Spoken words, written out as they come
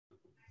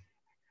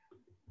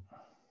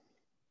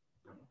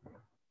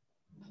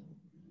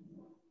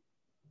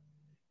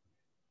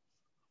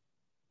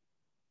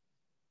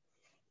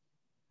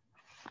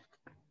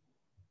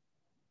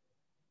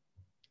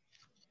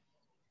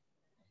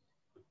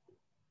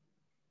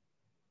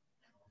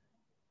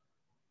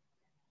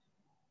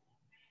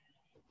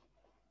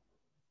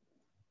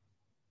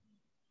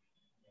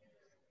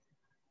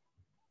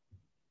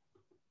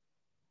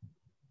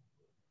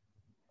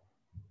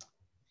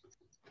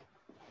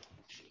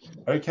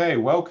Okay,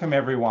 welcome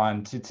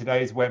everyone to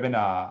today's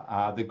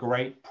webinar, The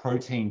Great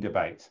Protein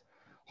Debate,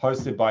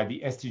 hosted by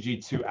the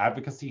SDG2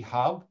 Advocacy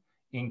Hub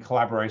in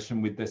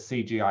collaboration with the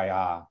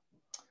CGIAR.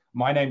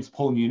 My name's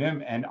Paul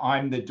Newnham and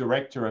I'm the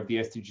director of the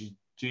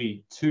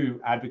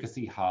SDG2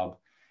 Advocacy Hub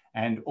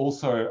and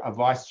also a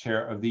vice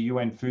chair of the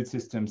UN Food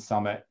Systems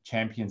Summit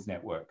Champions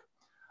Network.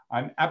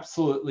 I'm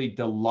absolutely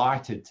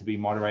delighted to be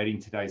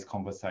moderating today's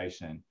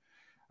conversation.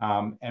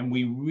 And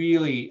we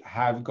really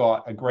have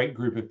got a great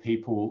group of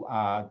people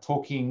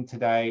talking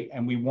today,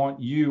 and we want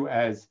you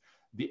as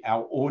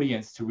our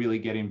audience to really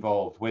get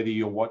involved, whether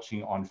you're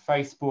watching on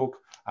Facebook,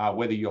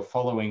 whether you're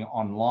following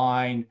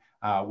online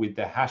with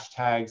the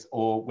hashtags,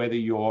 or whether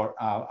you're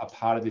a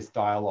part of this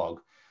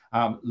dialogue.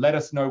 Let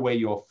us know where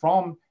you're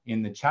from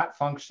in the chat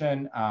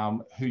function,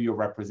 who you're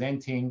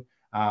representing,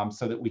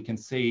 so that we can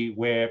see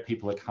where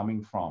people are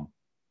coming from.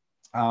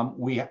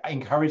 We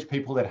encourage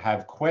people that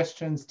have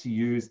questions to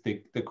use the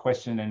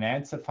question and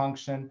answer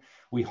function.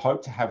 We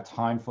hope to have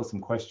time for some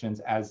questions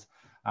as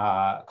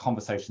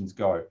conversations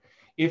go.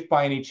 If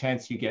by any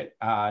chance you get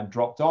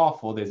dropped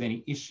off or there's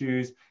any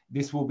issues,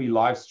 this will be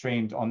live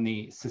streamed on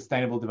the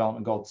Sustainable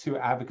Development Goal 2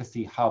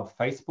 Advocacy Hub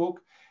Facebook,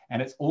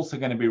 and it's also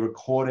going to be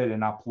recorded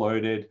and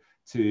uploaded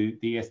to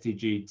the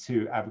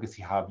SDG2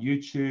 Advocacy Hub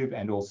YouTube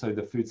and also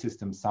the Food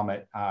Systems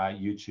Summit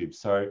YouTube.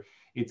 So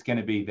it's going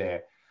to be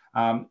there.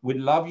 We'd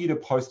love you to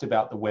post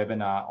about the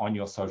webinar on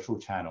your social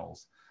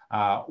channels.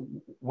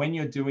 When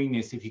you're doing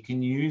this, if you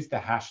can use the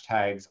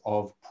hashtags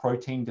of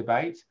protein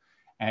debate,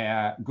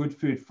 good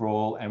food for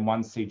all, and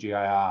one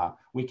CGIAR,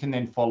 we can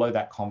then follow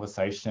that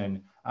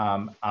conversation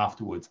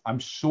afterwards. I'm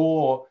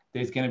sure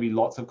there's going to be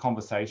lots of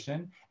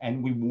conversation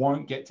and we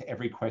won't get to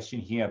every question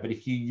here, but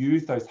if you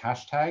use those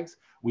hashtags,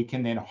 we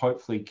can then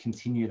hopefully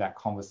continue that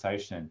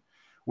conversation.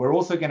 We're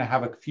also going to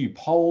have a few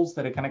polls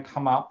that are going to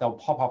come up. They'll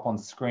pop up on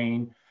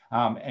screen.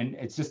 And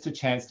it's just a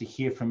chance to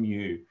hear from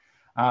you.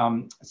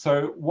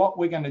 So what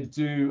we're going to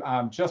do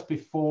just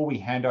before we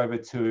hand over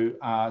to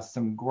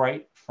some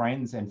great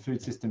friends and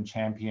food system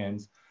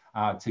champions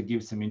to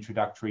give some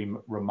introductory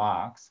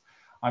remarks,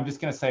 I'm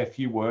just going to say a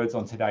few words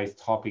on today's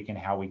topic and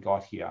how we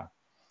got here.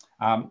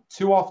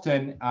 Too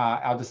often,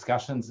 our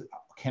discussions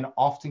can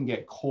often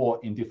get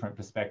caught in different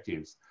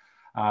perspectives,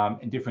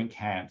 in different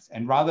camps.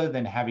 And rather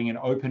than having an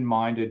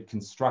open-minded,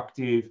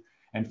 constructive,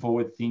 and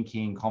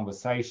forward-thinking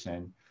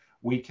conversation,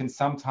 we can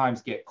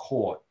sometimes get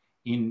caught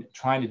in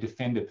trying to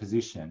defend a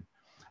position.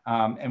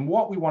 And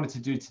what we wanted to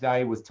do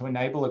today was to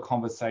enable a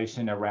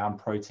conversation around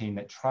protein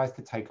that tries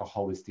to take a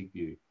holistic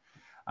view.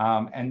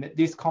 And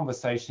this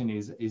conversation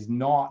is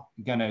not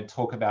going to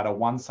talk about a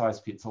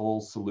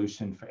one-size-fits-all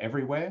solution for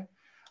everywhere.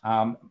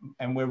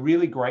 And we're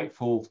really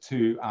grateful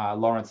to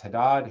Lawrence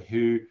Haddad,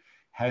 who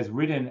has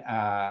written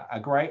a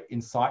great,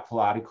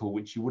 insightful article,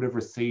 which you would have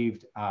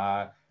received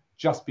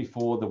just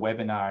before the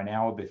webinar, an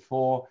hour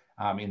before,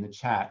 in the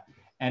chat.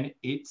 And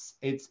it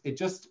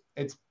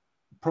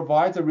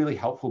provides a really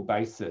helpful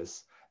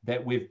basis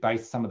that we've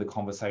based some of the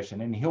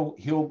conversation, and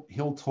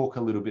he'll talk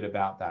a little bit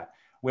about that.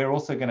 We're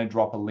also going to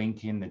drop a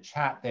link in the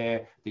chat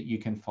there that you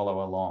can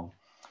follow along.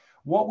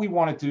 What we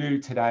want to do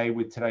today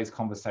with today's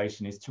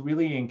conversation is to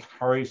really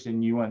encourage the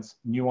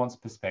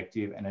nuanced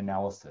perspective and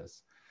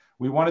analysis.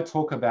 We want to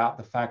talk about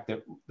the fact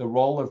that the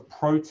role of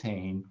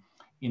protein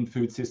in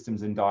food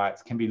systems and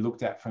diets can be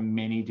looked at from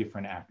many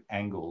different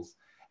angles,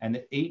 and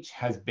that each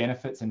has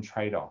benefits and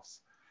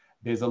trade-offs.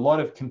 There's a lot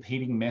of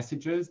competing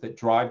messages that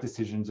drive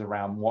decisions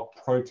around what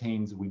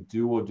proteins we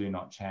do or do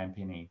not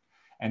championing.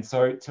 And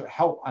so to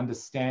help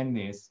understand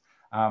this,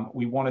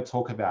 we want to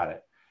talk about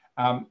it.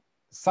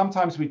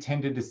 Sometimes we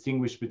tend to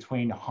distinguish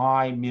between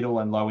high, middle,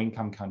 and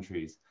low-income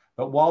countries.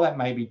 But while that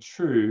may be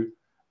true,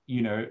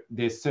 you know,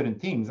 there's certain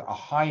things. A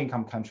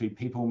high-income country,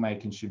 people may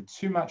consume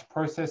too much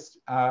processed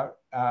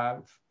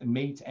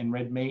meat and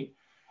red meat,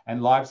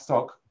 and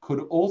livestock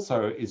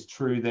is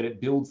true that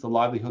it builds the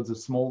livelihoods of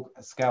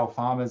small-scale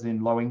farmers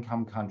in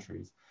low-income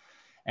countries,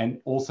 and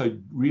also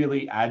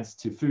really adds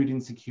to food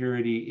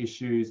insecurity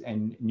issues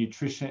and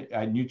nutrient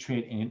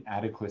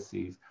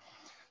inadequacies.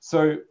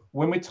 So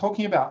when we're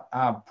talking about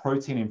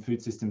protein in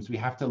food systems, we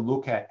have to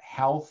look at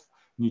health,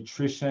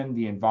 nutrition,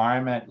 the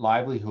environment,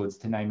 livelihoods,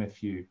 to name a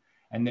few,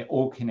 and they're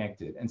all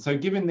connected. And so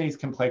given these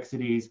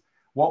complexities,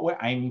 what we're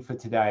aiming for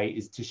today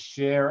is to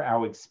share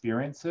our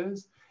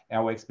experiences,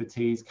 our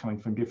expertise coming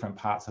from different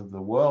parts of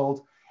the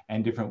world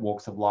and different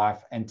walks of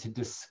life, and to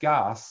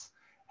discuss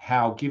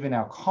how, given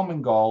our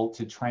common goal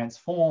to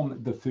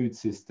transform the food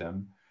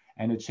system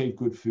and achieve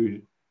good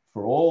food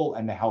for all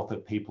and the health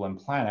of people and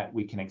planet,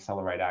 we can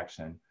accelerate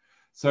action.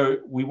 So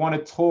we want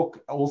to talk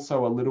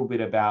also a little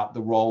bit about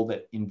the role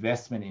that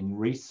investment in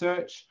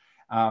research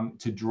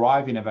to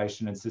drive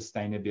innovation and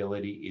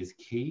sustainability is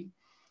key.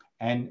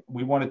 And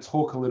we want to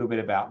talk a little bit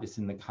about this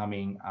in the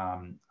coming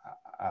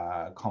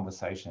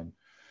conversation.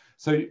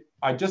 So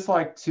I'd just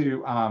like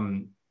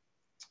to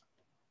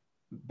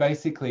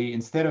basically,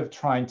 instead of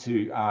trying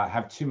to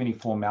have too many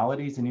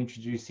formalities in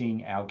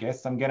introducing our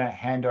guests, I'm going to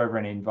hand over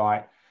and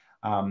invite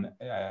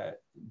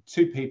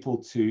two people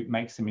to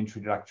make some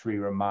introductory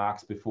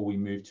remarks before we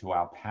move to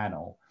our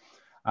panel.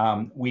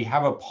 We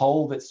have a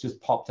poll that's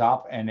just popped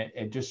up, and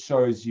it just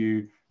shows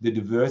you the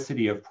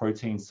diversity of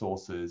protein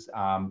sources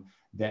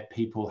that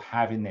people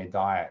have in their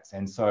diets.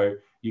 And so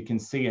you can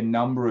see a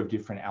number of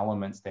different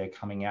elements there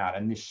coming out,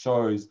 and this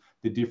shows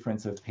the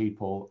difference of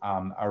people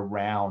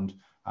around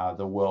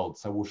the world.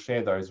 So we'll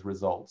share those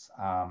results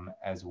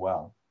as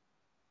well.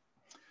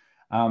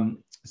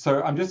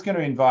 So I'm just going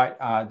to invite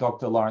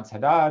Dr. Lawrence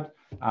Haddad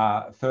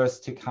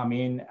first to come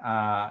in.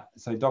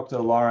 So Dr.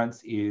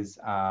 Lawrence is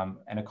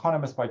an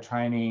economist by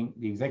training,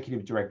 the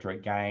executive director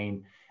at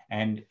GAIN,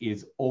 and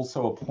is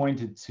also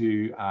appointed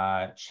to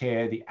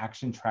chair the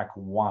Action Track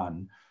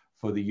 1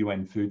 for the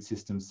UN Food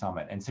Systems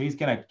Summit. And so he's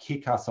going to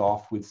kick us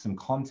off with some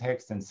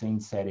context and scene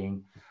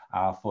setting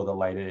for the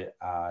later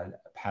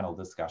panel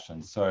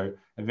discussion. So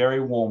a very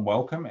warm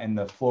welcome, and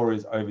the floor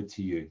is over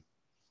to you.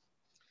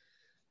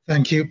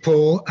 Thank you,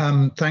 Paul.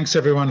 Thanks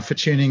everyone for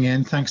tuning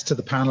in. Thanks to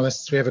the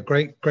panelists. We have a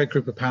great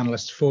group of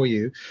panelists for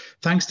you.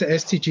 Thanks to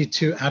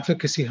SDG2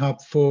 Advocacy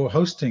Hub for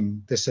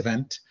hosting this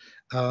event.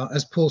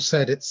 As Paul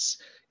said, it's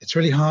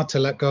really hard to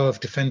let go of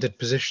defended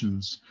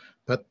positions,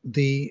 but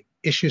the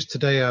issues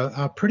today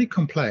are pretty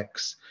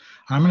complex.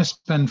 I'm going to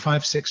spend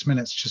 5-6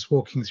 minutes just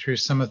walking through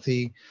some of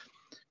the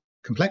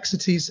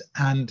complexities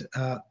and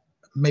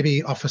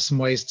maybe offer some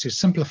ways to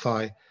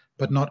simplify,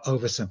 but not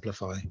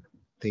oversimplify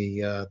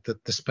the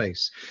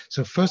space.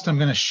 So first I'm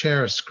going to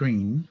share a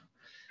screen,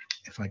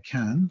 if I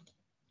can.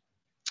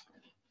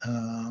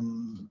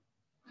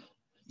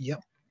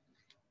 Yep.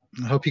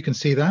 I hope you can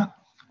see that.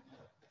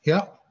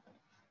 Yep.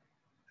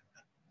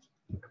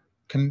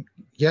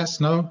 Yes,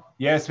 no?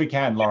 Yes, we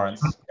can,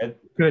 Lawrence.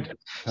 Good.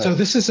 So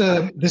this is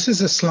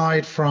a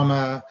slide from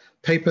a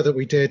paper that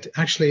we did.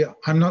 Actually,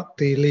 I'm not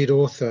the lead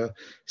author.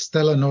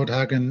 Stella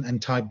Nordhagen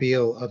and Ty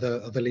Beal are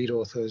the lead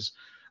authors.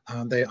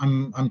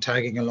 I'm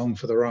tagging along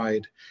for the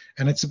ride,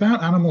 and it's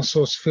about animal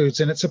source foods,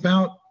 and it's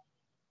about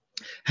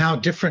how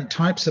different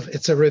types of,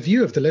 it's a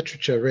review of the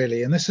literature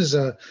really, and this is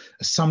a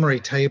summary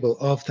table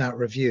of that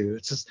review.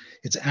 It's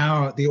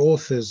the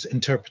author's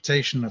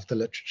interpretation of the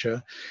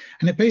literature,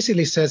 and it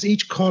basically says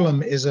each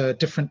column is a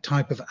different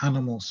type of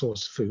animal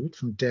source food,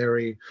 from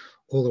dairy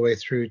all the way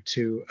through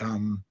to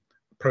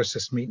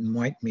processed meat and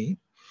white meat,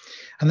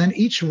 and then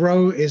each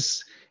row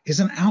is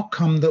an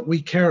outcome that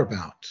we care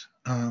about.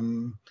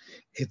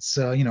 It's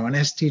you know, an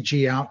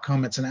SDG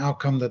outcome. It's an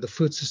outcome that the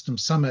Food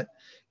Systems Summit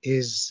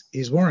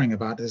is worrying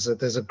about. There's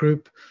a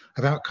group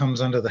of outcomes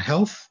under the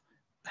health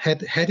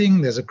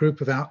heading. There's a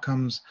group of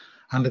outcomes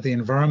under the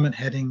environment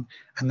heading,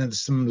 and then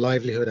there's some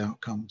livelihood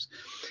outcomes.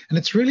 And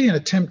it's really an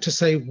attempt to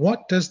say,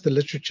 what does the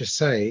literature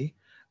say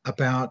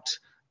about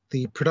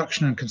the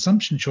production and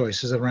consumption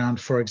choices around,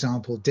 for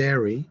example,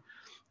 dairy,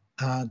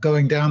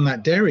 going down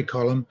that dairy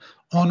column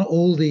on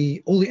all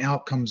the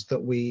outcomes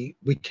that we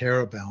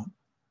care about.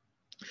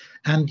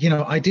 And, you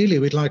know, ideally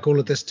we'd like all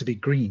of this to be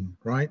green,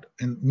 right?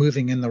 And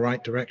moving in the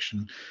right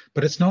direction,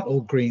 but it's not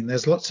all green.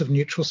 There's lots of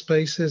neutral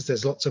spaces.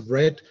 There's lots of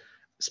red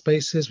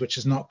spaces, which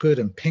is not good,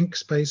 and pink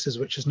spaces,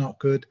 which is not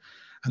good.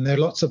 And there are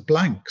lots of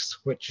blanks,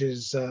 which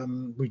is,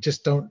 we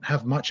just don't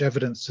have much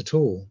evidence at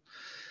all.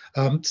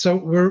 So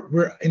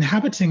we're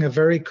inhabiting a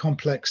very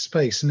complex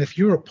space. And if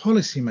you're a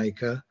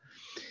policymaker,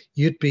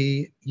 you'd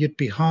be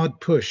hard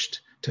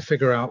pushed to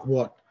figure out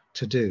what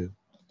to do.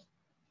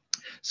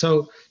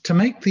 So to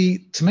make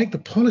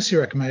the policy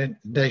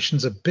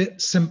recommendations a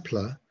bit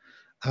simpler,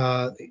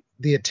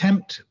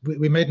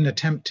 we made an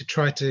attempt to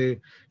try to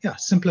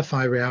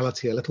simplify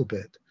reality a little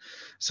bit.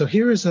 So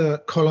here is a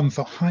column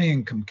for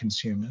high-income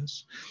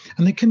consumers,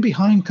 and they can be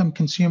high-income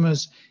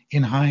consumers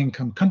in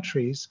high-income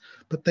countries,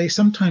 but they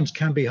sometimes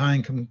can be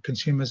high-income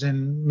consumers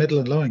in middle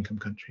and low-income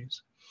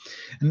countries.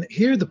 And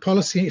here the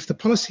policy, if the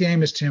policy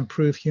aim is to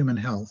improve human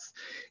health,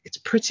 it's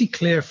pretty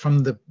clear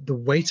from the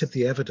weight of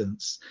the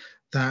evidence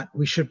that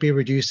we should be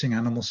reducing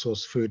animal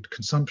source food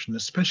consumption,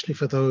 especially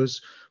for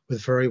those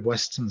with very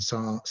Western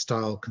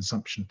style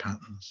consumption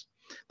patterns.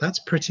 That's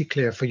pretty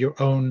clear for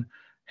your own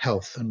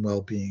health and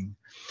well-being.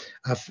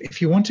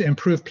 If you want to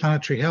improve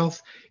planetary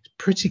health, it's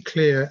pretty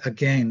clear,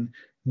 again,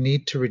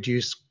 need to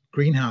reduce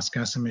greenhouse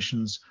gas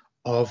emissions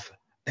of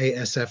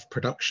ASF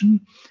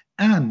production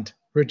and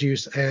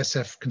reduce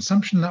ASF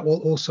consumption. That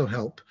will also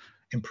help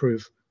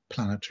improve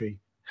planetary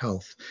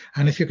health.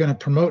 And if you're going to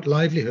promote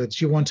livelihoods,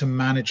 you want to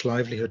manage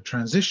livelihood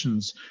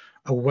transitions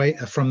away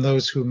from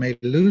those who may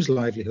lose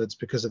livelihoods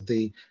because of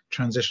the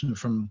transition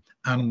from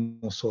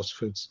animal source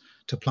foods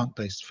to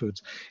plant-based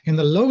foods. In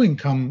the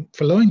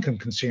for low-income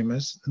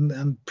consumers,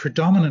 and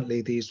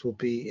predominantly these will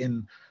be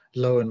in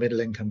low and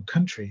middle-income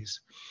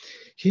countries,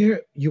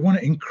 here you want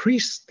to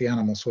increase the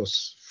animal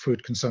source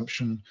food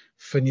consumption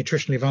for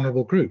nutritionally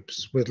vulnerable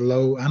groups with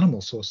low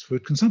animal source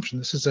food consumption.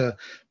 This is a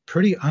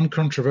pretty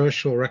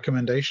uncontroversial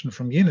recommendation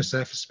from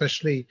UNICEF,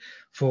 especially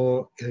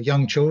for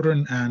young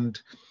children and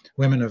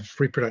women of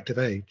reproductive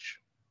age.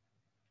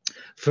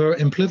 For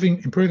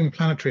improving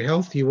planetary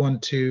health, you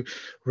want to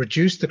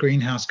reduce the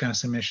greenhouse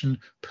gas emission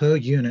per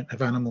unit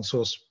of animal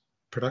source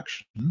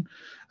production,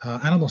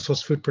 animal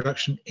source food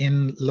production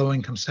in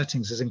low-income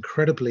settings is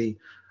incredibly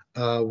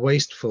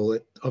wasteful.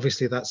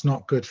 Obviously, that's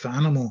not good for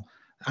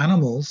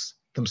animals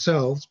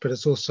themselves, but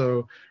it's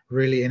also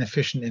really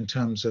inefficient in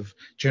terms of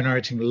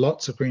generating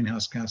lots of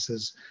greenhouse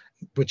gases,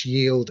 which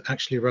yield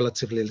actually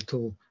relatively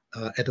little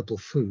edible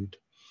food.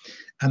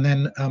 And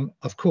then,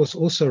 of course,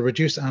 also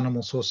reduce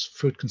animal source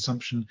food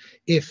consumption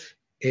if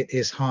it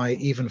is high,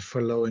 even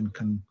for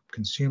low-income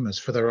consumers,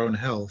 for their own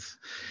health.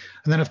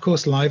 And then, of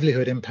course,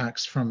 livelihood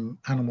impacts from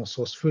animal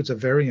source foods are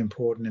very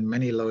important in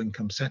many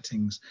low-income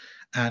settings.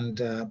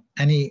 And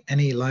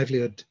any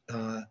livelihood,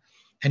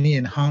 any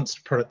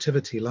enhanced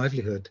productivity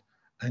livelihood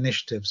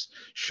initiatives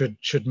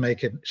should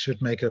make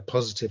a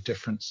positive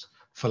difference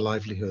for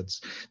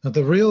livelihoods. Now,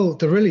 the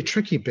really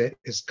tricky bit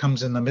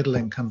comes in the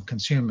middle-income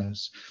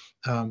consumers,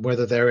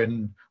 whether they're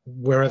in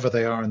wherever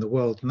they are in the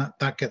world, and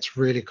that gets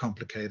really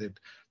complicated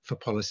for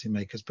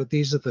policymakers. But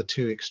these are the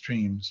two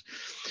extremes.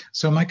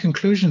 So my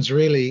conclusions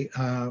really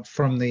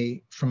from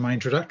my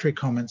introductory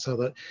comments are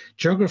that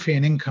geography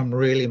and income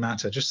really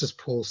matter. Just as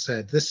Paul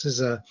said, this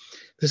is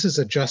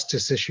a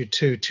justice issue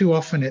too. Too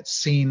often it's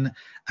seen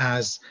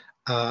as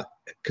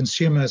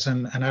consumers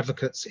and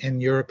advocates in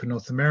Europe and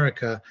North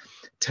America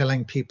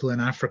telling people in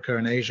Africa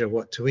and Asia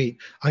what to eat.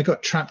 I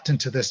got trapped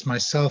into this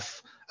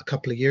myself a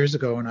couple of years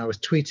ago when I was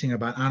tweeting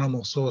about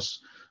animal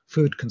source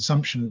food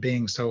consumption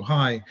being so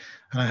high,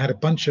 and I had a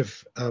bunch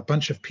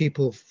of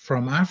people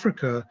from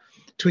Africa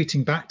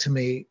tweeting back to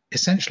me,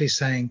 essentially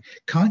saying,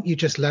 "Can't you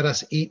just let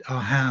us eat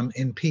our ham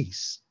in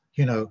peace?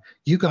 You know,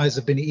 you guys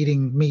have been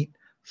eating meat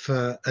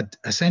for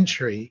a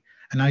century,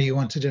 and now you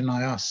want to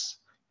deny us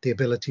the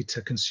ability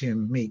to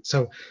consume meat."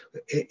 So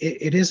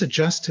it is a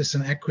justice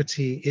and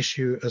equity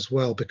issue as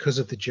well because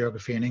of the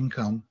geography and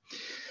income.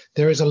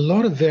 There is a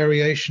lot of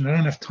variation. I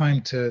don't have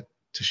time to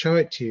show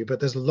it to you, but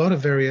there's a lot of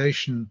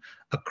variation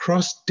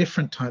across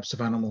different types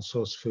of animal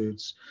source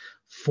foods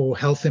for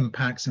health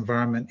impacts,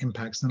 environment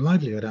impacts, and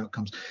livelihood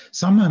outcomes.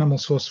 Some animal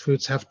source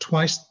foods have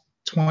twice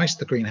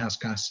the greenhouse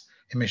gas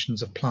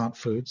emissions of plant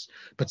foods,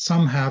 but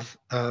some have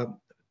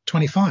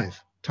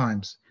 25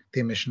 times the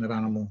emission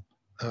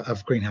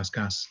of greenhouse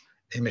gas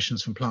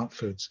emissions from plant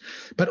foods.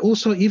 But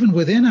also, even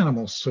within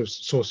animal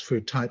source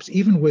food types,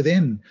 even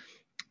within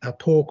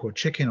pork or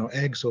chicken or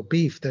eggs or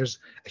beef, there's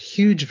a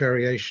huge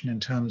variation in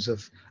terms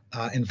of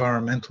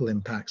environmental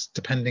impacts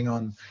depending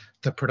on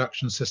the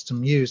production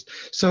system used.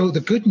 So the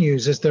good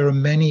news is there are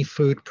many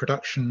food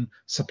production,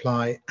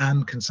 supply,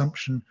 and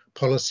consumption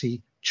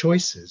policy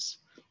choices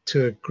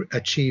to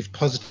achieve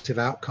positive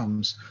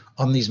outcomes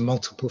on these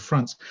multiple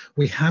fronts.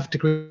 We have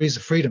degrees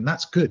of freedom.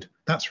 That's good.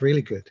 That's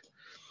really good.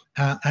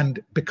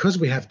 And because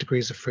we have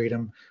degrees of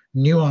freedom,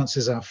 nuance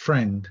is our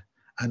friend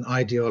and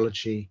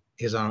ideology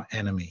is our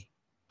enemy.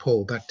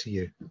 Paul, back to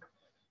you.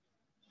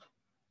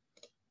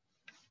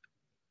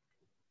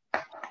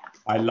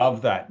 I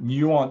love that.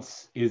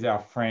 Nuance is our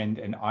friend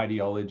and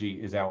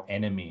ideology is our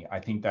enemy. I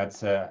think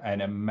that's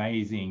an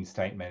amazing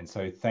statement.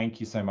 So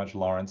thank you so much,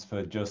 Lawrence,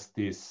 for just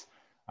this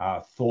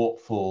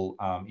thoughtful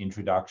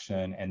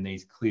introduction and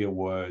these clear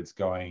words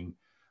going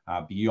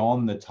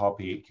beyond the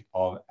topic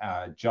of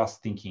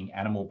just thinking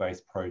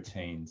animal-based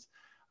proteins.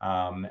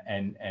 And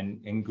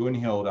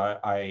Gunhild,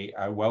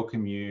 I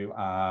welcome you,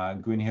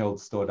 Gunhild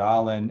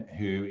Stordalen,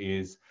 who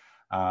is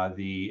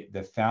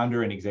the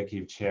founder and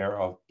executive chair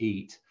of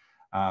EAT.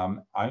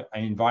 I'm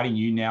inviting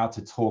you now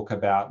to talk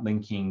about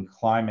linking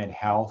climate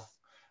health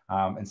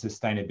and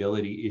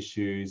sustainability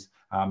issues,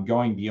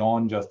 going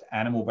beyond just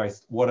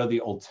animal-based. What are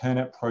the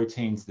alternate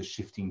proteins, the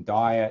shifting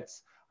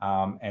diets?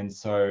 And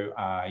so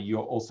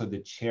you're also the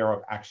chair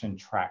of Action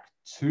Track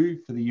 2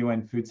 for the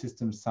UN Food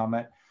Systems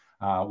Summit,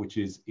 which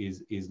is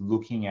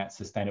looking at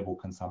sustainable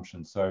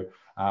consumption. So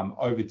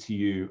over to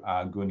you,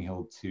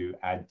 Gunhild, to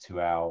add to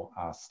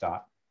our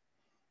start.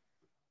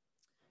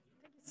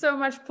 So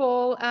much,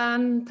 Paul,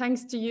 and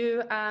thanks to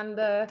you and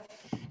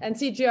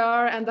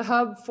CGIAR and the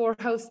Hub for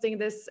hosting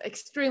this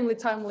extremely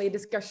timely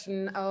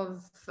discussion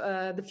of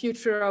the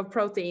future of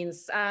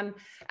proteins. And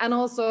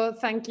also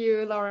thank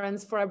you,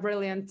 Lawrence, for a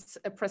brilliant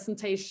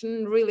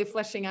presentation, really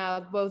fleshing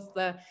out both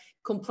the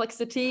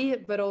complexity,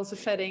 but also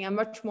shedding a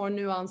much more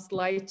nuanced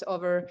light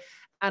over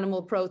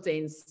animal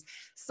proteins.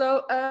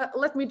 So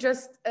let me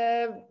just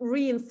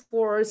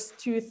reinforce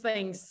two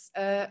things.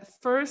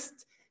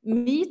 First,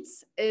 meat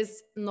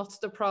is not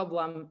the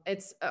problem.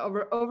 It's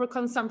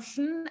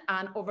overconsumption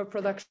and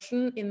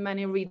overproduction in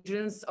many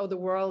regions of the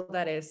world,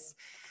 that is.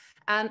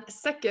 And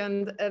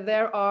second,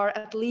 there are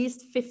at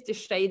least 50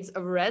 shades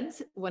of red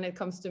when it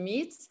comes to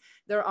meats.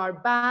 There are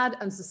bad,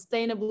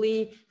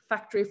 unsustainably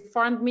factory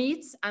farmed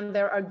meats, and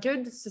there are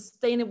good,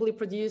 sustainably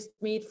produced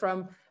meat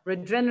from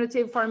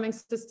regenerative farming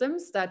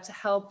systems that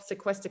help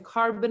sequester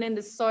carbon in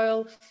the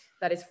soil,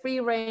 that is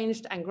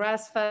free-ranged and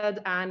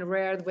grass-fed and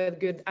reared with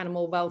good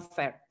animal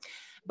welfare.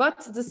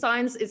 But the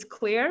science is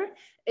clear.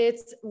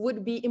 It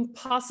would be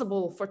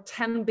impossible for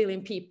 10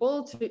 billion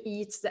people to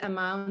eat the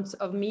amount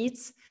of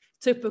meat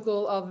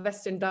typical of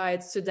Western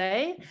diets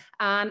today,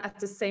 and at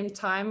the same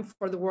time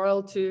for the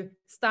world to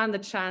stand a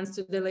chance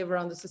to deliver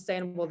on the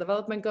Sustainable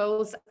Development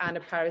Goals and the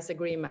Paris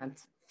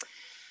Agreement.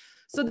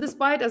 So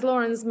despite, as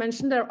Lawrence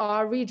mentioned, there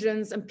are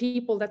regions and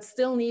people that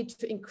still need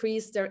to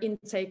increase their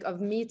intake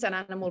of meat and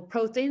animal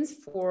proteins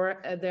for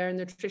their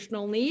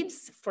nutritional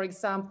needs, for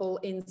example,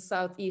 in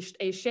Southeast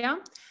Asia.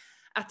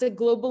 At the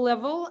global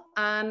level,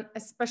 and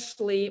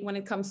especially when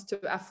it comes to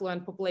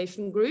affluent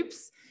population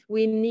groups,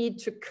 we need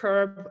to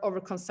curb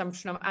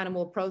overconsumption of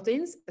animal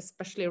proteins,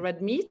 especially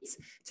red meat,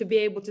 to be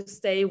able to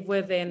stay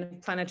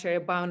within planetary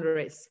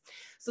boundaries.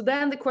 So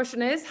then the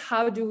question is,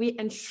 how do we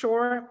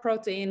ensure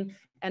protein,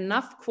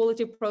 enough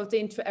quality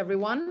protein to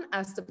everyone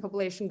as the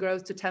population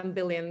grows to 10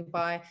 billion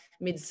by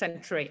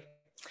mid-century?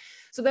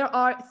 So there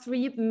are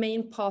three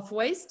main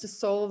pathways to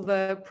solve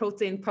the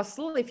protein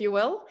puzzle, if you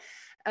will.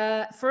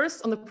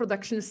 First, on the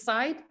production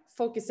side,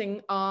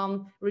 focusing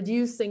on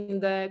reducing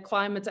the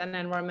climate and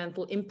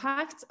environmental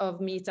impact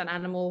of meat and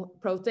animal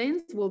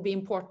proteins will be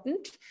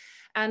important.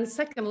 And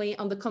secondly,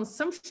 on the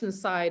consumption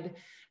side,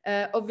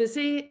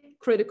 obviously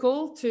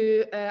critical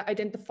to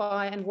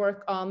identify and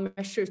work on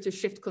measures to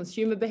shift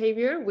consumer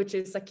behavior, which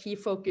is a key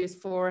focus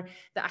for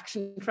the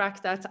action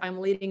track that I'm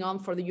leading on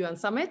for the UN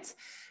Summit.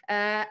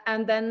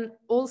 And then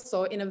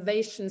also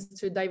innovations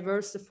to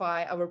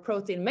diversify our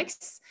protein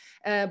mix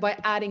by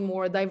adding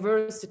more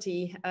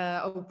diversity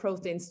of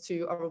proteins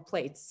to our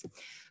plates.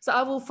 So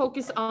I will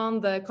focus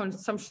on the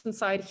consumption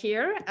side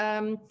here.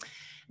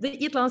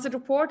 The Eat Lancet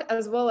report,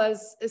 as well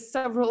as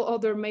several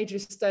other major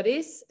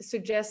studies,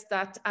 suggest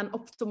that an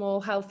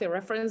optimal healthy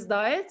reference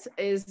diet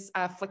is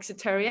a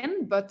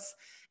flexitarian, but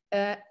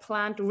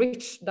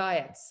plant-rich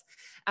diets.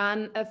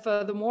 And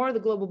furthermore, the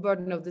global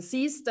burden of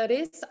disease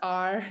studies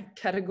are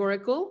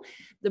categorical.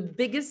 The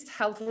biggest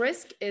health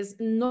risk is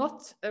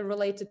not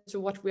related to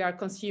what we are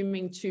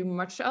consuming too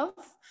much of,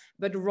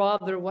 but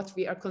rather what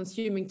we are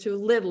consuming too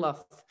little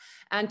of.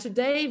 And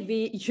today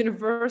we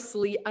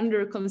universally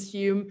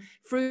underconsume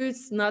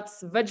fruits,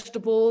 nuts,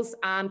 vegetables,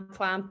 and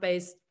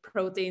plant-based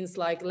proteins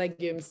like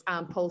legumes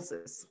and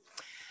pulses.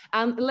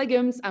 And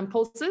legumes and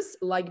pulses,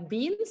 like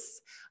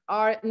beans,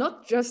 are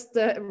not just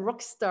the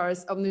rock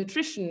stars of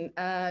nutrition,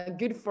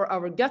 good for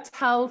our gut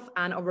health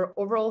and our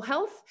overall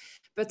health,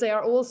 but they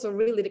are also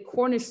really the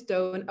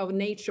cornerstone of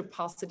nature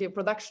positive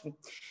production.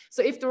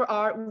 So if there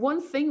are one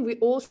thing we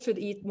all should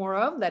eat more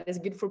of that is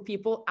good for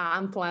people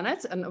and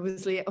planet, and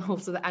obviously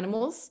also the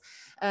animals,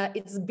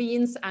 it's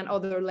beans and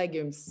other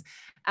legumes.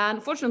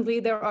 And fortunately,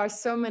 there are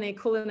so many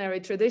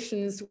culinary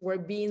traditions where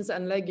beans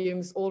and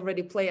legumes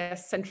already play a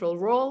central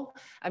role.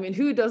 I mean,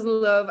 who doesn't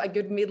love a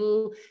good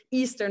Middle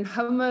Eastern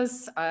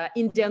hummus,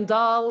 Indian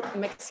dal,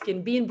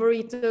 Mexican bean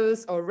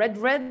burritos, or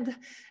red,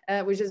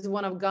 which is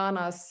one of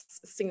Ghana's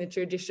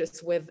signature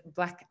dishes with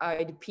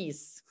black-eyed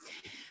peas.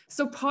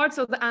 So parts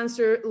of the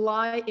answer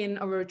lie in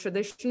our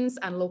traditions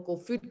and local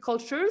food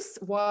cultures,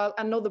 while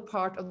another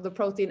part of the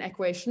protein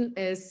equation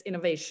is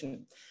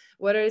innovation,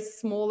 whether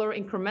it's smaller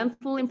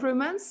incremental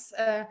improvements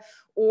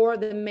or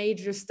the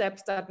major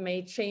steps that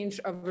may change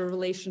our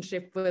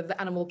relationship with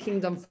the animal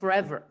kingdom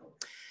forever.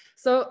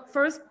 So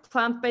first,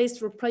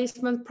 plant-based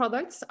replacement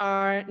products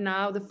are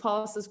now the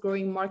fastest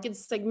growing market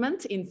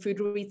segment in food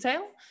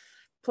retail.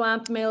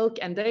 Plant milk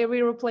and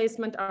dairy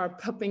replacement are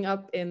popping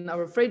up in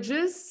our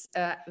fridges.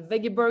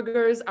 Veggie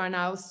burgers are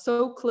now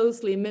so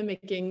closely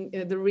mimicking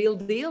the real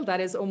deal that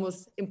it's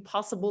almost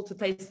impossible to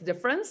taste the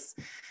difference.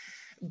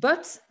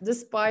 But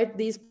despite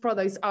these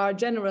products are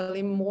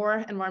generally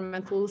more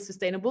environmentally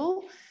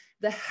sustainable,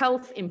 the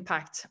health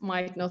impact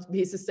might not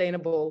be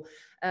sustainable.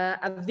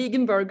 A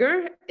vegan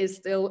burger is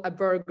still a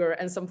burger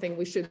and something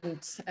we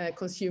shouldn't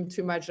consume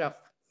too much of.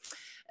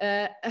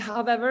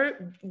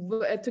 However,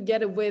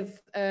 together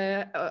with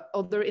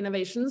other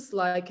innovations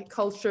like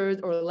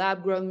cultured or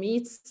lab-grown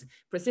meats,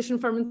 precision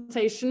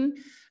fermentation,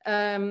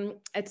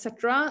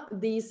 etc.,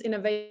 these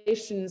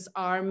innovations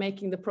are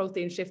making the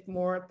protein shift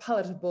more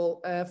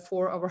palatable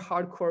for our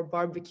hardcore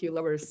barbecue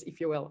lovers,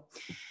 if you will.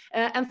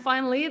 And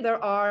finally,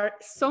 there are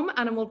some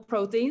animal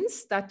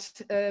proteins that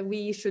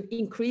we should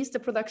increase the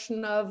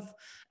production of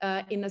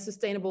in a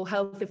sustainable,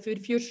 healthy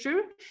food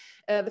future.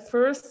 The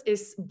first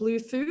is blue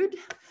food.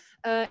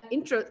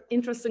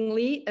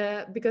 Interestingly,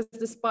 because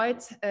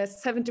despite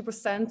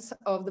 70%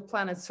 of the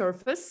planet's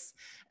surface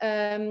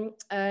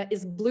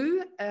is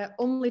blue,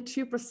 only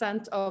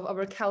 2% of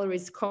our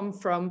calories come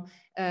from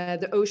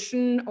the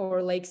ocean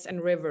or lakes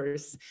and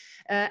rivers.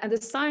 And the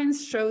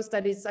science shows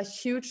that it's a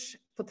huge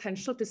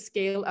potential to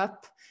scale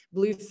up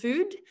blue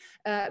food,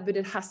 but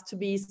it has to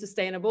be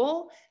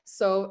sustainable.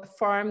 So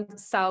farmed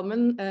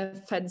salmon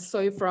fed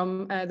soy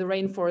from the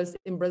rainforest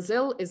in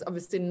Brazil is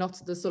obviously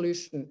not the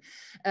solution,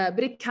 but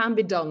it can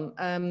be done.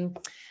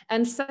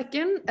 And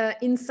second,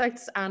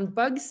 insects and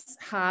bugs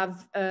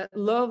have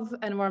low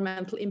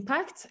environmental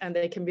impact, and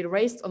they can be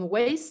raised on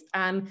waste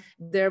and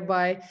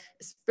thereby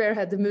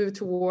spearhead the move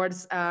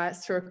towards a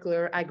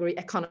circular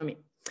agri-economy.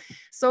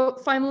 So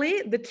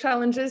finally, the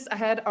challenges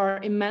ahead are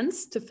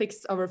immense to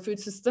fix our food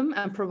system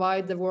and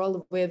provide the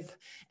world with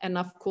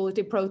enough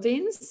quality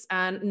proteins.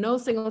 And no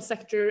single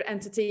sector,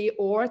 entity,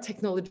 or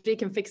technology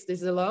can fix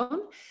this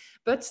alone.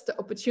 But the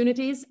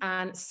opportunities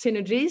and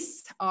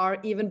synergies are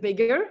even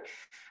bigger.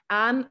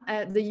 And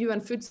the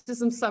UN Food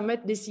System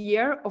Summit this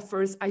year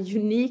offers a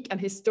unique and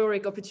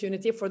historic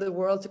opportunity for the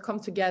world to come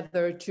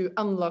together to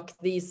unlock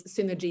these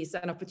synergies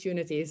and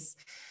opportunities.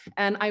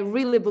 And I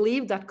really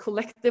believe that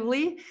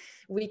collectively,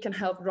 we can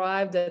help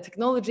drive the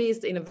technologies,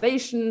 the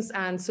innovations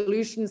and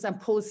solutions and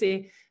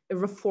policy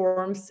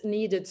reforms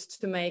needed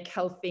to make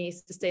healthy,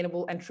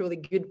 sustainable, and truly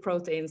good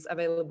proteins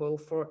available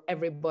for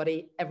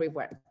everybody,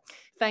 everywhere.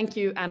 Thank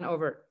you, and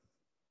over.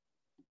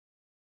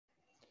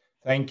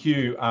 Thank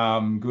you,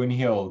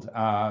 Gunhild.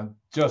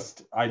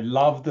 I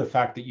love the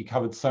fact that you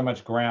covered so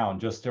much ground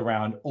just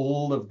around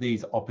all of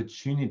these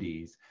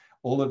opportunities,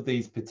 all of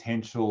these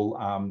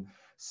potential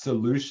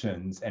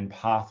solutions and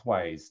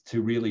pathways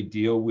to really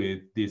deal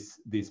with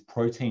this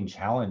protein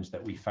challenge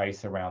that we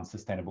face around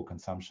sustainable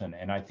consumption.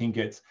 And I think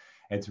it's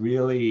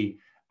really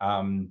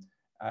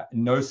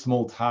no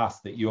small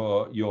task that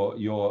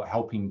you're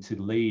helping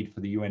to lead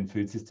for the UN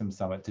Food System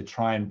Summit to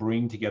try and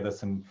bring together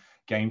some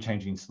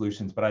game-changing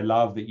solutions. But I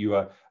love that you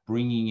are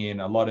bringing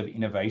in a lot of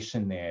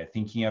innovation there,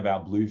 thinking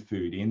about blue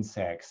food,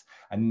 insects,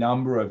 a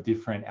number of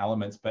different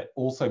elements, but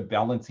also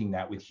balancing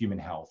that with human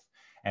health.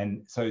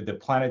 And so the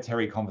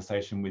planetary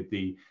conversation with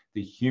the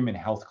human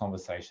health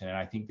conversation, and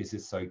I think this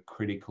is so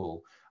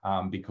critical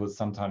because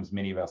sometimes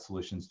many of our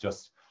solutions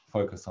just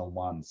focus on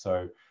one.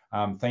 So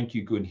thank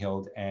you,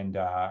 Gunhild, and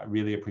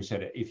really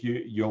appreciate it. If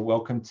you're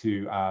welcome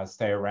to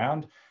stay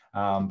around,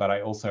 but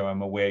I also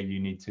am aware you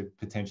need to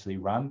potentially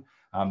run.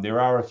 There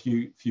are a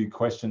few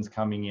questions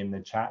coming in the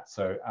chat,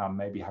 so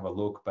maybe have a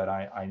look, but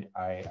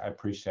I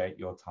appreciate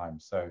your time.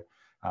 So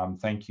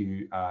thank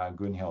you,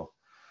 Gunhild.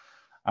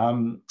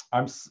 I'm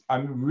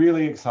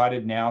really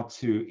excited now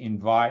to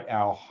invite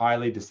our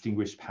highly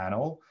distinguished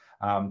panel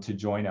to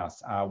join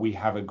us. We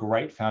have a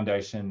great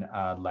foundation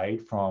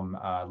laid from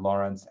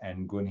Lawrence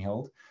and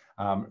Gunhild,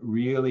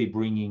 really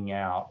bringing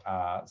out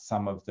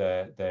some of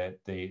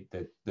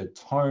the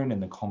tone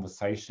and the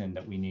conversation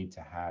that we need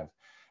to have.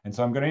 And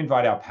so I'm going to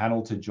invite our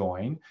panel to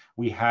join.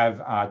 We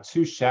have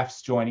two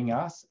chefs joining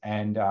us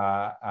and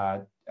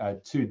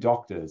two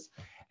doctors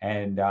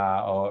and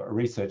or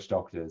research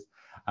doctors.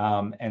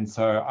 And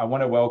so I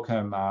want to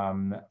welcome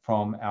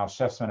from our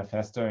Chefs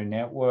Manifesto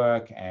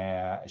network,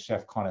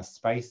 Chef Conor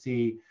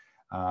Spacey,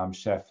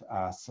 Chef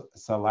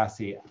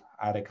Selassie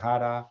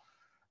Atadika.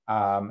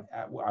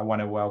 I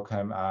want to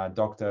welcome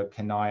Dr.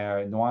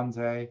 Kanayo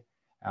Nwanze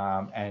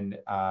and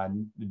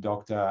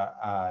Dr.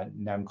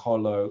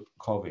 Namukolo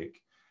Covic.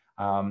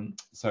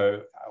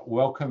 So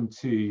welcome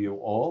to you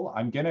all.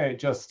 I'm going to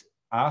just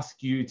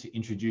ask you to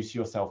introduce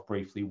yourself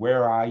briefly.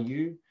 Where are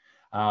you?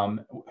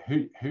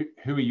 Who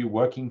are you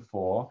working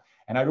for?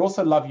 And I'd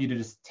also love you to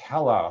just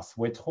tell us,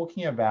 we're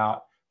talking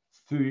about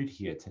food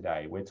here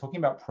today. We're talking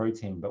about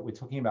protein, but we're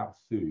talking about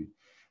food.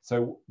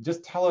 So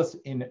just tell us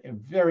in a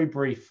very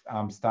brief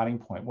starting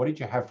point, what did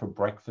you have for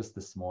breakfast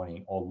this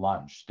morning or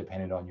lunch,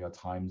 depending on your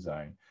time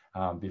zone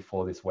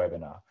before this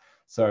webinar?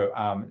 So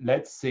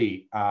let's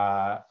see.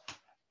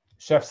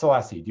 Chef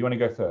Selassie, do you want to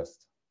go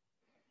first?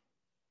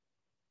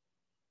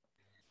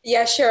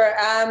 Yeah, sure.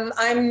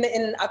 I'm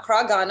in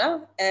Accra,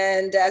 Ghana,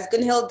 and as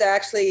Gunhild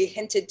actually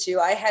hinted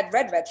to, I had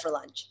red for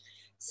lunch.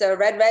 So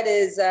red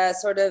is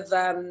sort of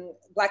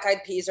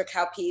black-eyed peas or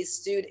cowpeas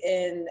stewed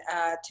in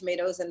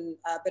tomatoes and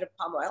a bit of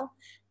palm oil,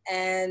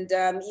 and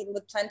eaten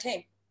with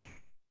plantain.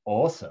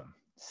 Awesome.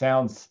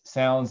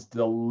 Sounds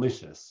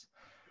delicious.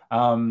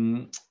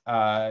 Dr.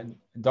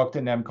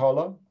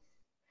 Namukolo?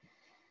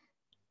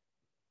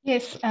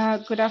 Yes,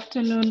 good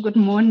afternoon, good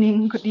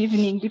morning, good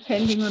evening,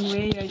 depending on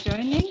where you're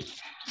joining.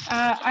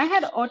 I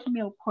had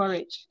oatmeal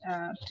porridge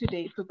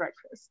today for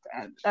breakfast.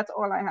 That's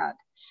all I had.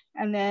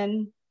 And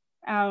then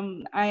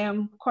I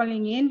am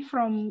calling in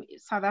from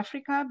South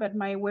Africa, but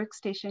my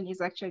workstation is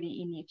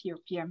actually in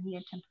Ethiopia. I'm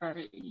here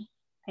temporarily.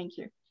 Thank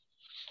you.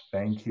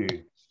 Thank you.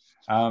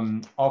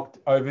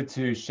 Over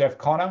to Chef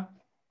Conor.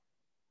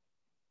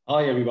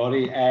 Hi,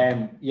 everybody.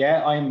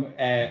 Yeah, I'm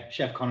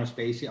Chef Conor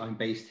Spacey. I'm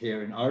based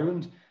here in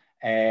Ireland,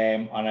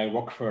 and I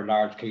work for a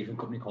large catering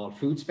company called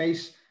Food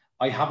Space.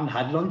 I haven't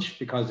had lunch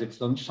because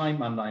it's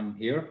lunchtime and I'm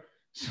here,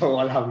 so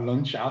I'll have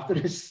lunch after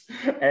this.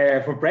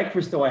 For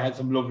breakfast, though, I had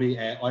some lovely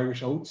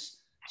Irish oats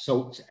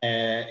soaked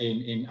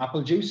in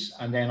apple juice,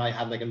 and then I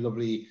had like a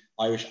lovely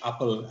Irish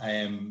apple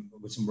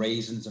with some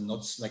raisins and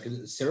nuts, like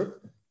a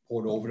syrup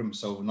poured over them.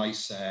 So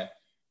nice,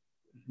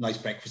 nice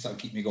breakfast that'll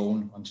keep me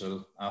going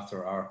until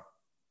after our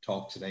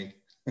talk today.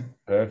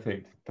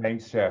 Perfect.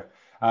 Thanks, Chef.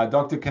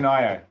 Dr.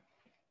 Kanayo.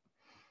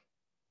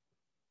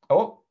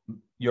 Oh,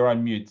 you're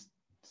on mute,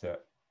 sir.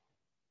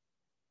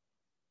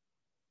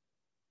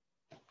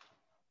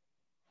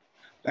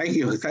 Thank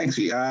you. Thank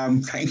you.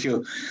 Thank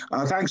you.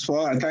 Thanks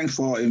for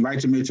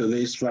inviting me to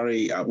this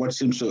very what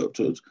seems to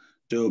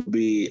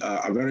be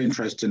a very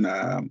interesting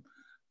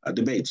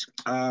debate.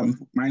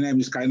 My name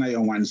is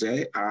Kanayo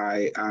Nwanze.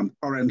 I am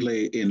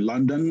currently in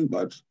London,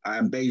 but I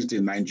am based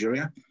in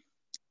Nigeria.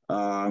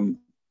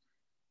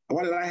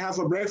 What did I have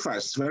for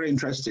breakfast? Very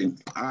interesting.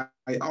 I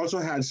also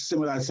had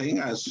similar thing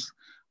as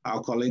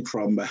our colleague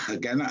from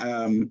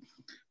Ghana,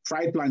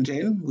 fried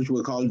plantain, which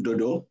we call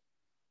dodo,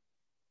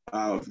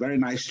 very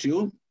nice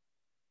stew,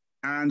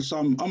 and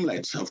some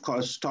omelets, of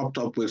course, topped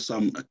up with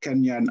some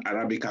Kenyan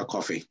Arabica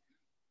coffee.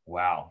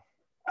 Wow,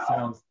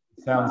 sounds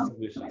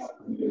delicious.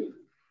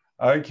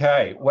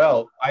 Okay,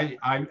 well,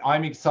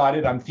 I'm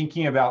excited. I'm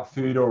thinking about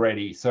food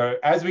already. So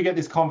as we get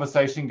this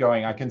conversation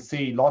going, I can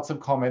see lots of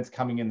comments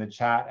coming in the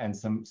chat and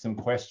some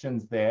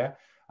questions there.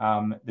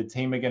 The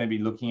team are going to be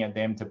looking at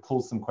them to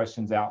pull some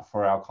questions out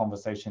for our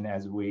conversation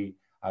as we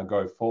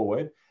go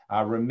forward.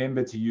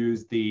 Remember to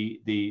use the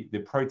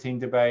protein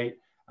debate,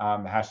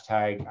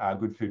 hashtag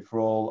Good Food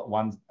for All,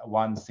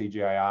 one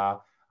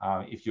CGIAR,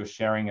 if you're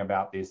sharing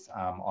about this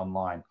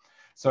online.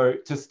 So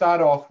to start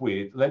off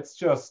with, let's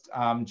just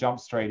jump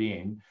straight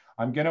in.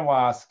 I'm going to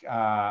ask,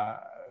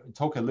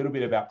 talk a little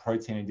bit about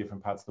protein in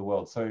different parts of the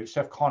world. So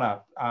Chef Conor,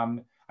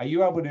 are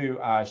you able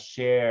to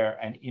share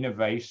an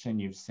innovation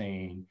you've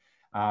seen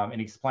and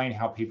explain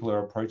how people are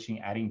approaching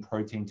adding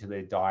protein to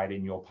their diet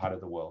in your part of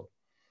the world?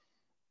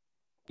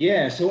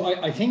 Yeah, so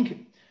I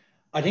think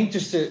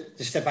just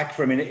to step back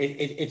for a minute,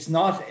 it's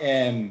not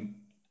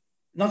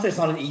that it's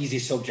not an easy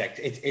subject.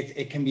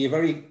 It can be a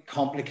very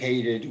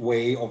complicated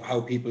way of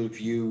how people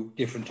view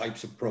different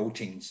types of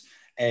proteins,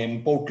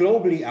 both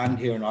globally and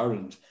here in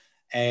Ireland.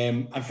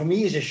 And for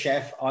me as a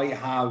chef, I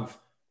have,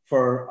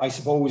 I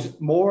suppose,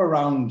 more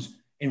around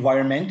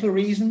environmental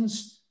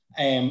reasons,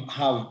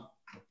 have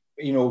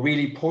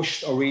really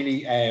pushed or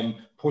really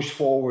pushed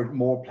forward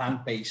more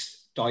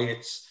plant-based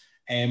diets,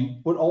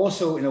 but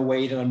also in a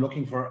way that I'm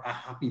looking for a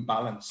happy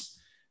balance.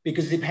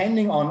 Because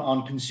depending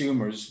on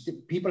consumers,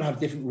 people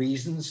have different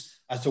reasons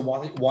as to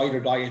why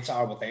their diets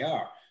are what they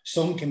are.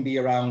 Some can be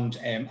around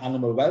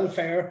animal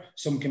welfare,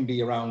 some can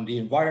be around the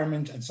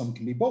environment, and some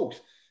can be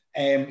both.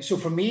 So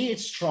for me,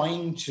 it's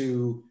trying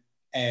to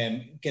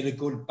get a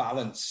good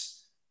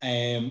balance.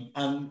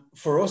 And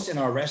for us in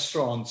our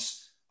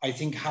restaurants, I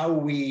think how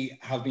we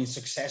have been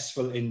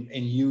successful in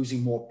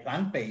using more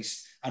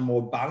plant-based and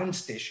more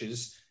balanced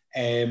dishes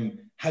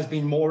has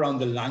been more on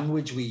the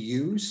language we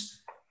use.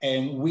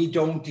 And we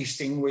don't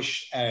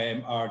distinguish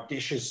our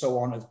dishes so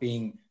on as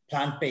being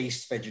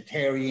plant-based,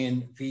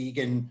 vegetarian,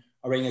 vegan,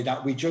 or anything like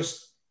that. We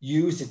just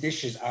use the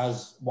dishes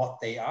as what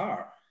they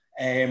are,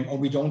 and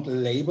we don't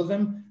label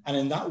them. And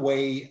in that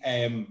way,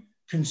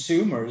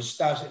 consumers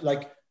that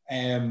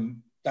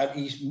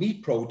eat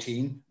meat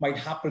protein might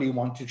happily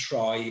want to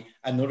try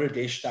another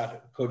dish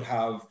that could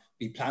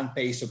be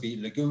plant-based or be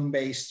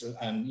legume-based,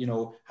 and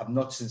have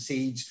nuts and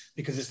seeds,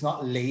 because it's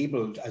not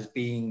labeled as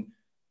being,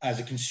 as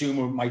a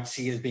consumer might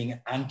see as being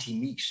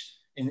anti-meat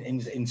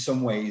in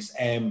some ways.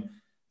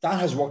 That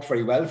has worked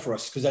very well for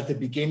us, because at the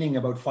beginning,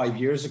 about 5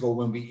 years ago,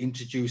 when we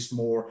introduced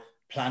more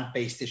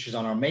plant-based dishes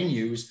on our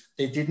menus,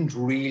 they didn't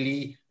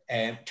really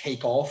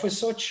take off as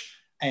such.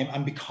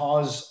 And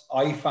because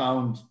I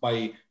found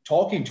by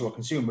talking to our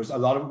consumers, a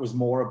lot of it was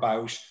more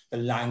about the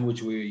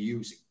language we were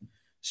using.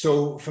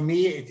 So for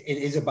me,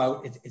 it's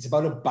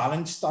about a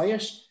balanced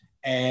diet,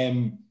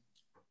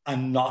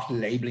 and not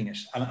labeling it.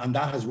 And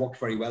that has worked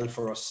very well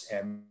for us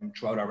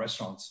throughout our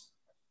restaurants.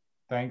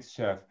 Thanks,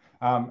 Chef.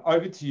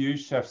 Over to you,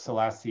 Chef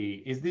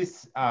Selassie. Is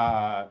this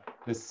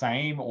the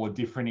same or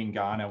different in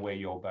Ghana where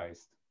you're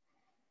based?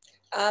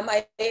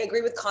 I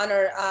agree with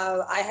Conor.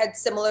 I had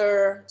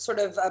similar sort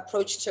of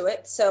approach to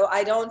it. So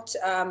I don't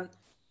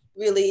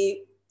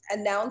really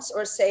announce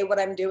or say what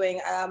I'm doing.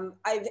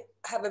 I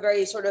have a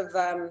very sort of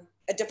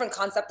a different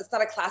concept. It's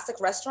not a classic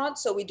restaurant,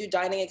 so we do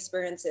dining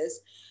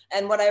experiences.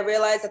 And what I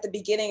realized at the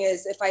beginning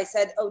is, if I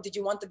said, oh, did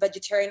you want the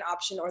vegetarian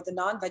option or the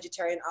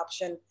non-vegetarian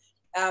option,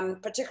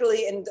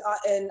 particularly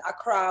in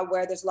Accra,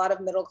 where there's a lot of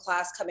middle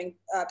class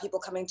people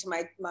coming to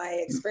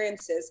my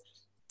experiences,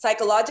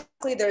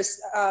 psychologically there's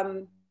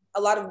a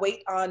lot of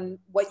weight on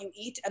what you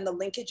eat and the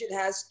linkage it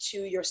has to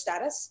your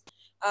status.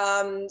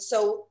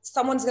 So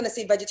someone's going to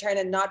see vegetarian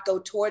and not go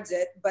towards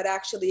it, but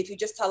actually if you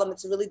just tell them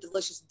it's a really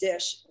delicious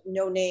dish,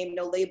 no name,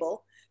 no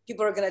label,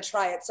 people are going to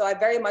try it. So I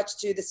very much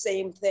do the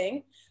same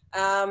thing.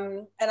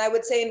 And I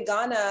would say in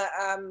Ghana,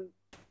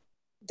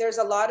 there's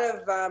a lot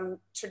of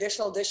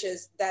traditional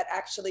dishes that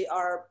actually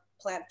are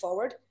plant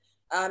forward.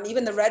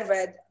 Even the red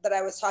that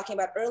I was talking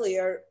about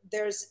earlier,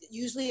 there's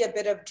usually a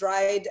bit of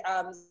dried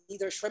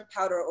either shrimp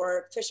powder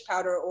or fish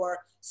powder or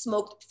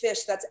smoked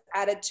fish that's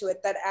added to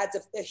it that adds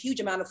a huge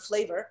amount of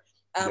flavor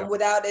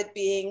without it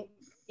being,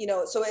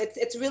 so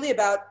it's really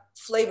about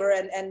flavor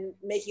and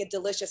making it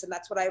delicious. And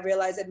that's what I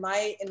realized in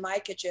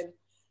my kitchen,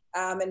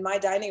 in my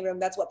dining room,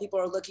 that's what people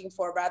are looking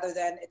for rather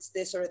than it's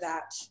this or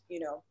that,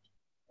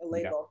 a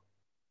label. Yeah.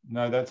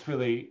 No, that's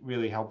really,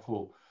 really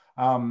helpful.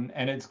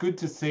 And it's good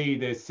to see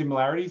the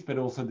similarities, but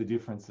also the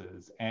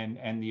differences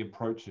and the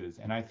approaches.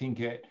 And I think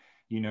it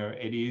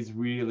is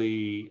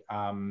really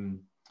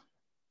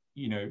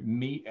you know,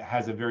 meat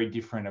has a very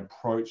different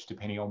approach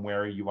depending on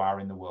where you are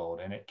in the world,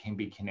 and it can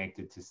be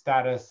connected to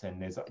status,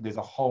 and there's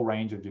a whole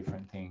range of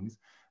different things,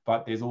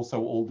 but there's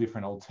also all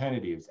different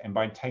alternatives. And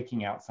by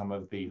taking out some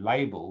of the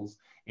labels,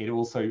 it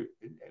also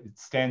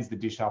stands the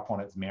dish up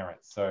on its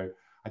merits. So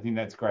I think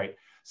that's great.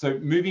 So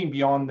moving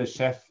beyond the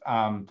chef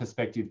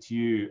perspective to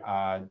you,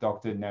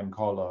 Dr.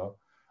 Namukolo,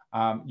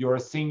 you're a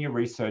senior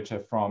researcher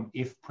from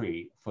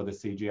IFPRI for the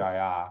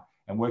CGIAR,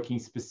 and working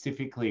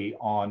specifically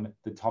on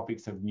the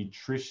topics of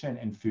nutrition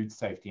and food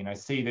safety. And I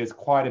see there's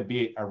quite a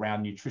bit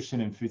around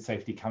nutrition and food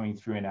safety coming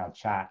through in our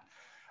chat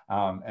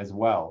as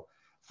well.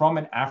 From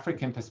an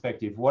African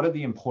perspective, what are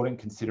the important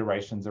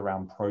considerations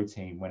around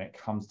protein when it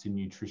comes to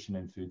nutrition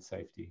and food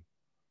safety?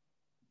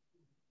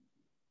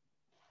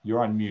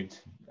 You're on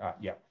mute.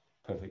 Yeah,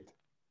 perfect.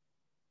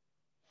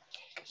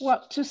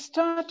 Well, to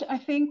start, I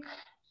think,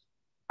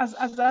 as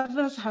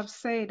others have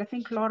said, I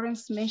think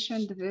Lawrence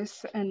mentioned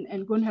this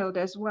and Gunhild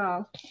as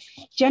well.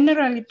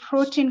 Generally,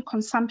 protein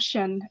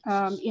consumption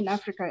in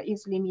Africa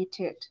is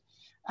limited,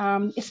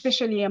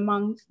 especially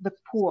among the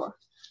poor.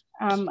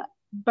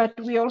 But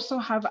we also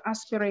have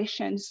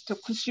aspirations to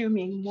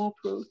consuming more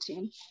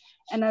protein.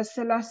 And as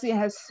Selassie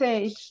has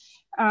said,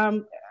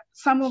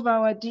 some of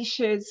our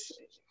dishes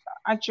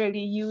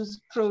actually use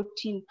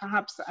protein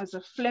perhaps as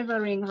a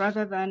flavoring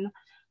rather than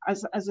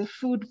as a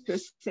food per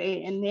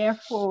se, and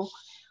therefore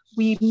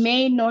we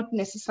may not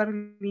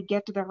necessarily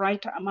get the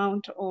right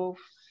amount of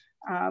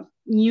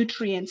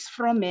nutrients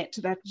from it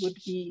that would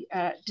be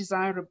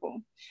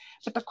desirable.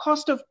 But the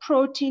cost of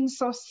protein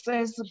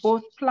sources,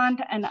 both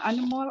plant and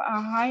animal,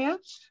 are higher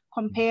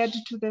compared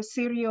to the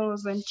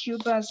cereals and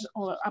tubers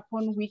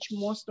upon which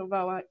most of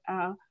our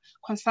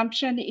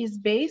consumption is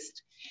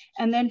based.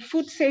 And then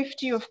food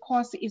safety, of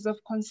course, is of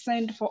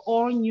concern for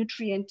all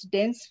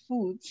nutrient-dense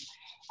foods,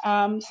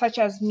 such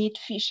as meat,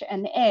 fish,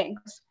 and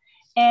eggs.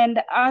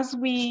 And as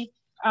we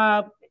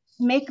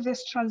make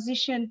this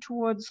transition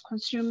towards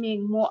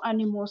consuming more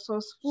animal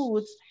source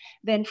foods,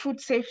 then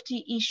food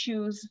safety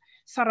issues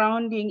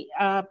surrounding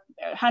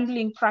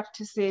handling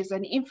practices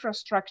and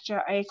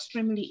infrastructure are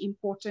extremely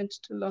important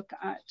to look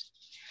at.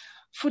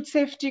 Food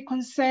safety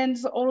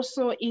concerns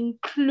also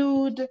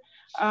include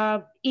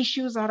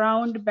issues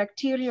around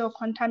bacterial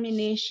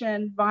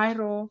contamination,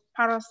 viral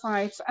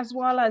parasites, as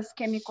well as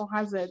chemical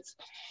hazards.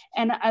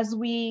 And as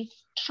we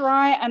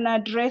try and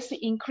address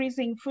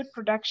increasing food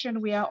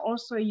production, we are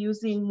also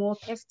using more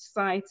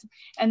pesticides,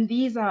 and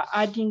these are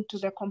adding to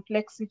the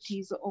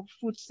complexities of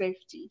food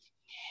safety.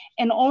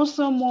 And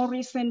also more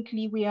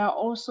recently, we are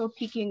also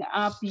picking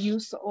up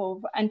use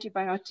of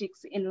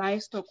antibiotics in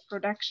livestock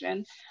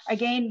production.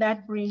 Again,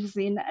 that brings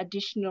in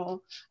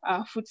additional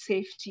food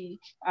safety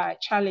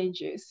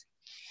challenges.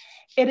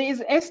 It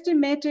is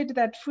estimated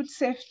that food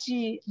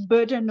safety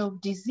burden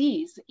of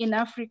disease in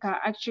Africa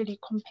actually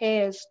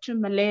compares to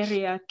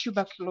malaria,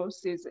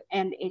 tuberculosis,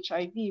 and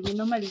HIV. We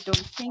normally don't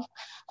think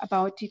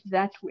about it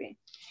that way.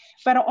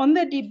 But on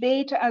the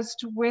debate as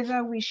to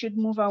whether we should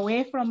move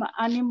away from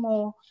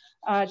animal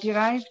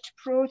derived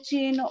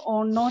protein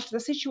or not, the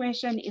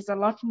situation is a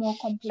lot more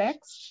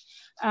complex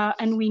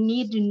and we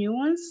need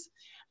nuance.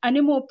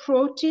 Animal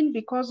protein,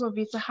 because of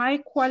its high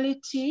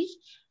quality,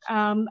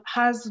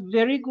 has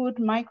very good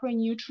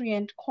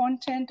micronutrient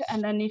content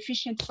and an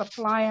efficient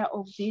supplier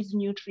of these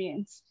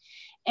nutrients.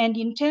 And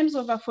in terms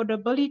of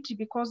affordability,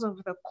 because of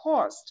the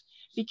cost,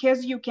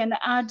 because you can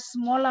add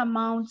small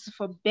amounts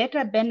for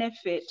better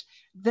benefit,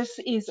 this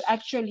is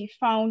actually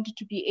found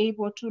to be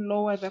able to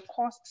lower the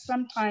cost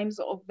sometimes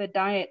of the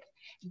diet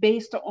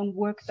based on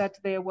work that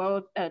the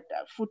World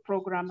Food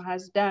Program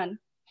has done.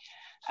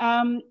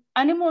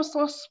 Animal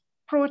source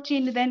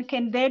protein then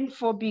can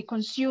therefore be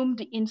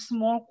consumed in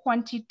small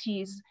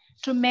quantities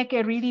to make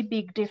a really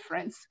big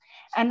difference.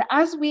 And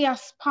as we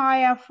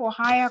aspire for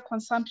higher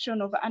consumption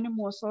of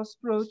animal source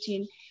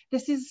protein,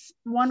 this is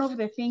one of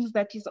the things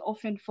that is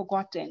often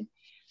forgotten,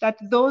 that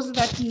those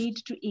that need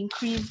to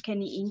increase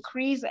can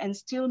increase and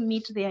still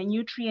meet their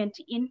nutrient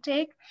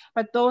intake,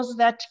 but those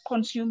that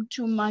consume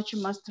too much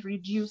must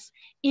reduce,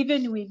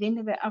 even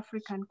within the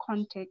African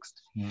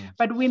context.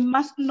 But we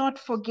must not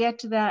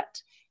forget that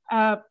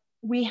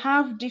we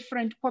have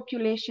different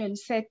population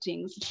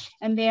settings,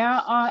 and there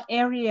are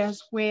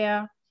areas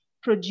where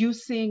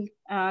producing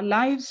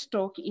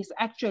livestock is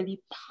actually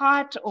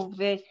part of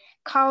the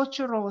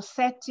cultural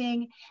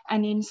setting,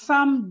 and in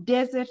some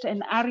desert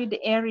and arid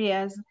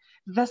areas,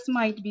 this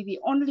might be the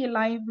only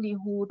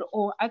livelihood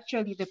or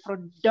actually the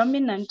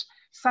predominant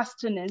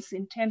sustenance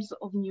in terms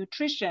of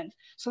nutrition.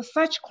 So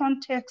such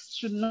contexts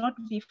should not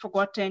be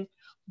forgotten,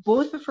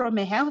 both from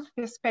a health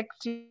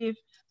perspective,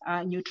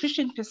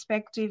 nutrition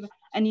perspective,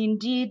 and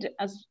indeed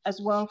as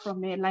well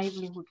from a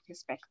livelihood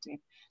perspective.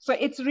 So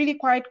it's really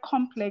quite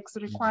complex,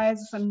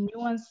 requires some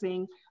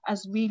nuancing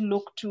as we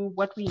look to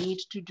what we need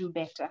to do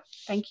better.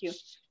 Thank you.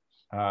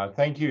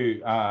 Thank you,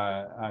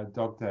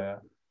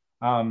 Doctor.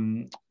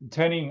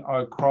 Turning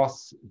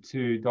across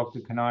to Dr.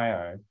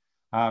 Kanayo,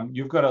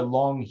 you've got a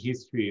long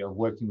history of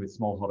working with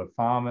smallholder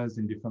farmers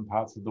in different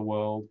parts of the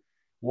world.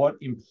 what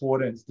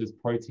importance does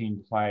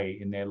protein play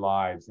in their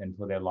lives and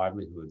for their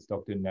livelihoods?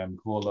 Dr.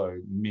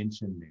 Namukolo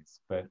mentioned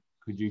this, but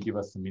could you give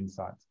us some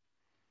insights?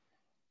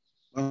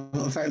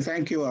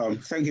 Thank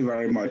you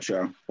very much,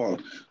 Paul.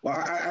 Well,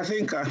 I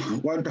think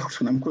what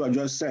Dr. Namukolo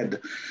just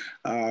said,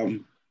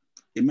 in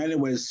many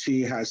ways,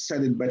 she has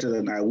said it better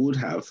than I would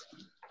have.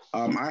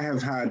 I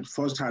have had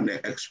firsthand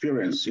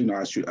experience,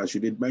 as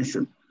you did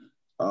mention,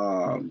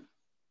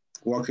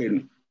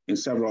 working in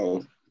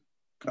several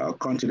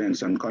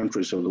continents and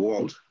countries of the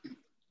world.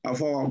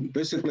 For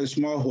basically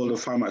smallholder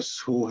farmers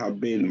who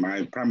have been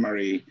my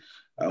primary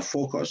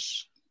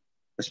focus,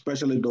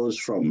 especially those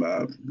from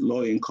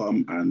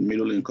low-income and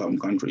middle-income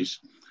countries,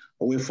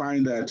 we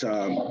find that,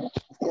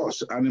 of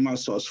course, animal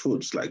source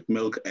foods like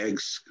milk,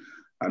 eggs,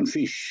 and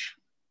fish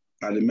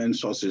are the main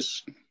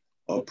sources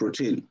of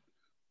protein.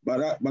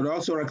 But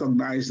also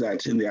recognize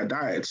that in their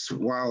diets,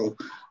 while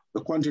the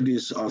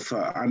quantities of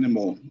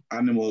animal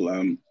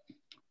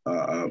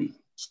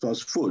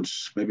source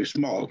foods may be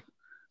small,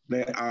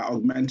 they are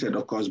augmented,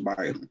 of course,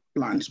 by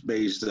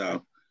plant-based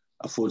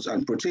foods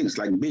and proteins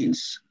like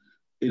beans.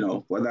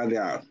 Whether they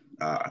are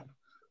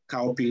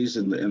cowpeas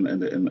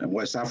in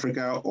West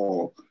Africa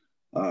or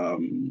a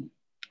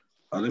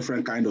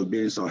different kind of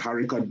beans or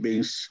haricot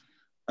beans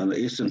in the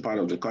eastern part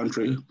of the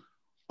country,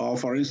 or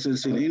for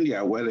instance in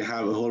India where they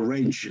have a whole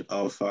range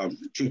of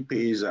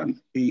chickpeas and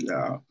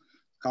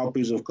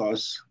cowpeas, of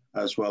course,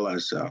 as well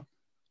as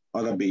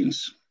other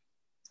beans.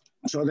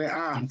 So they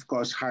are, of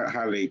course,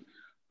 highly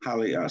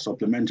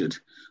supplemented.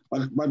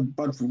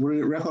 But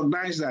we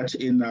recognize that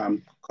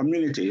in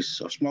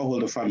communities of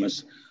smallholder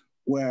farmers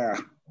where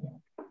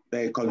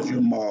they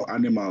consume more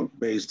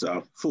animal-based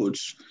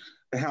foods,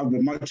 they have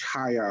a much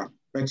higher,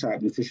 better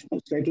nutritional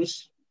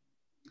status.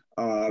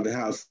 They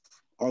have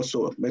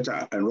also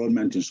better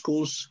enrollment in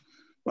schools,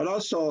 but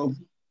also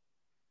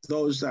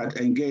those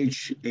that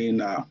engage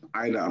in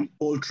either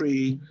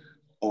poultry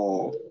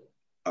or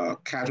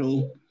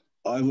cattle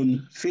or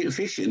even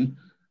fishing,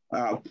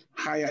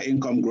 higher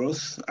income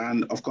growth,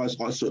 and of course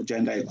also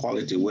gender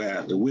equality,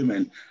 where the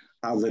women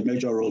have a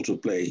major role to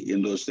play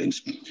in those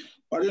things.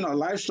 But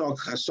livestock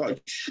as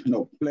such,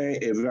 play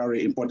a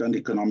very important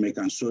economic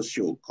and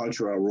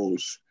socio-cultural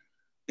roles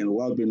in the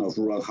well-being of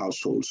rural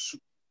households.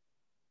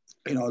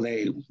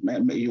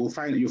 You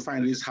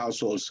find these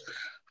households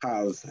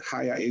have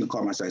higher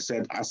income, as I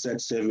said,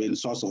 asset saving,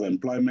 source of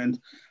employment,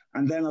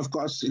 and then of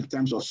course in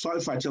terms of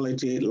soil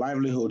fertility,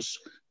 livelihoods,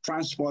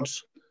 transport,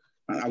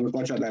 and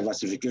agricultural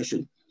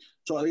diversification.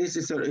 So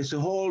it's a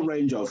whole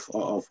range of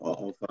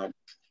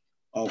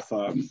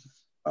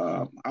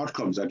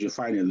outcomes that you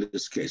find in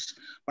this case.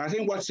 But I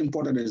think what's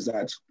important is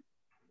that,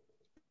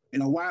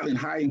 while in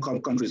high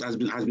income countries has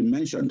been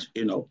mentioned,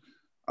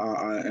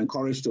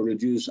 encouraged to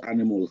reduce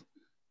animal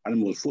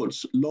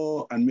foods,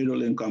 low and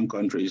middle income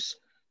countries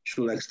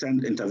should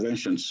extend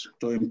interventions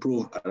to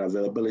improve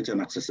availability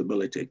and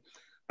accessibility.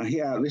 And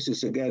here, this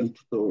is again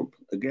to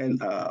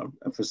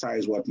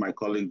emphasize what my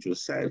colleague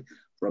just said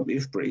from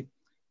IFPRI,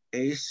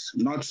 is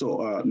not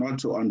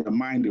to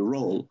undermine the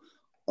role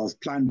of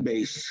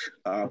plant-based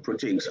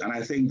proteins. And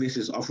I think this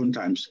is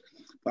oftentimes,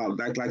 well,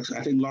 like I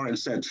think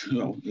Lawrence said,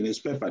 in his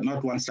paper,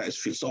 not one size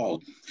fits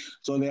all.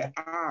 So there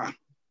are,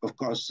 of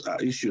course,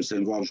 issues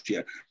involved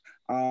here.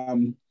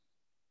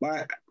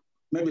 But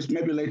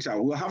maybe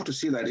later we'll have to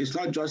see that it's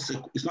not just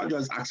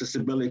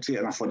accessibility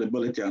and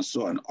affordability and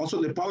so on. Also,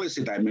 the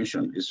policy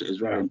dimension is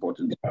very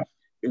important.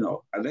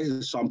 And this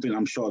is something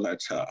I'm sure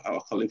that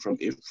our colleague from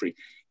IFPRI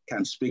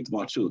can speak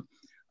more to.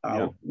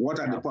 What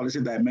are the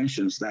policy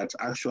dimensions that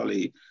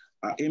actually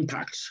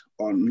impact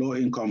on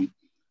low-income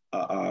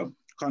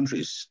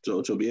countries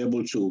to be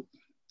able to,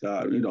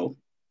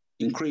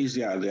 increase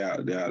their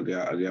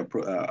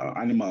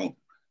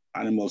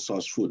animal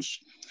source foods?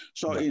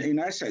 So in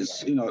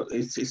essence,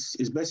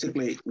 it's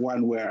basically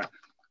one where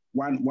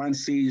one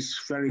sees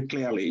very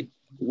clearly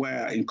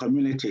where in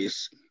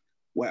communities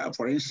where,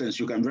 for instance,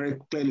 you can very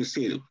clearly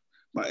see,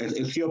 but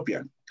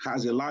Ethiopia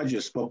has the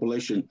largest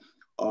population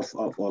of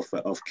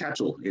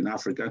cattle in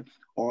Africa,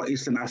 or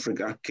Eastern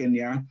Africa,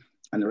 Kenya,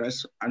 and the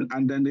rest,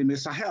 and then in the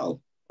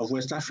Sahel of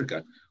West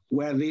Africa,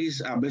 where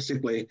these are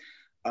basically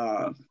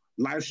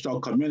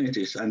livestock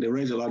communities, and they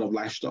raise a lot of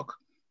livestock,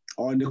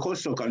 or in the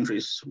coastal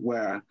countries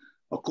or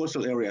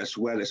coastal areas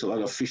where there's a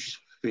lot of fish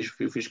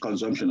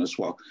consumption as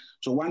well.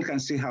 So one can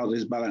see how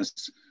this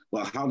balance,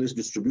 how this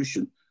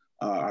distribution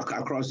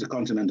across the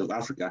continent of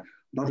Africa,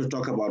 not to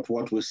talk about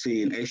what we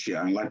see in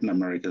Asia and Latin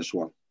America as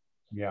well.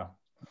 Yeah.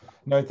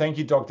 No, thank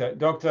you, Doctor.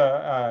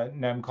 Dr.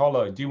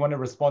 Namukolo, do you want to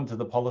respond to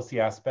the policy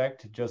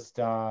aspect just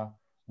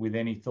with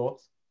any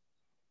thoughts?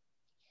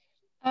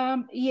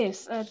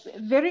 Yes,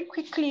 very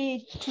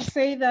quickly to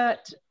say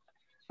that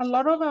a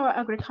lot of our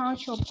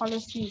agricultural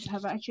policies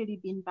have actually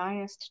been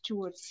biased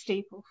towards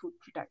staple food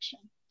production.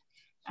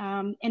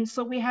 And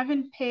so we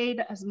haven't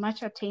paid as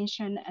much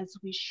attention as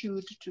we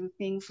should to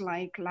things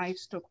like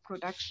livestock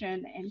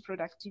production and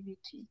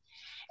productivity.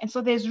 And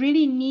so there's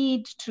really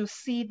need to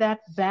see that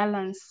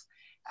balance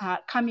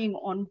coming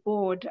on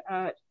board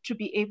to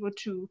be able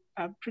to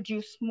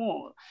produce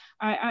more.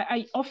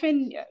 I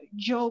often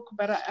joke,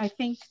 but I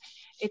think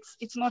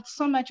it's not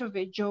so much of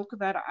a joke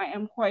that I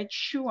am quite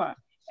sure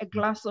a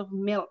glass of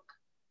milk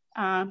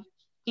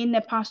in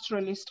a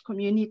pastoralist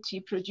community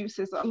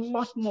produces a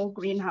lot more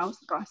greenhouse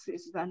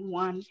gases than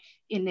one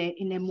in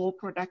a more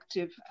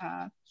productive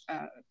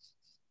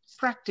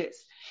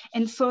practice.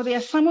 And so there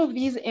are some of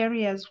these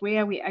areas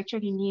where we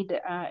actually need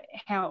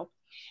help.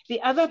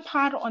 The other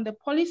part on the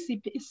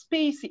policy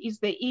space is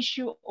the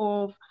issue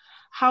of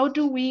how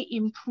do we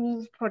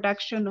improve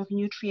production of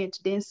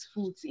nutrient-dense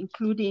foods,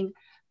 including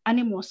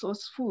animal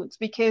source foods,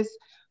 because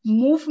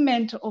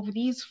movement of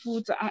these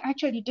foods are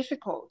actually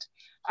difficult.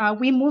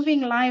 We're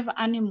moving live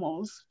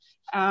animals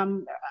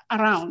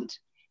around.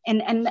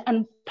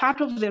 And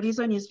part of the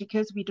reason is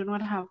because we do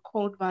not have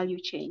cold value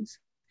chains.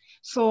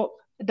 So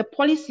the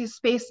policy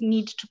space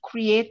needs to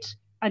create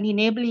an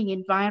enabling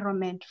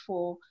environment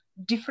for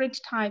different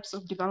types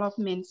of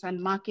developments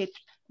and market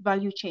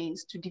value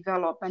chains to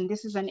develop. And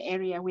this is an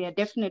area where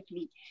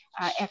definitely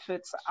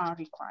efforts are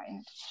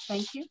required.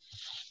 Thank you.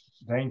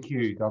 Thank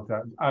you,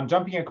 Doctor.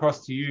 Jumping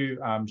across to you,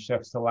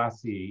 Chef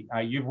Selassie,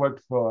 you've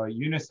worked for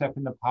UNICEF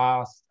in the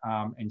past,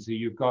 and so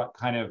you've got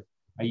kind of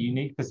a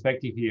unique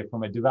perspective here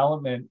from a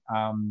development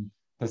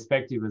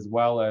perspective as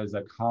well as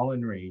a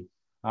culinary.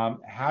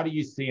 How do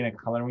you see in a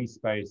culinary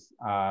space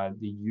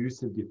the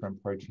use of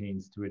different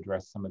proteins to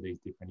address some of these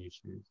different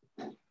issues?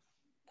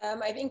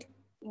 I think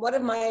one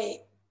of my,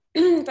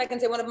 if I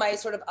can say, one of my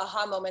sort of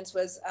aha moments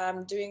was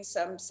doing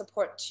some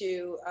support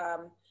to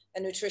a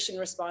nutrition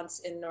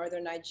response in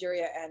northern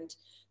Nigeria, and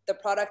the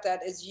product that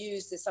is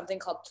used is something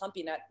called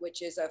plumpy nut,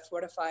 which is a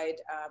fortified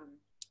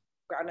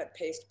groundnut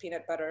paste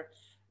peanut butter,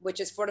 which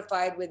is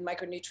fortified with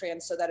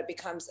micronutrients so that it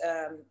becomes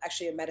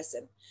actually a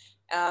medicine.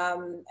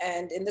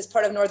 And in this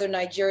part of northern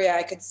Nigeria,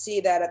 I could see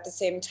that at the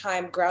same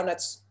time,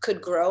 groundnuts could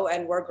grow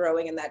and were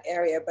growing in that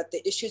area, but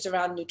the issues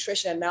around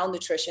nutrition and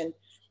malnutrition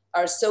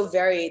are so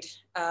varied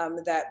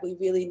that we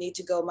really need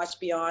to go much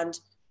beyond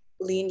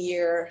lean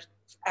year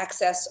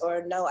access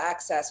or no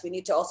access. We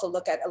need to also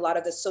look at a lot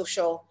of the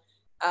social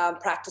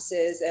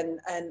practices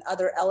and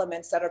other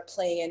elements that are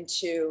playing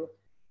into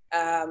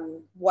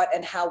what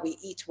and how we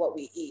eat what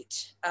we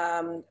eat.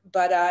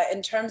 But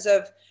in terms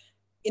of,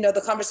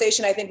 the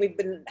conversation I think we've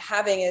been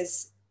having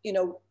is,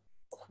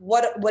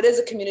 what is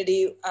a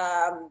community?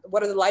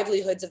 What are the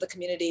livelihoods of the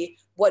community?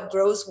 What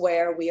grows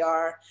where we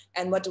are,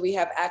 and what do we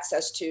have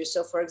access to?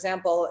 So, for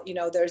example,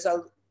 there's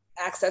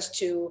access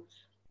to,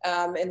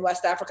 in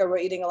West Africa, we're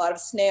eating a lot of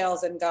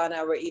snails. In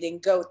Ghana, we're eating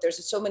goat.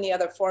 There's so many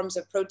other forms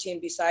of protein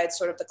besides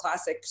sort of the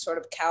classic sort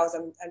of cows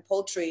and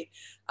poultry.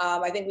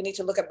 I think we need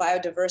to look at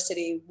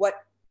biodiversity. What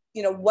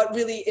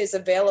really is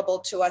available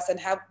to us, and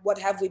what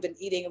have we been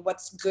eating, and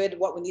what's good,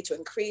 what we need to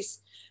increase,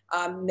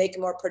 make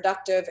more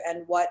productive,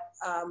 and what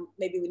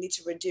maybe we need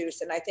to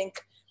reduce. And I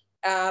think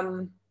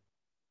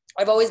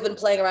I've always been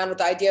playing around with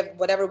the idea of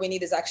whatever we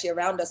need is actually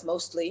around us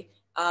mostly.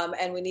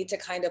 And we need to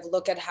kind of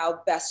look at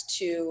how best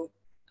to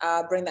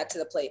bring that to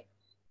the plate.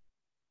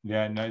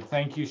 Yeah, no,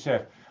 thank you,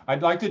 Chef.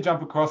 I'd like to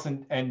jump across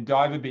and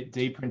dive a bit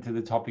deeper into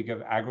the topic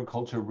of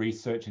agriculture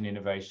research and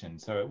innovation.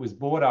 So it was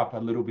brought up a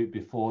little bit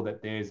before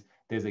that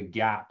there's a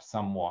gap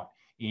somewhat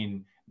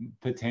in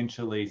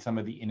potentially some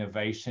of the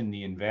innovation,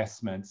 the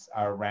investments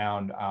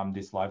around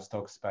this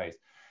livestock space.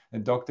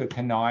 And Dr.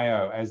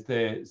 Kanayo, as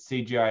the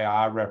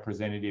CGIAR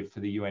representative for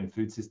the UN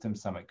Food Systems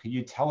Summit, could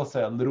you tell us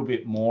a little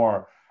bit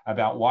more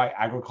about why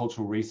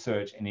agricultural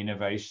research and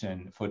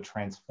innovation for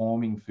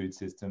transforming food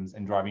systems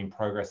and driving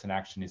progress and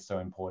action is so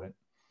important?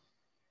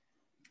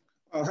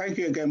 Well, thank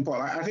you again,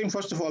 Paul. I think,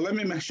 first of all, let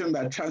me mention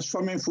that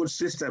transforming food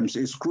systems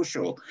is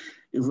crucial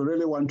if we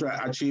really want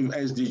to achieve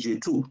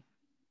SDG2.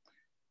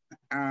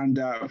 And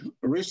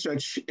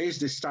research is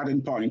the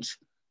starting point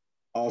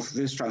of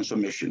this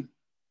transformation.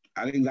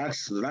 I think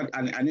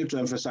I need to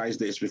emphasize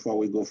this before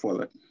we go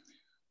further.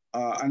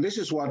 And this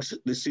is what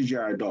the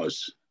CGIAR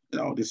does. The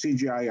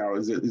CGIAR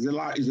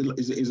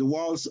is the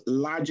world's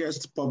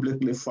largest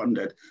publicly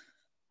funded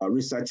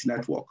research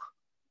network.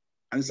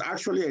 And it's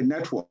actually a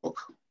network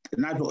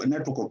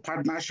of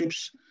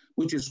partnerships,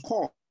 which is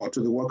core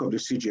to the work of the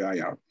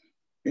CGIAR.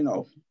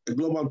 A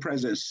global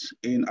presence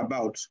in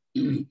about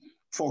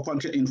 4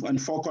 countries,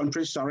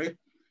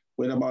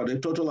 with about a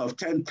total of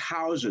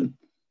 10,000,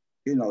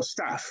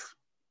 staff,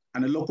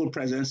 and a local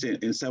presence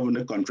in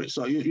 70 countries.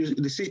 So the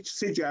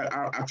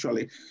CGIAR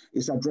actually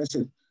is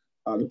addressing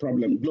the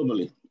problem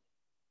globally.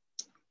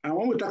 And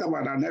when we talk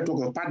about our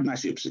network of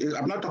partnerships,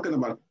 I'm not talking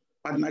about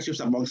partnerships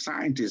among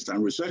scientists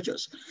and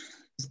researchers.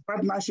 It's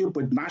partnership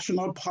with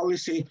national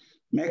policy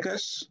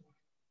makers,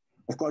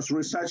 of course,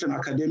 research and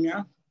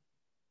academia,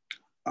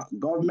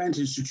 government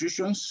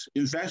institutions,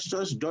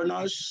 investors,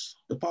 donors,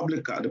 the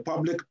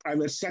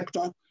public-private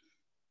sector,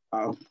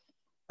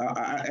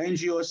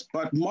 NGOs,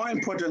 but more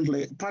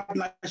importantly,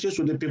 partnerships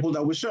with the people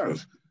that we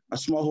serve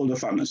as smallholder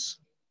farmers.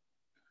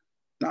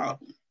 Now,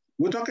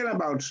 we're talking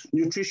about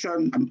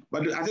nutrition,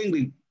 but I think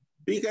the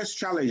biggest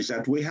challenge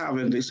that we have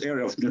in this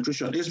area of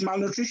nutrition is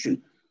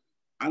malnutrition.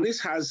 And this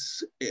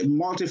has a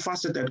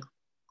multifaceted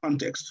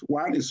context.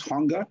 One is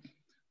hunger.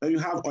 Then you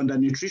have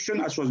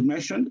undernutrition, as was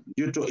mentioned,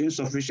 due to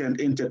insufficient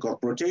intake of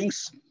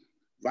proteins,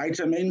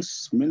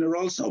 vitamins,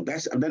 minerals,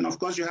 obesity. And then, of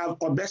course, you have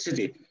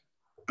obesity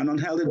and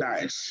unhealthy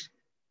diets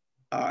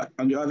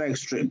on the other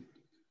extreme.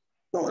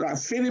 So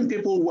feeding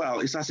people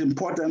well is as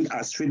important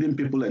as feeding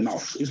people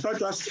enough. It's not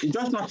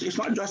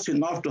just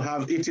enough to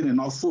have eaten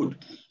enough food,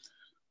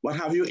 but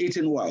have you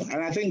eaten well?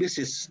 And I think this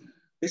is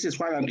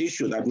quite an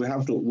issue that we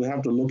have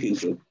to look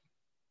into.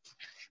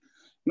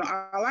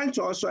 Now, I like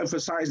to also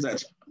emphasize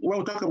that when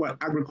we talk about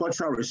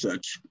agricultural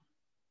research,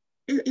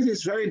 it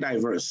is very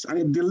diverse and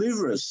it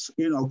delivers,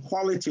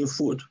 quality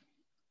food.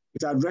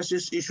 It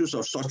addresses issues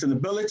of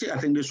sustainability. I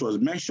think this was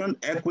mentioned,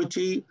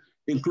 equity,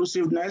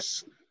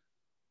 inclusiveness,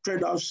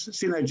 trade-offs,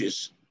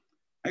 synergies.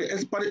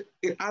 But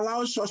it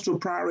allows us to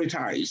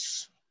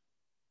prioritize,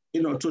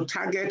 to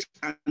target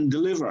and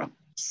deliver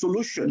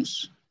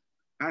solutions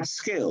at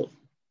scale,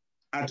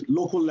 at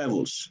local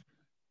levels.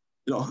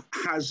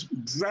 Has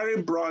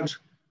very broad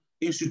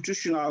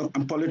institutional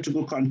and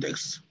political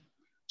context.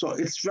 So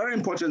it's very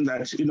important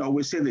that,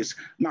 we say this.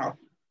 Now,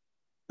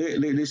 the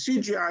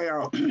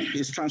CGIAR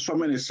is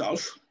transforming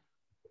itself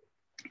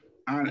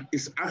and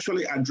is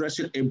actually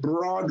addressing a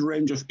broad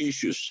range of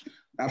issues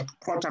that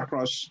cut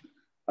across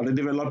the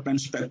development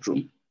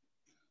spectrum.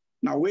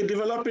 Now, we're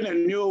developing a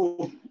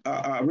new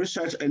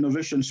research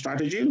innovation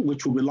strategy,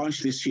 which will be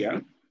launched this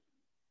year,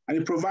 and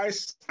it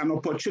provides an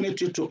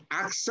opportunity to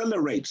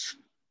accelerate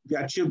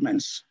the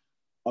achievements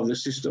of the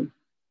system.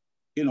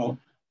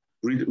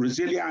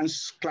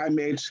 Resilience,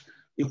 climate,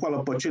 equal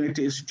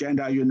opportunities,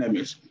 gender, you name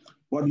it.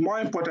 But more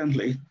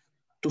importantly,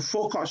 to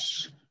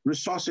focus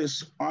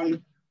resources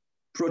on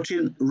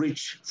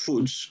protein-rich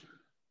foods,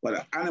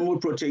 whether animal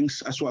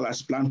proteins as well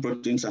as plant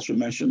proteins, as we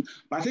mentioned.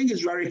 But I think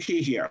it's very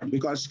key here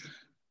because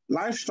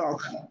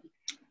livestock,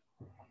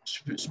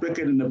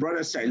 speaking in the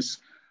broader sense,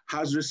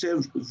 has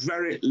received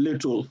very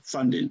little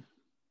funding.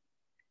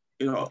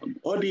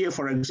 ODA,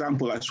 for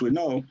example, as we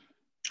know,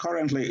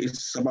 currently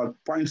it's about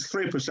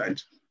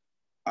 0.3%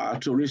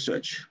 to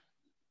research.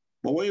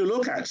 But when you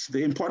look at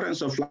the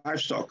importance of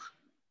livestock,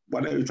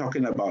 what are you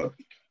talking about?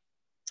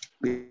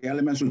 The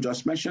elements we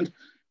just mentioned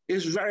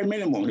is very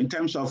minimal in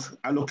terms of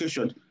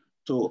allocation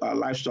to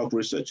livestock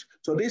research.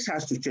 So this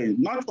has to change,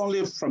 not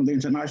only from the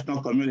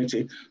international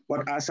community,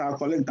 but as our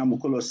colleague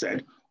Namukolo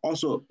said,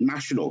 also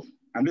national,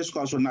 and this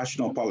calls for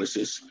national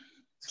policies.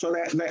 So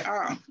there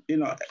are,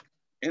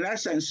 in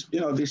essence, the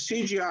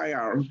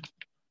CGIAR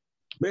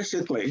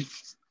basically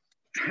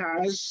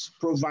has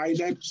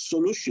provided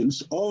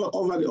solutions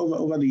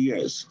over the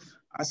years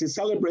as it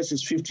celebrates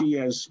its 50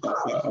 years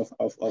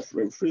of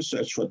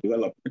research for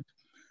development.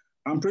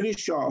 I'm pretty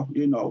sure,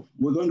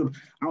 we're going to,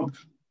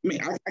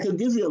 I can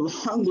give you a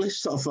long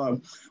list of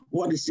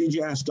what the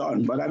CGIAR has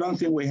done, but I don't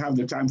think we have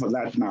the time for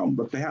that now.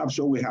 But perhaps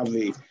when we have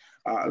the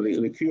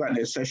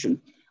Q&A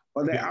session.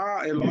 But there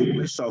are a long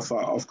list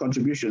of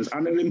contributions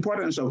and the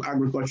importance of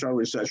agricultural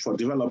research for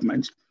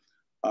development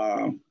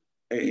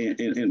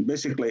in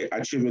basically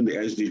achieving the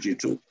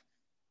SDG2.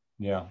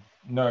 Yeah,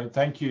 no,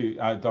 thank you,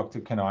 Dr.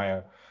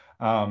 Kanayo.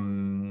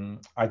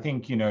 I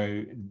think,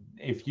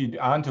 if you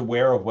aren't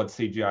aware of what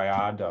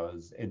CGIAR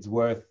does, it's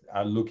worth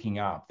looking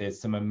up. There's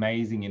some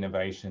amazing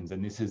innovations,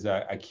 and this is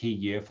a key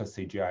year for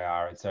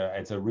CGIAR.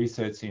 It's a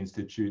research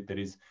institute that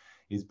is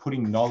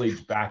putting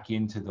knowledge back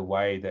into the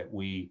way that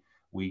we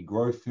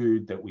grow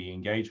food, that we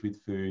engage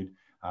with food,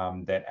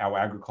 that our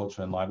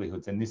agriculture and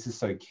livelihoods, and this is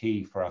so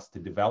key for us to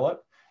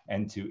develop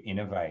and to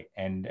innovate.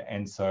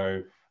 And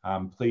so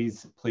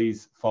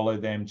please follow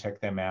them,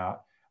 check them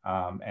out,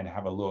 and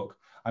have a look.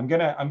 I'm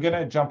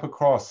gonna jump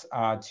across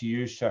to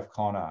you, Chef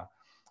Conor.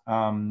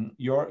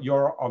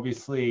 You're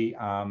obviously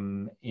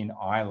in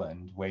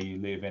Ireland where you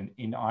live, and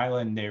in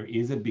Ireland there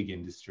is a big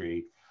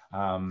industry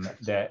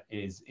that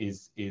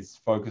is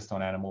focused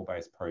on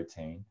animal-based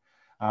protein.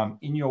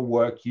 In your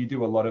work, you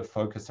do a lot of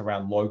focus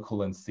around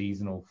local and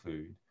seasonal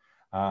food,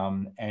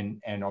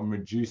 and on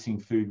reducing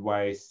food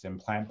waste and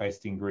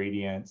plant-based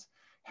ingredients.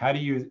 How do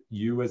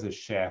you as a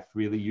chef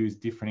really use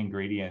different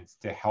ingredients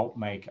to help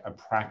make a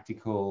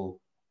practical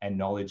and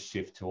knowledge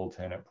shift to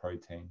alternate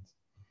proteins?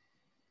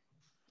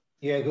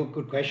 Yeah,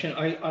 good question.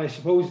 I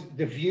suppose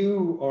the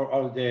view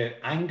or the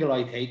angle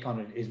I take on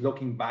it is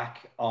looking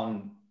back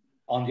on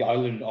the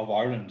island of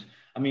Ireland.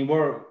 I mean,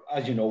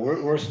 as you know,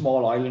 we're a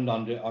small island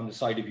on the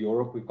side of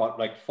Europe. We've got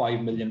like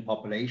 5 million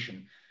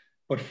population,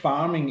 but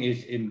farming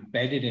is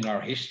embedded in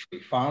our history.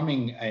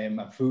 Farming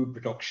and food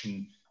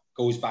production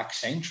goes back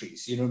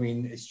centuries. You know what I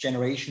mean? It's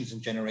generations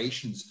and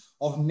generations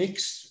of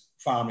mixed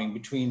farming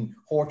between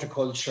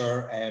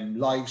horticulture,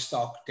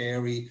 livestock,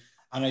 dairy,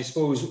 and I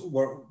suppose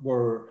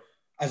we're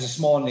as a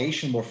small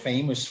nation, we're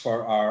famous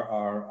for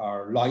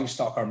our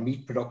livestock, our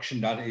meat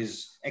production that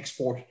is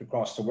exported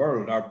across the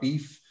world. Our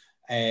beef,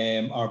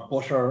 our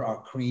butter,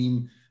 our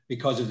cream,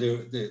 because of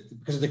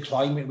the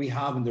climate we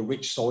have and the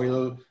rich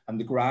soil and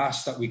the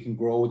grass that we can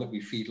grow, that we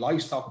feed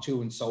livestock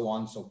to, and so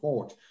on and so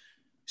forth.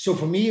 So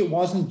for me, it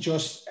wasn't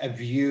just a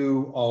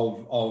view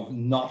of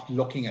not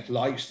looking at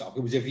livestock.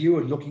 It was a view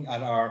of looking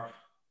at our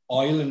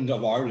island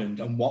of Ireland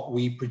and what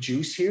we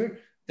produce here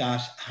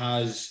that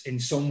has in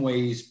some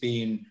ways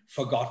been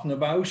forgotten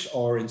about,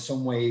 or in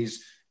some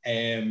ways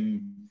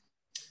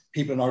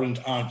people in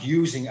Ireland aren't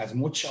using as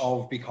much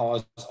of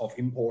because of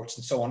imports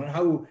and so on, and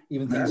how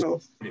even things are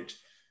started.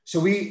 So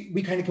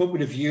we kind of come up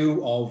with a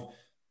view of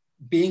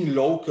being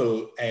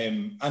local,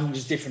 and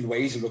there's different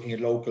ways of looking at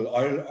local.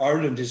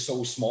 Ireland is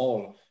so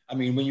small. I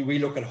mean, when we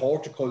look at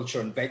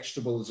horticulture and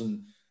vegetables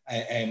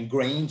and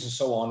grains and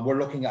so on, we're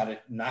looking at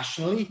it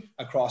nationally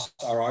across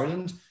our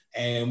island.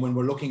 And when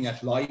we're looking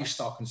at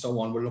livestock and so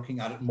on, we're looking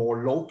at it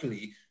more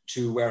locally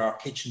to where our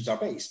kitchens are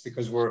based,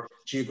 because we're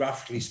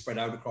geographically spread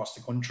out across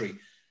the country.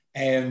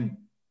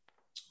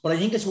 But I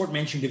think it's worth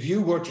mentioning, the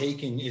view we're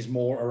taking is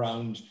more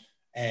around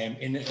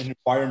an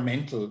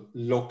environmental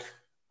look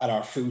at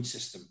our food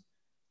system.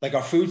 Like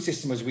our food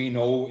system, as we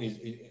know,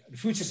 the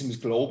food system is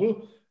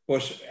global,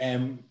 but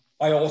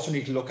I also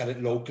need to look at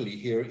it locally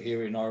here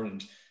in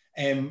Ireland.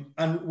 And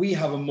we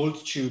have a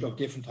multitude of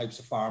different types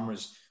of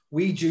farmers.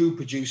 We do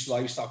produce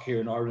livestock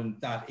here in Ireland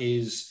that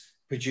is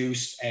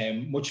produced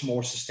much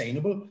more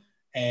sustainable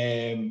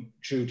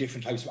through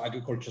different types of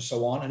agriculture and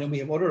so on. And then we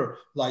have other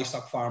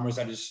livestock farmers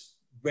that is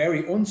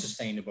very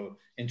unsustainable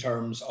in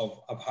terms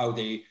of how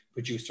they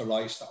produce their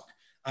livestock.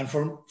 And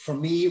for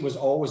me, it was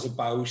always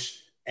about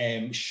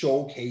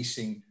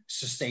showcasing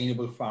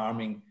sustainable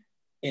farming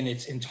in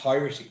its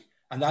entirety.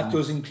 And that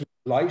does include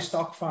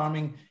livestock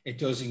farming, it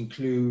does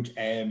include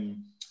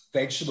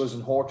vegetables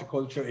and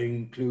horticulture, it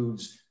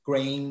includes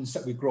grains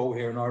that we grow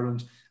here in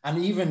Ireland,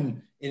 and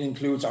even it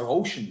includes our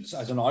oceans.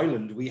 As an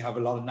island, we have a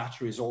lot of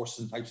natural resources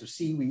and types of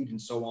seaweed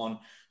and so on.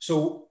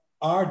 So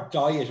our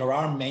diet or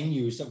our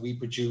menus that we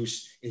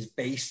produce is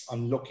based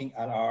on looking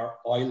at our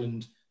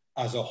island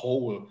as a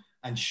whole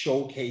and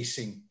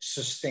showcasing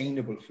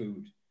sustainable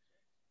food.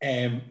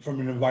 From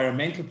an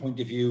environmental point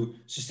of view,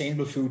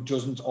 sustainable food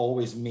doesn't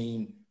always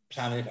mean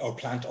planet or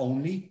plant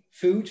only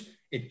food.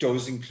 It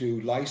does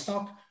include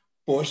livestock,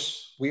 but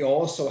we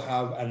also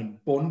have an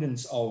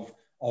abundance of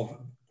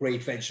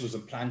great vegetables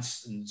and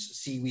plants and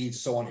seaweeds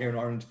and so on here in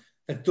Ireland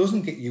that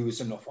doesn't get used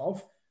enough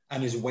of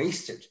and is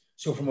wasted.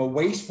 So from a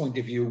waste point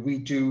of view, we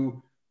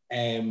do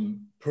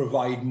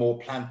provide more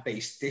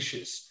plant-based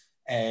dishes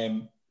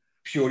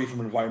purely from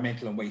an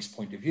environmental and waste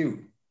point of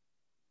view.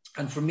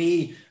 And for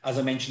me, as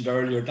I mentioned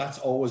earlier, that's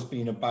always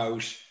been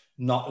about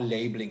not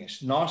labeling it,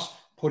 not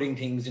putting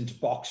things into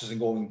boxes and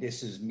going,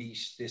 this is meat,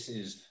 this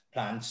is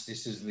plants,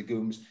 this is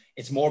legumes.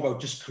 It's more about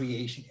just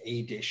creating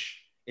a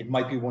dish. It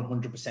might be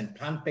 100%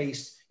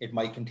 plant-based. It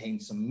might contain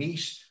some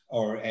meat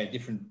or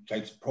different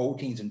types of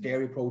proteins and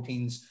dairy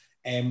proteins.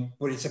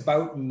 But it's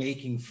about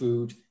making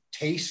food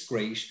taste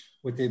great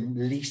with the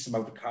least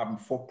amount of carbon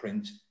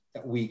footprint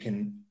that we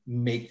can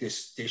make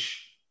this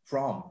dish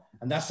from.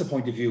 And that's the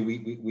point of view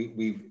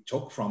we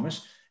took from it.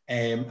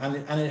 And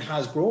it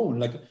has grown.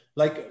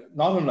 Like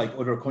not unlike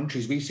other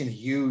countries, we've seen a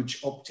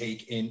huge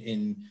uptake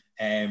in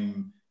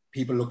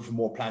people looking for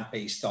more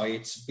plant-based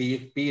diets,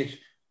 be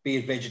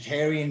it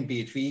vegetarian,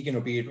 be it vegan,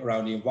 or be it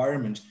around the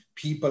environment.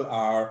 People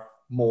are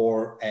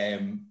more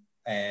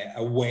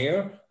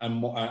aware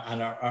and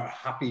are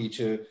happy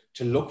to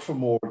look for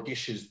more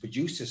dishes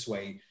produced this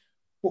way.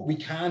 But we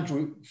can't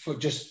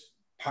just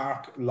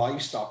park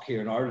livestock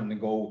here in Ireland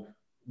and go,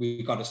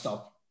 we've got to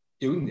stop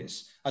doing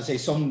this. I'd say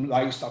some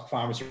livestock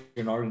farmers here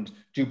in Ireland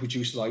do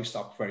produce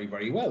livestock very,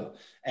 very well,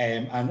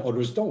 and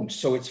others don't.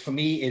 So it's, for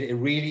me, it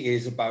really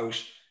is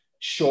about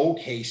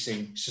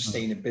showcasing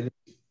sustainability.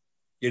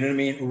 You know what I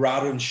mean?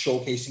 Rather than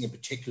showcasing a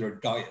particular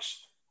diet.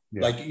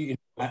 Yeah. Like, you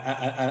know,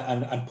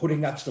 and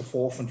putting that to the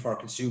forefront for our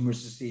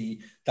consumers to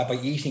see that by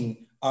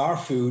eating our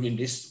food in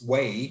this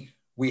way,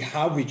 we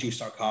have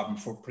reduced our carbon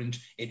footprint.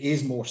 It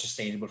is more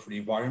sustainable for the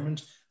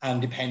environment,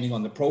 and depending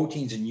on the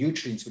proteins and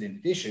nutrients within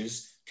the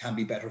dishes, can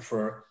be better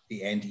for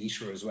the end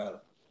eater as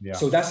well. Yeah.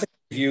 So that's the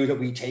view that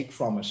we take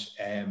from it.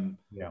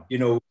 You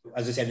know,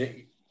 as I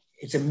said,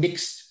 it's a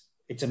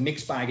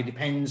mixed bag. It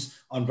depends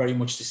on very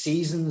much the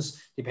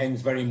seasons,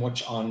 depends very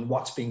much on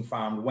what's being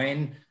farmed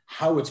when,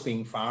 how it's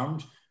being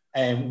farmed.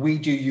 We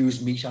do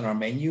use meat on our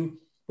menu,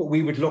 but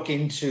we would look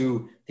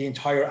into the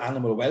entire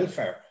animal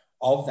welfare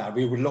of that.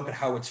 We would look at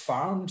how it's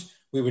farmed.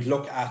 We would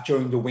look at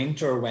during the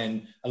winter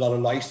when a lot of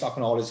livestock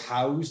and all is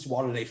housed,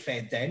 what are they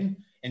fed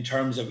then? In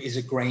terms of, is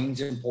it grains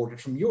imported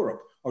from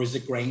Europe, or is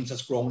it grains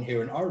that's grown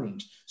here in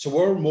Ireland? So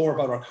we're more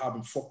about our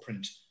carbon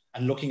footprint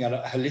and looking at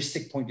a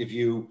holistic point of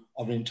view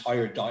of an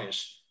entire diet,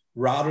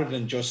 rather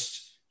than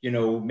just, you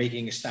know,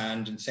 making a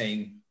stand and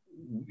saying,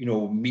 you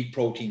know, meat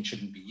protein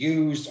shouldn't be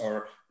used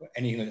or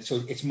anything like that.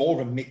 So it's more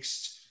of a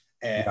mixed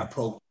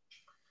approach.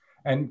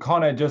 And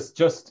Conor, just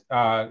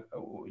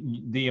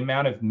the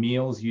amount of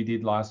meals you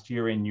did last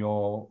year in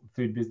your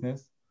food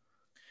business?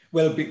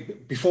 Well,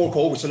 before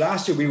COVID, so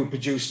last year we would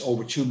produce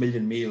over 2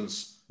 million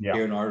meals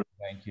here in Ireland.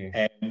 Thank you.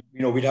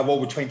 You know, we'd have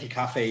over 20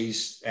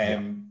 cafes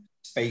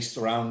spaced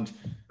around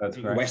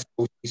the West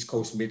Coast, East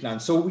Coast,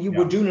 Midlands. So we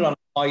were doing it on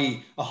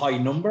a high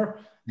number.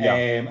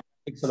 Yeah.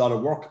 It's a lot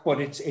of work, but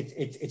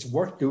it's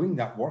worth doing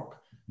that work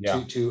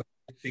to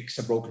fix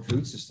a broken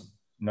food system.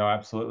 No,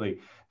 absolutely.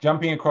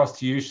 Jumping across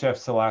to you, Chef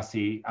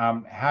Selassie,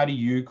 how do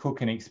you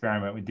cook and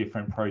experiment with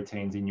different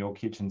proteins in your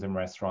kitchens and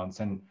restaurants,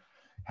 and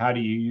how do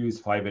you use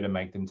flavor to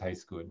make them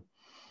taste good?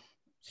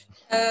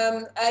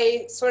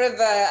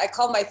 I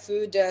call my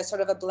food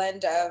sort of a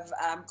blend of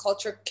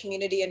culture,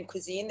 community, and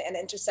cuisine, and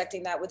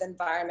intersecting that with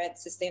environment,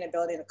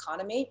 sustainability, and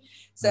economy.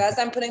 So as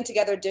I'm putting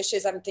together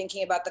dishes, I'm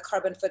thinking about the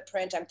carbon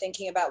footprint. I'm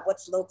thinking about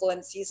what's local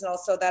and seasonal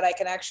so that I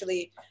can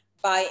actually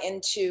buy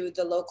into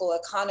the local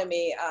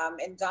economy.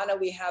 In Ghana,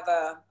 we have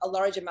a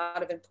large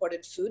amount of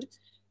imported food.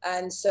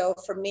 And so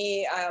for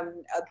me,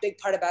 a big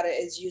part about it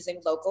is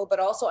using local, but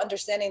also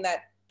understanding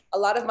that a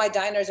lot of my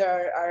diners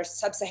are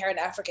sub-Saharan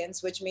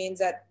Africans, which means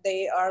that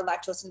they are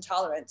lactose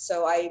intolerant.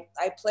 So I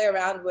play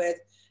around with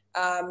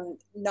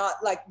not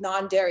like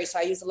non-dairy. So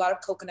I use a lot of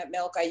coconut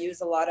milk. I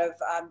use a lot of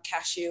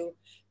cashew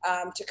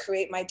to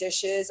create my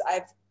dishes.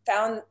 I've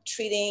found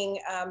treating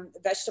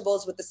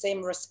vegetables with the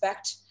same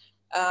respect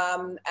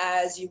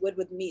as you would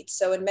with meat.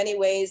 So in many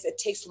ways, it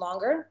takes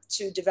longer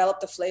to develop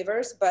the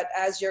flavors, but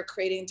as you're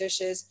creating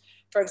dishes,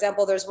 for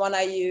example, there's one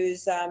I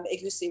use,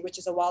 egusi, which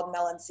is a wild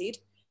melon seed.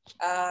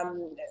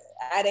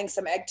 Adding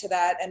some egg to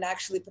that and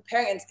actually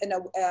preparing it in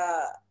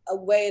a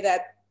way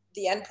that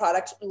the end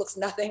product looks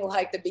nothing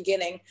like the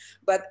beginning,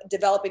 but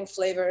developing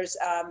flavors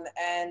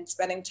and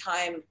spending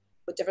time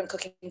with different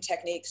cooking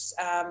techniques.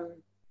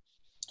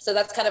 So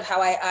that's kind of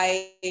how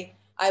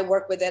I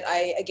work with it.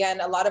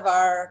 Again, a lot of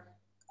our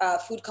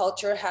food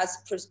culture has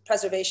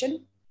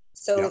preservation.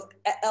 So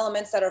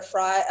elements that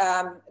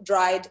are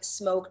dried,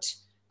 smoked,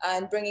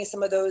 and bringing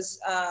some of those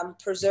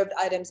preserved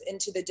items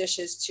into the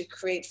dishes to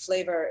create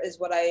flavor is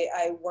what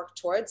I work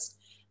towards.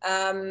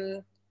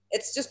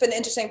 It's just been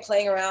interesting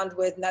playing around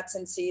with nuts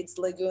and seeds,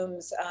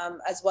 legumes,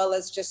 as well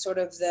as just sort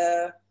of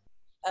the,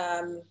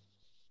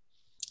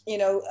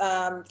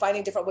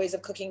 finding different ways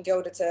of cooking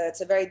goat.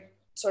 It's a very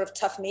sort of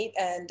tough meat.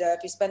 And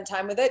if you spend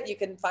time with it, you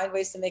can find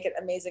ways to make it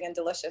amazing and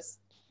delicious.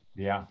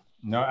 Yeah,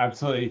 no,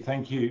 absolutely.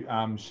 Thank you,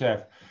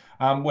 Chef.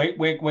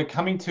 We're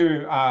coming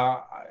to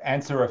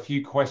answer a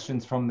few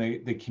questions from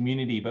the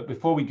community, but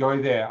before we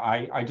go there,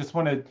 I just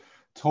want to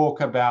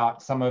talk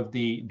about some of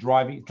the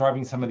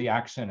driving some of the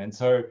action. And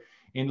so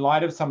in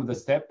light of some of the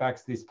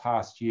setbacks this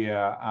past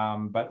year,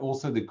 but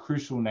also the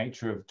crucial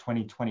nature of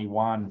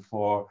 2021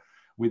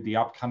 with the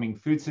upcoming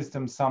Food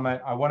Systems Summit,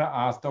 I want to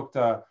ask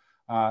Dr.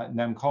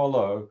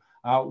 Namukolo,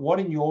 what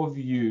in your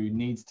view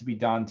needs to be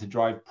done to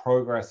drive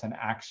progress and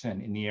action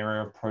in the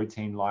area of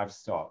protein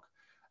livestock?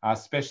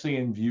 Especially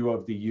in view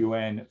of the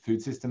UN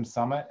Food Systems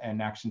Summit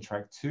and Action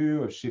Track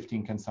 2 of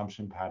shifting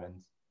consumption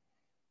patterns?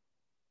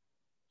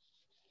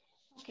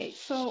 Okay,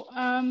 so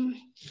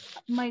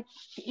my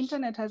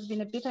internet has been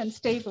a bit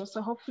unstable,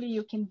 so hopefully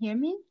you can hear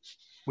me.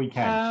 We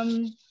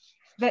can.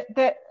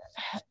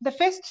 The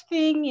first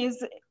thing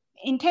is,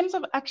 in terms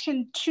of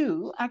Action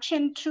 2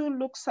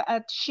 looks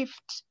at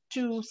shift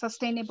to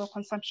sustainable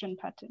consumption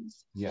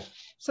patterns. Yeah.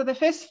 So the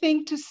first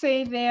thing to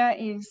say there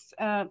is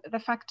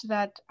the fact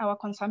that our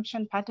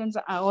consumption patterns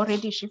are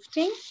already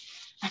shifting.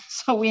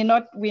 So we're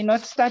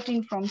not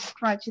starting from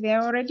scratch.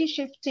 They're already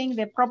shifting.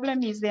 The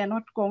problem is they're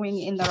not going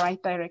in the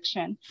right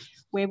direction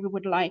where we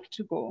would like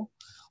to go.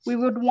 We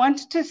would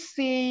want to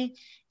see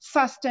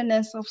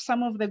sustenance of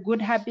some of the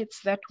good habits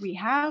that we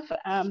have.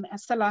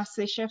 As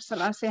Chef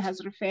Selassie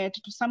has referred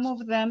to some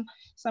of them,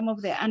 some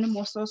of the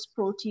animal source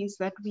proteins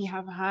that we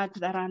have had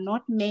that are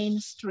not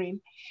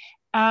mainstream.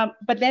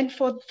 But then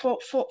for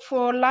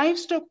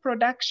livestock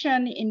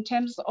production, in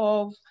terms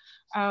of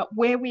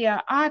where we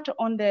are at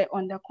on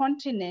the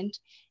continent,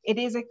 it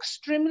is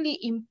extremely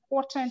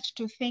important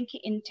to think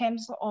in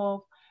terms of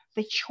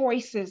the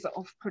choices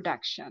of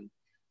production.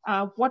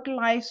 What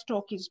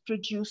livestock is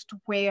produced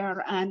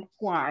where and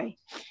why.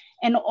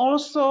 And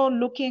also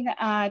looking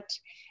at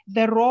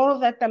the role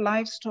that the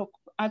livestock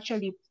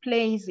actually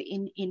plays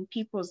in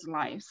people's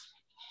lives.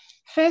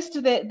 First,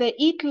 the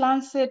Eat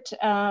Lancet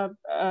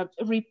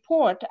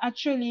report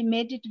actually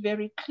made it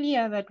very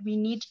clear that we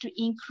need to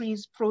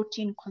increase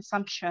protein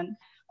consumption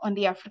on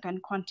the African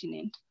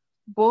continent,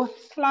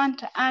 both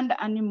plant and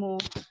animal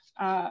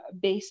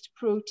based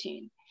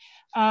protein.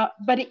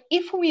 But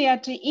if we are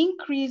to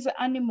increase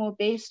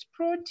animal-based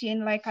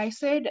protein, like I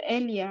said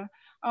earlier,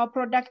 our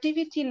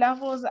productivity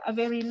levels are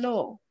very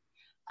low.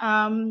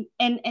 And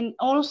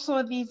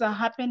also these are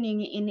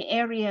happening in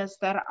areas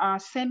that are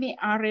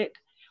semi-arid,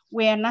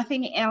 where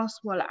nothing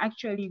else will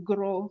actually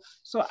grow.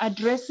 So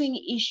addressing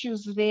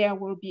issues there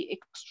will be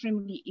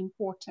extremely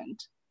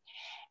important.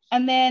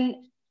 And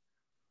then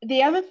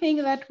the other thing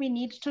that we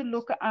need to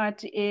look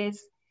at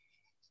is,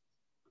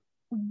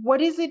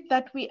 what is it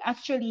that we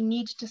actually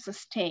need to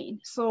sustain?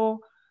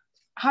 So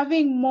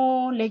having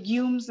more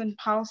legumes and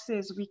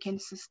pulses we can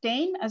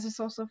sustain as a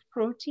source of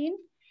protein.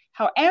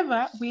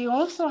 However, we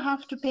also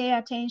have to pay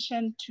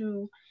attention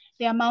to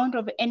the amount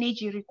of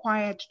energy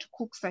required to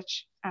cook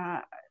such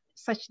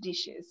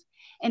dishes.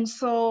 And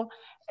so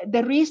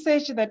the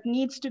research that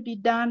needs to be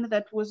done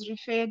that was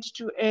referred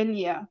to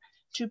earlier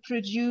to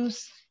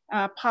produce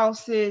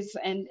pulses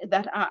and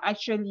that are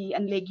actually,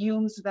 and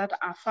legumes that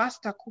are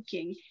faster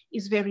cooking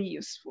is very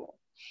useful.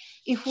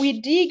 If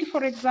we dig,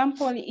 for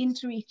example,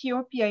 into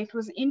Ethiopia, it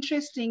was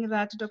interesting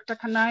that Dr.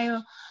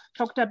 Kanayo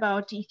talked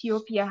about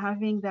Ethiopia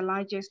having the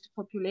largest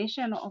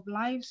population of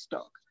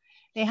livestock.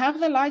 They have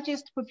the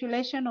largest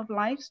population of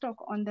livestock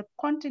on the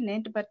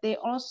continent, but they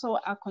also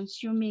are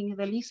consuming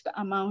the least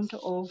amount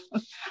of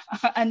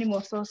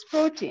animal source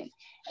protein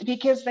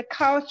because the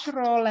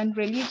cultural and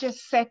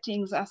religious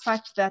settings are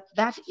such that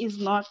that is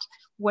not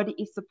what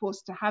is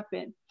supposed to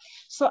happen.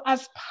 So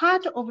as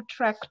part of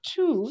track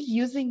 2,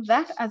 using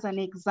that as an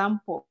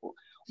example,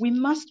 we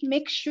must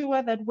make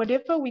sure that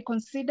whatever we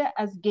consider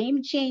as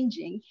game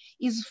changing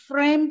is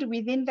framed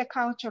within the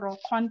cultural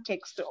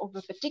context of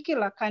a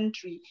particular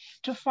country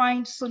to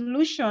find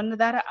solutions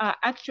that are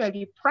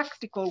actually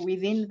practical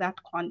within that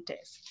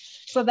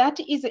context. So that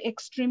is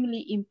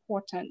extremely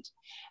important.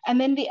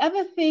 And then the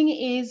other thing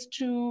is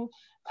to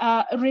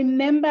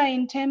remember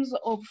in terms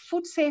of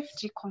food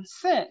safety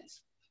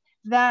concerns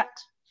that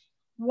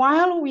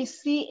while we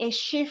see a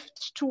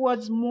shift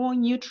towards more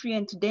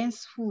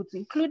nutrient-dense foods,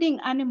 including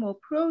animal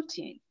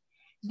protein,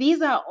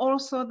 these are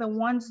also the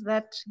ones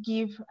that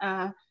give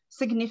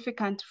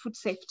significant food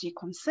safety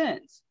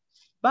concerns.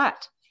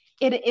 But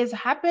it is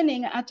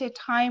happening at a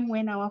time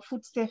when our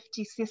food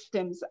safety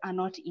systems are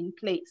not in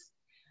place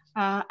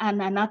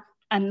and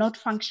are not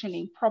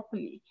functioning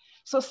properly.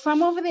 So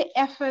some of the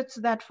efforts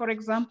that, for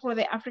example,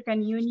 the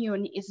African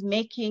Union is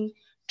making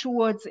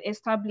towards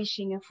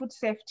establishing a food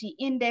safety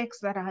index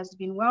that has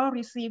been well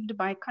received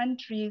by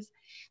countries.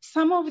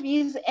 Some of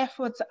these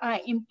efforts are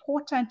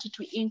important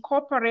to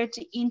incorporate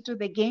into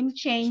the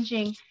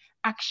game-changing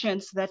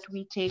actions that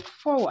we take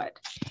forward.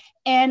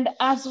 And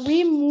as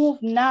we move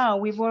now,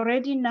 we've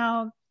already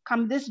now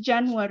come this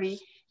January,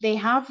 they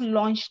have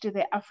launched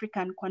the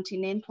African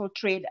Continental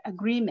Trade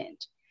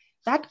Agreement.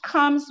 That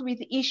comes with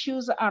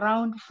issues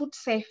around food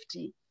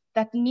safety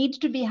that need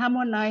to be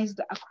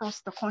harmonized across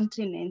the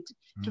continent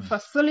to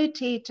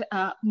facilitate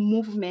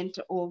movement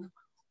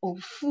of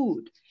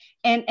food.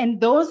 And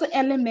those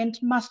elements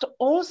must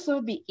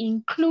also be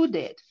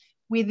included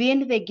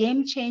within the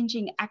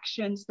game-changing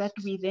actions that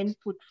we then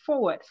put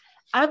forward.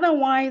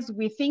 Otherwise,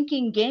 we're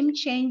thinking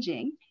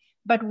game-changing,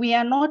 but we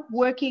are not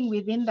working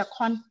within the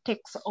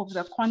context of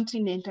the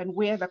continent and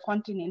where the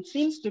continent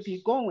seems to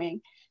be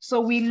going. So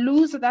we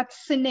lose that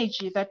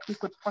synergy that we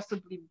could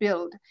possibly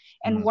build.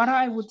 And what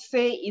I would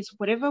say is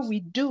whatever we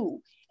do,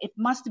 it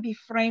must be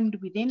framed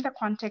within the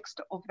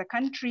context of the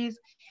countries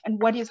and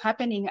what is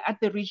happening at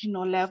the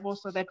regional level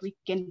so that we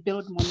can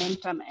build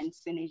momentum and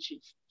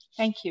synergy.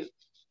 Thank you.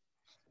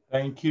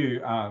 Thank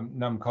you,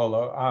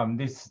 Namukolo.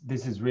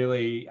 This is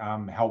really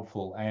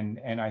helpful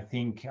and I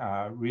think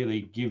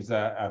really gives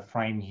a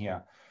frame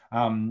here.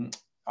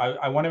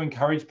 I want to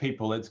encourage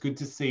people. It's good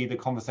to see the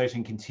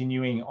conversation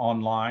continuing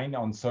online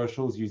on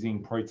socials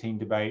using Protein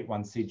Debate,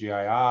 One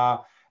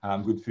CGIAR,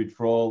 Good Food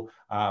for All.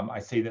 I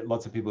see that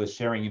lots of people are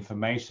sharing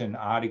information,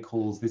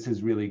 articles. This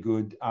is really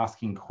good,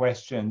 asking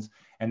questions.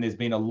 And there's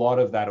been a lot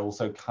of that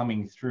also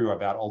coming through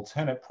about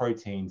alternate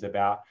proteins,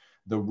 about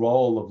the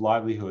role of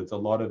livelihoods, a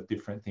lot of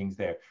different things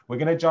there. We're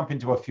going to jump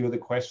into a few of the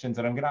questions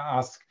and I'm going to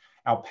ask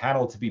our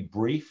panel to be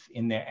brief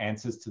in their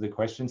answers to the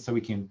questions so we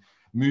can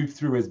move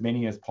through as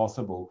many as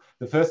possible.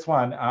 The first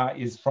one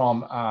is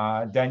from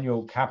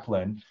Daniel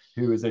Kaplan,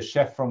 who is a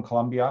chef from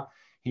Colombia.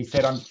 He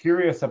said, I'm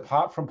curious,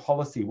 apart from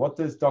policy, what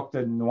does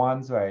Dr.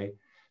 Nwanze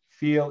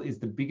feel is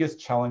the biggest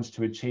challenge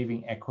to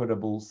achieving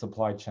equitable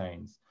supply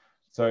chains?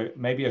 So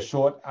maybe a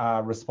short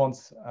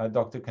response,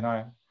 Dr.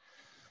 Kanayo.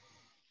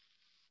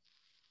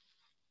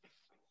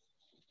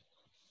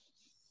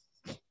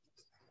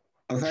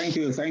 Thank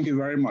you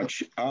very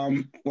much.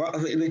 Well,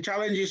 the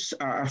challenges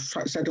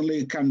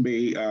certainly can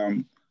be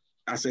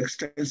as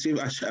extensive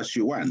as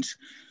you want.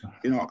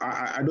 You know,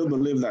 I do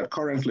believe that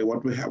currently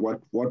what we have,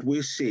 what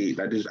we see,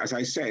 that is, as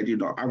I said, you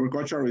know,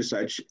 agricultural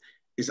research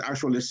is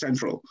actually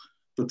central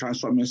to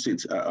transforming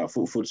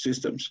food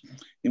systems.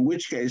 In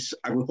which case,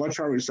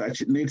 agricultural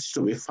research needs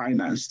to be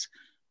financed,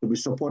 to be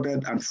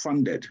supported and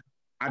funded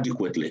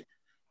adequately.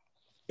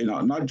 You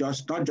know, not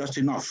just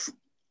enough,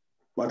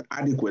 but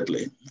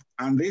adequately.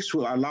 And this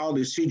will allow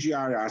the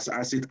CGIAR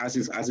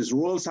as it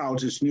rolls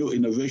out its new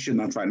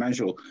innovation and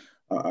financial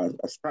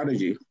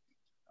strategy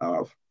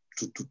to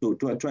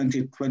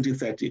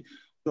 2030.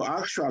 So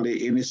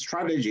actually in its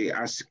strategy,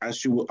 as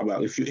you,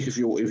 well, if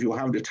you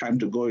have the time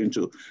to go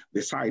into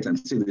the site and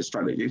see the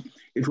strategy,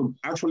 it will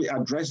actually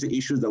address the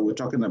issues that we're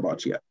talking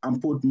about here and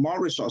put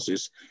more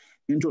resources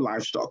into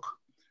livestock.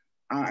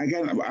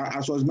 Again,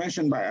 as was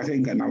mentioned by, I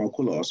think,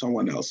 Namukolo or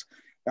someone else,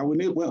 that we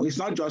need, well, it's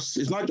not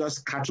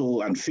just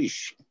cattle and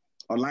fish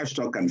or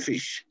livestock and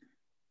fish.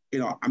 You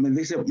know, I mean,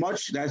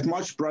 there's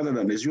much broader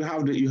than this. You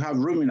have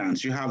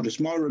ruminants, you have the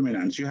small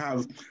ruminants, you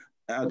have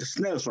the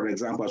snails, for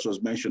example, as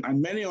was mentioned,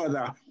 and many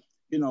other,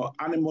 you know,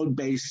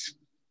 animal-based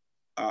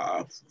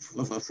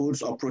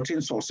foods or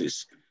protein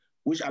sources,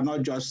 which are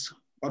not just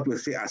what we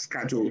see as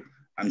cattle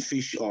and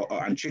fish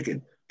and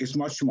chicken. It's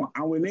much more,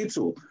 and we need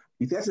to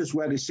This is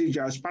where the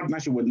CGIAR's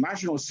partnership with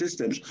national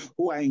systems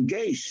who are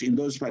engaged in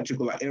those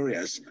particular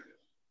areas,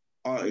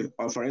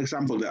 or for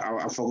example,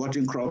 our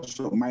forgotten crops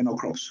or minor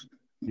crops.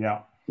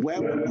 Yeah.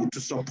 Where we need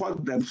to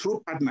support them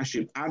through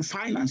partnership and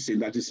financing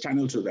that is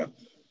channeled to them.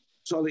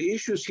 So the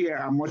issues here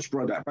are much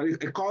broader, but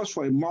it calls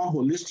for a more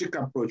holistic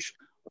approach,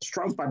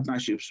 strong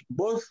partnerships,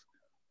 both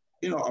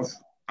of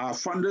our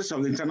funders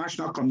of the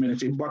international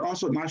community, but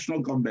also national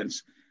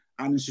governments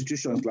and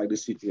institutions like the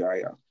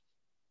CGIAR.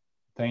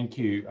 Thank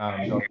you,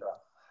 Doctor.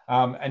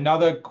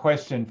 Another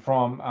question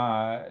from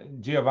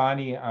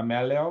Giovanni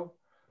Amelio,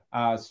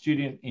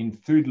 student in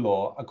food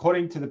law.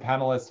 According to the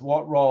panelists,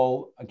 what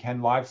role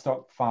can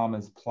livestock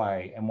farmers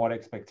play and what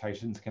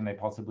expectations can they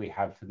possibly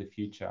have for the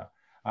future?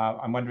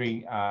 I'm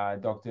wondering,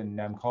 Dr.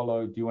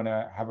 Namukolo, do you want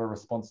to have a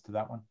response to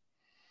that one?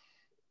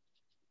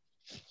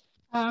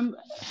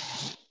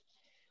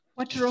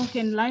 What role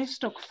can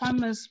livestock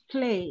farmers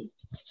play?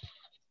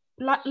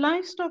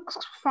 Livestock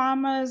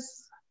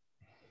farmers,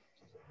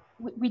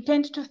 we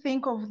tend to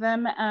think of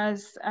them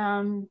as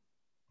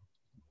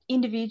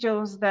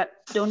individuals that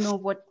don't know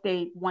what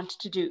they want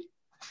to do.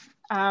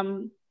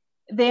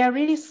 They are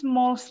really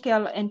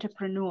small-scale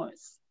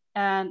entrepreneurs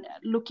and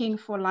looking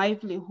for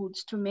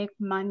livelihoods to make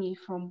money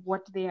from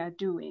what they are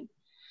doing.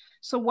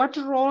 So what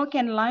role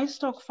can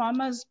livestock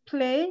farmers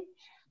play?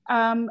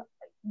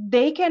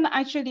 They can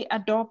actually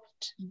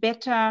adopt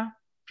better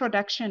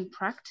production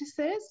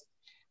practices,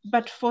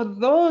 but for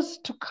those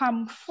to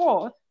come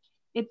forth,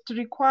 it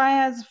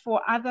requires for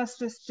other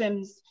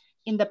systems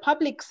in the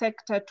public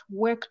sector to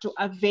work to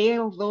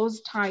avail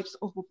those types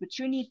of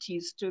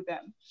opportunities to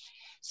them.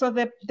 So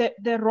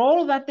the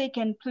role that they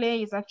can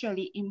play is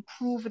actually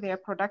improve their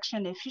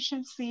production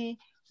efficiency,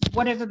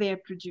 whatever they're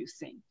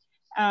producing.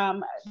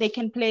 They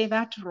can play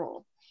that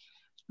role.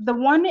 The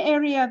one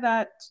area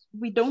that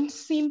we don't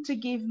seem to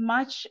give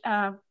much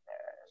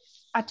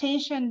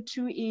attention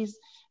to is,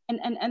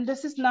 and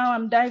this is now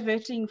I'm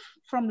diverting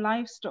from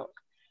livestock.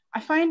 I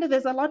find that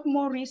there's a lot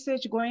more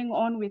research going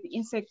on with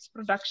insects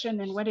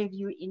production and what have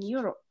you in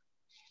Europe.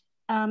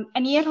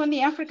 And yet on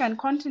the African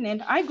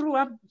continent, I grew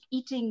up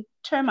eating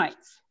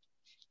termites.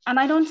 And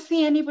I don't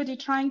see anybody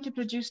trying to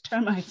produce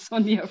termites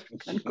on the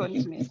African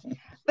continent.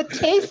 The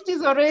taste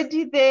is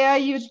already there.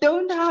 You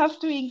don't have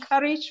to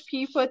encourage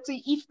people to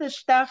eat the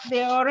stuff.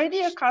 They're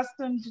already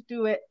accustomed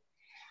to it.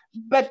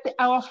 But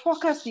our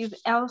focus is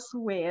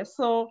elsewhere.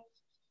 So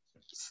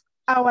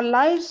our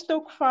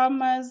livestock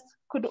farmers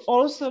could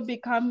also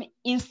become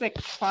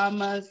insect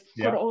farmers,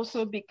 could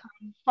also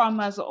become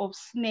farmers of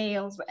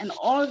snails and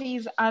all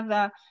these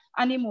other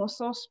animal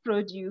source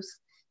produce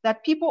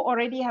that people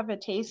already have a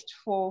taste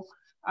for.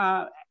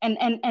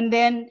 And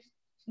then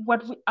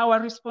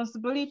our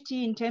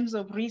responsibility in terms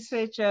of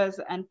researchers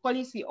and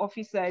policy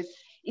officers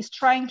is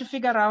trying to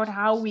figure out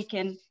how we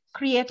can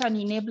create an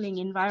enabling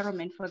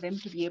environment for them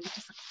to be able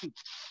to succeed.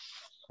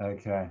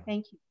 Okay.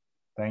 Thank you.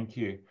 Thank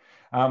you.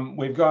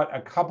 We've got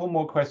a couple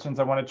more questions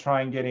I want to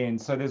try and get in.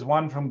 So there's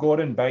one from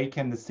Gordon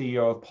Bacon, the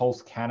CEO of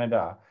Pulse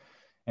Canada.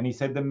 And he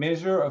said the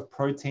measure of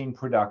protein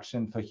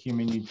production for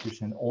human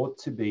nutrition ought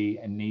to be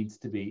and needs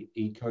to be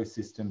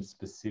ecosystem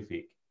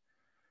specific.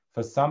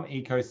 For some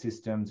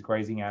ecosystems,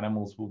 grazing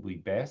animals will be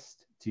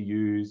best to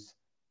use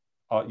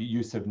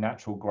of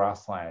natural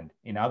grassland.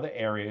 In other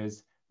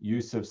areas,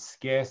 use of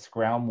scarce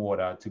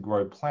groundwater to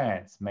grow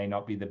plants may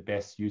not be the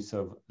best use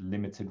of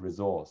limited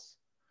resource.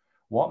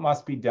 What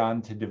must be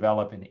done to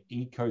develop an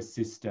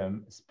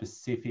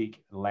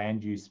ecosystem-specific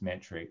land use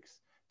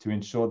metrics to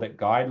ensure that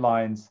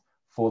guidelines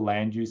for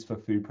land use for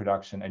food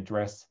production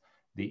address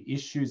the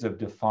issues of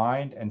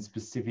defined and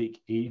specific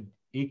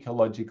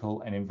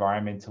ecological and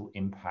environmental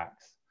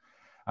impacts?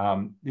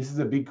 This is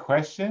a big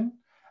question.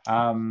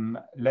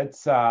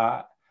 Let's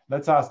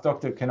ask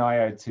Dr.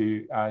 Kanayo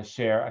to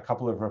share a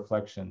couple of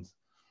reflections.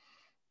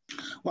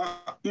 Well,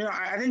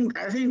 I think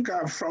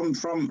from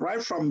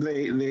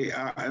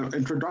the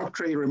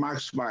introductory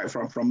remarks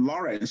from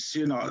Lawrence,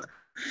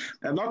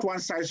 not one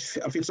size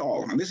fits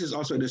all, and this is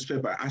also in this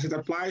paper as it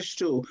applies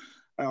to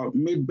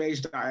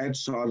meat-based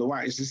diets or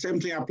otherwise. The same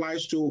thing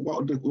applies to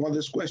what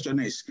this question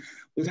is.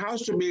 It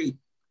has to be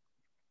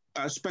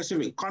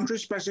specific,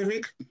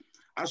 country-specific,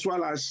 as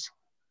well as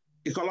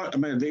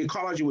the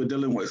ecology we're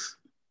dealing with.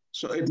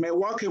 So it may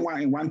work in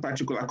one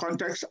particular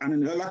context, and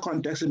in the other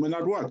context, it may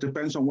not work.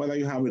 Depends on whether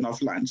you have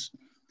enough lands,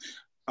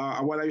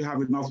 whether you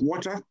have enough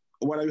water,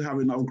 or whether you have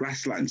enough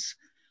grasslands.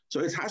 So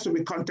it has to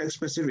be context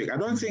specific. I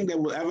don't think there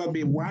will ever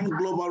be one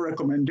global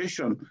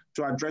recommendation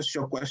to address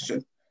your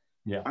question.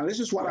 Yeah. And this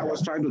is what I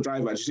was trying to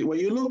drive at. You see, when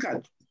you look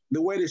at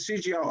the way the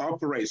CGIAR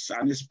operates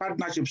and its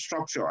partnership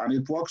structure, and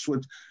it works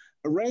with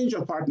a range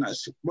of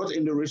partners, both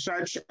in the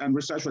research and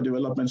research for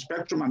development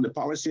spectrum and the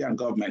policy and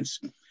governments,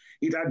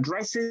 it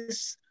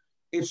addresses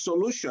its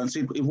solutions.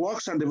 It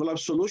works and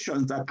develops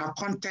solutions that are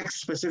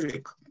context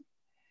specific.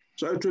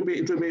 So it will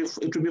be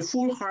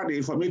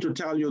foolhardy for me to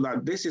tell you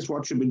that this is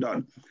what should be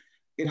done.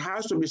 It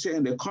has to be seen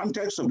in the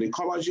context of the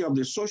ecology, of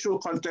the social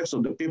context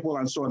of the people,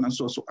 and so on and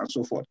so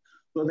forth.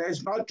 So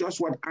there's not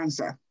just one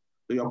answer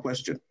to your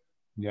question.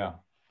 Yeah.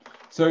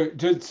 So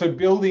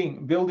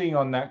building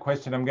on that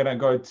question, I'm going to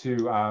go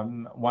to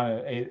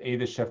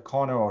either Chef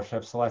Conor or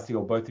Chef Selassie,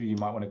 or both of you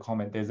might want to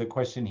comment. There's a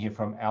question here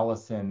from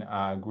Alison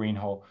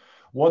Greenhall.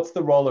 What's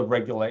the role of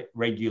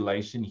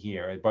regulation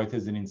here, both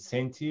as an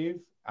incentive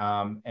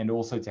and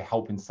also to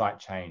help incite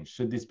change?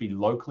 Should this be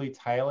locally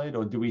tailored,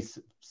 or do we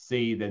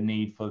see the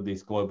need for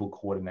this global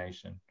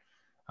coordination?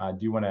 Do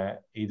you want to,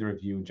 either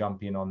of you,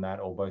 jump in on that,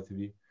 or both of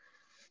you?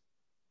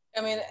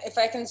 I mean, if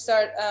I can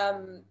start,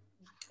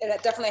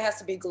 it definitely has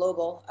to be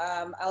global.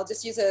 I'll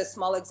just use a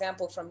small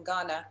example from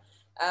Ghana.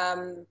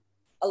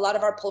 A lot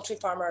of our poultry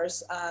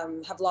farmers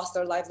have lost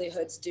their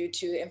livelihoods due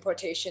to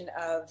importation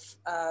of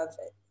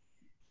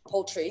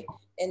poultry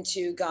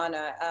into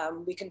Ghana.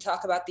 We can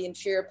talk about the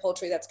inferior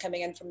poultry that's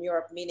coming in from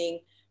Europe,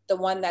 meaning the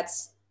one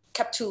that's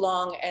kept too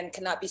long and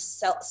cannot be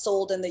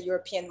sold in the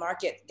European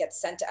market gets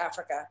sent to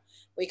Africa.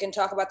 We can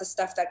talk about the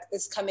stuff that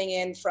is coming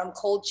in from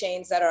cold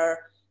chains that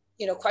are,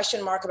 you know,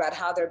 question mark about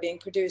how they're being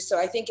produced. So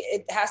I think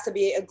it has to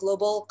be a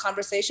global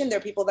conversation. There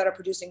are people that are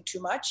producing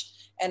too much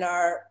and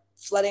are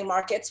flooding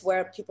markets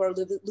where people are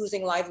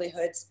losing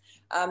livelihoods.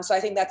 So I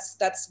think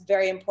that's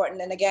very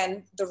important. And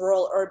again, the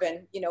rural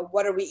urban, you know,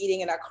 what are we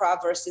eating in Accra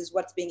versus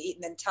what's being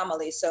eaten in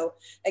Tamale? So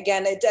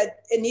again, it's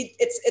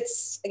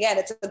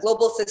a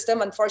global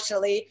system,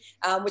 unfortunately,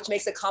 which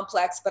makes it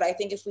complex. But I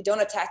think if we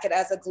don't attack it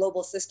as a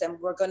global system,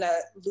 we're going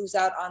to lose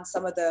out on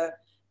some of the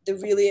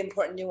really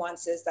important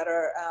nuances that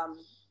are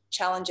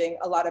challenging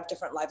a lot of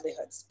different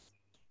livelihoods.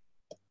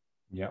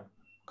 Yeah,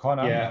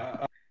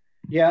 Conor.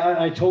 Yeah,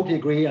 I totally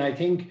agree, and I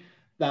think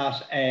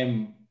that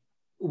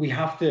we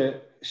have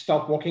to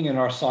stop working in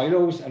our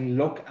silos and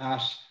look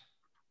at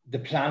the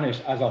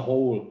planet as a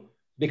whole,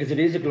 because it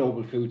is a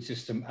global food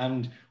system,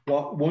 and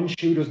what one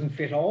shoe doesn't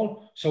fit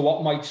all. So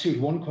what might suit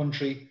one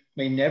country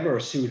may never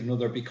suit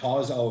another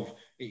because of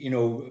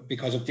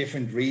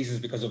different reasons,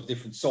 because of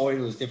different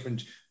soils,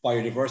 different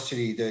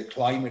biodiversity, the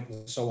climate,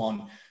 and so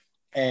on.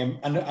 And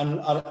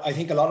I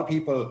think a lot of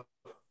people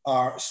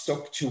are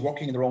stuck to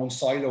working in their own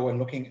silo and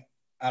looking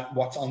at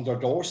what's on their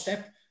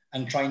doorstep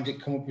and trying to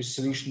come up with a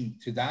solution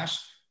to that.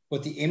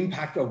 But the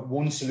impact of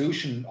one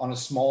solution on a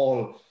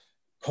small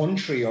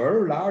country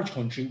or a large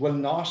country will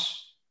not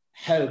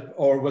help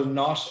or will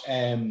not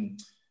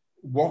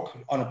work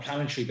on a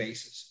planetary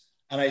basis.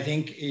 And I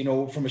think, you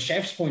know, from a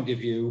chef's point of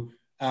view,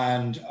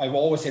 and I've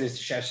always said this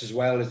to chefs as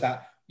well, is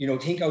that, you know,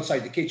 think outside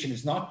the kitchen.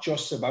 It's not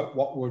just about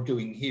what we're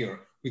doing here.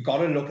 We've got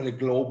to look at a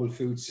global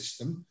food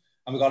system,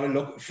 and we've got to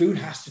look, food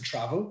has to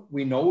travel.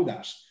 We know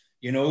that,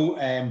 you know,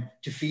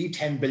 to feed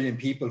 10 billion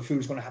people, food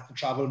is going to have to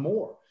travel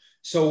more.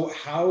 So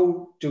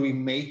how do we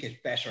make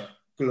it better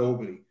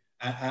globally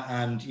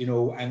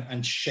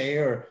and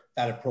share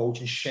that approach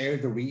and share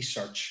the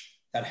research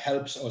that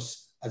helps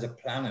us as a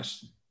planet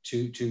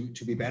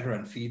to be better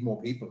and feed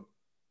more people?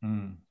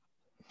 Mm.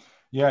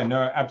 Yeah,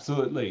 no,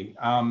 absolutely.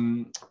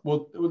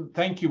 Well,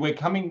 thank you. We're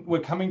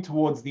coming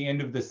towards the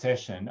end of the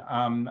session.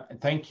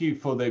 Thank you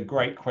for the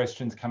great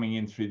questions coming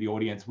in through the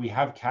audience. We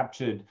have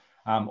captured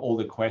all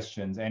the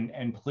questions,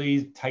 and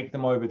please take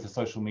them over to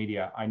social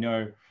media. I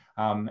know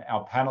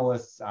our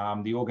panelists,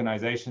 the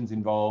organizations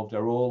involved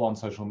are all on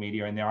social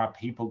media, and there are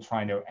people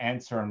trying to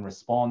answer and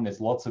respond. There's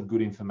lots of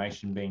good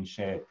information being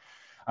shared.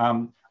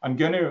 I'm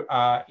going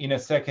to, in a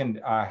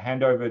second,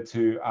 hand over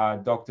to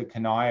Dr.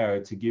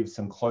 Kanayo to give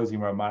some closing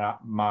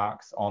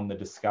remarks on the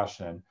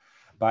discussion.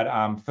 But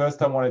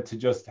first, I wanted to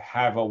just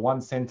have a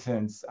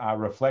one-sentence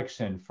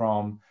reflection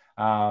from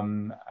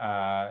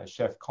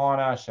Chef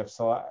Conor, Chef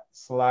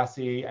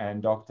Selassie,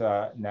 and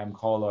Dr.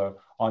 Namukolo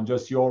on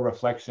just your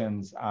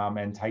reflections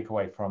and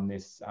takeaway from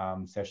this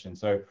session.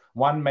 So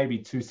one, maybe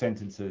 2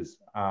 sentences,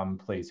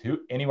 please.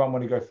 Anyone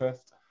want to go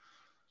first?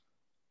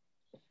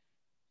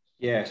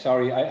 Yeah,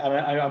 sorry,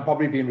 I'm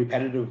probably being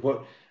repetitive,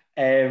 but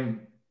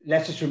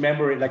let's just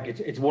remember it, like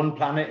it's one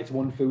planet, it's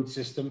one food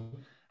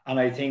system. And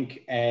I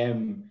think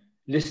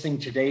listening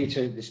today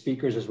to the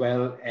speakers as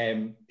well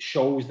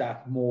shows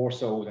that more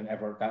so than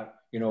ever, that,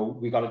 you know,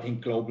 we got to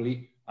think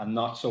globally and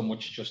not so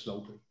much just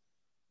locally.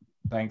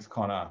 Thanks,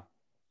 Conor.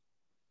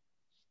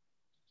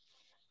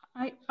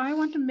 I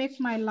want to make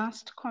my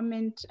last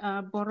comment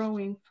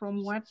borrowing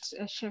from what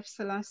Chef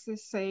Selassie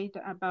said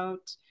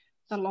about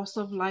the loss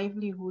of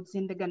livelihoods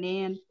in the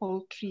Ghanaian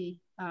poultry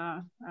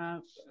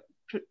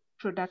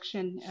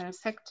production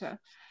sector.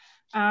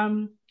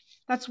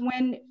 That's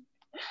when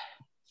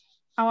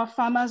our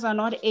farmers are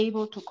not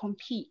able to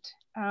compete.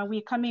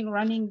 We're coming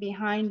running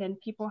behind,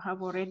 and people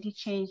have already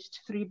changed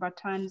 3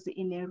 batons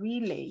in a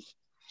relay.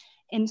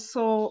 And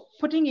so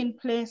putting in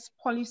place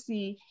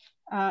policy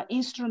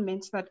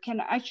instruments that can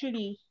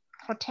actually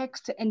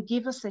protect and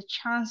give us a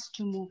chance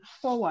to move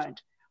forward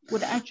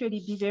would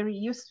actually be very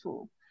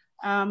useful.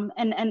 And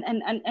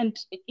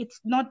it's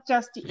not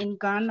just in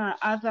Ghana,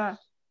 other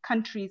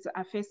countries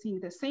are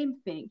facing the same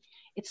thing.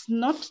 It's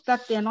not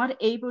that they're not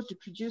able to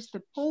produce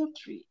the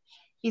poultry,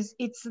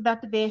 it's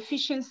that the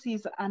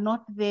efficiencies are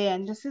not there.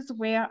 And this is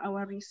where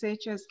our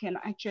researchers can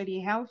actually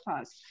help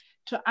us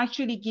to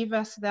actually give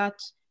us that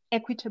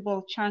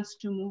equitable chance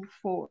to move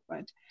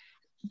forward.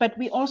 But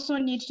we also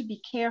need to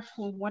be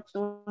careful what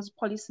those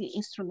policy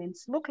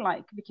instruments look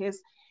like,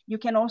 because you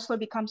can also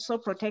become so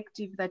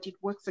protective that it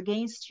works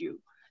against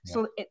you. Yeah.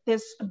 So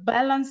this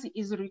balance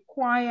is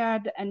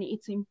required, and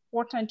it's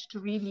important to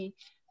really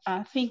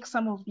think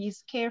some of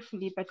these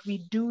carefully, but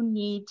we do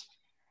need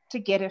to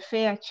get a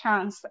fair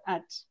chance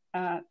at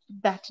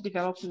that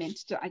development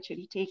to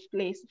actually take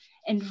place.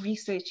 And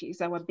research is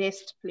our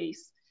best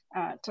place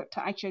to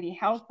actually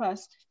help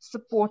us,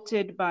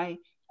 supported by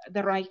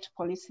the right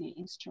policy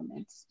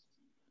instruments.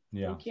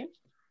 Yeah. Thank you.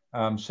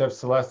 Chef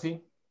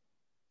Selassie?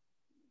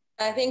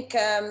 I think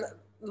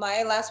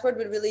my last word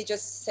would really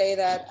just say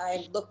that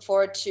I look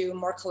forward to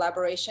more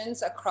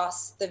collaborations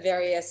across the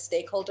various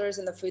stakeholders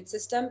in the food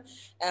system.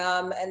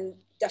 And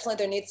definitely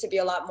there needs to be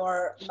a lot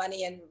more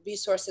money and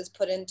resources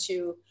put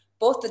into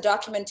both the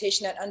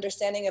documentation and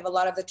understanding of a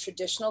lot of the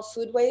traditional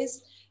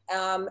foodways,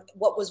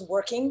 what was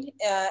working,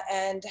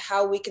 and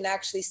how we can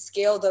actually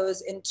scale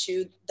those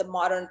into the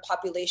modern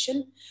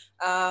population.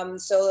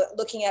 So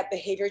looking at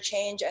behavior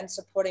change and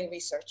supporting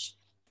research.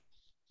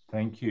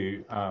 Thank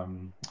you.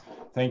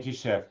 Thank you,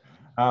 Chef.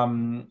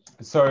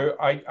 So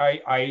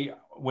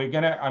I'm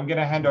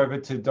gonna hand over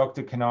to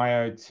Dr.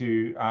 Kanayo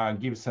to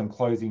give some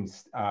closing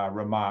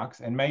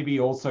remarks, and maybe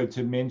also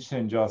to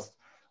mention just,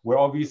 we're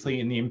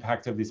obviously in the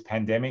impact of this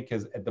pandemic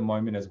at the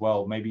moment as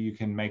well. Maybe you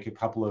can make a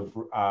couple of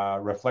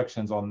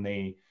reflections on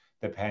the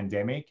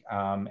pandemic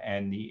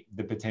and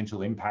the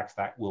potential impacts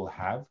that will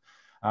have.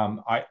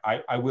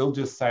 I will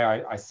just say,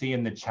 I see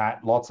in the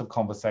chat lots of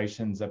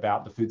conversations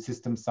about the Food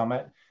Systems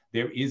Summit.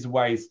 There is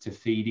ways to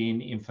feed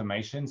in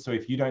information. So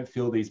if you don't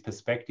feel these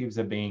perspectives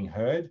are being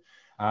heard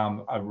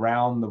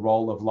around the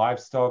role of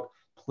livestock,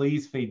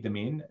 please feed them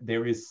in.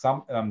 There is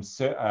some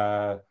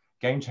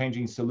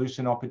game-changing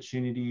solution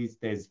opportunities.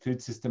 There's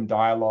food system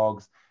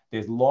dialogues.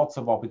 There's lots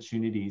of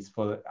opportunities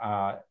for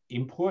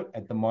input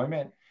at the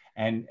moment.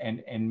 And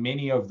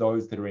many of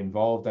those that are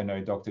involved, I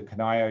know Dr.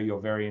 Kanayo, you're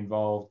very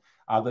involved.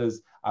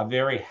 Others are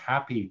very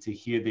happy to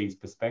hear these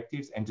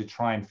perspectives and to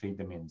try and feed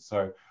them in.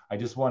 So I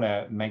just want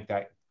to make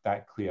that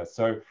clear.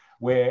 So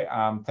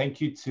thank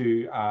you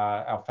to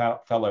our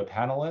fellow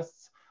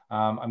panelists.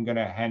 I'm going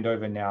to hand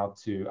over now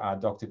to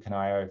Dr.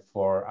 Kanayo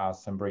for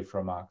some brief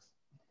remarks.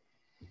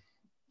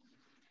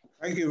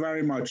 Thank you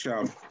very much.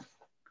 Thank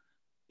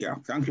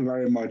you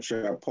very much,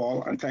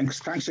 Paul, and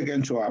thanks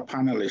again to our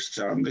panelists.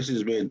 This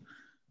has been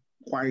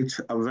quite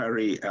a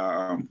very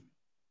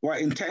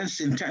intense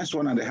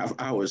 1.5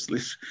 hours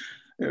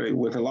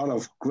with a lot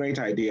of great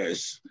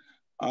ideas.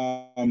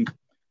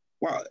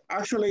 Well,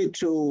 actually,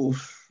 to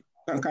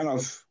kind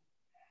of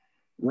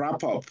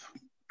wrap up,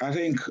 I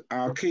think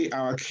our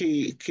keynote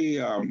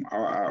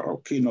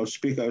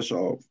speakers,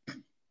 or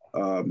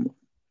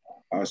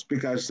our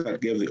speakers that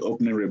gave the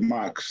opening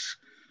remarks,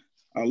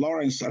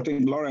 Lawrence, I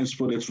think Lawrence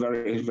put it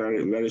very,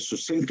 very, very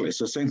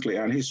succinctly,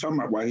 and his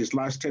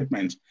last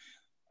statement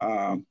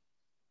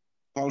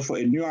called for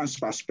a nuanced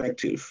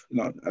perspective.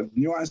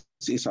 Nuance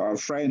is our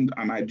friend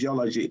and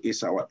ideology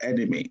is our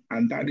enemy.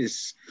 And that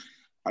is,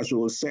 as we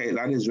will say,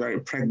 that is very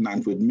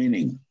pregnant with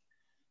meaning.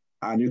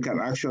 And you can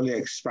actually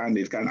expand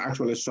it, can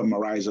actually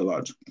summarize a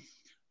lot.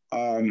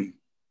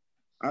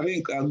 I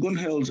think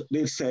Gunhild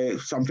did say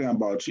something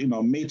about,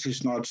 meat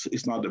is not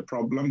the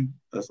problem.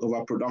 There's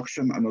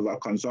overproduction and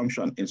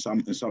overconsumption in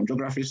some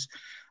geographies,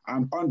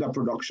 and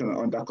underproduction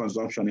and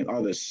underconsumption in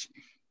others.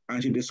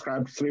 And she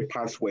described 3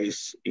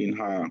 pathways in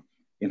her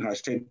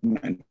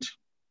statement.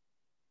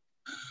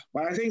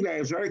 But I think that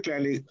is very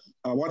clearly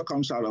what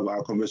comes out of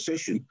our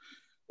conversation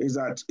is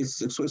that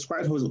it's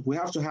quite, we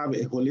have to have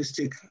a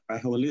holistic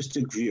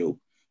view.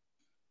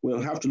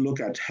 We'll have to look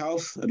at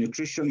health,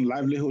 nutrition,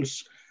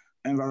 livelihoods,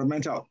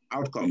 environmental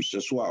outcomes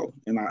as well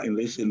in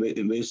this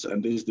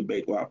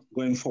debate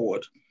going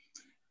forward.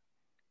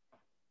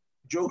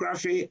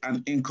 Geography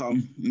and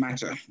income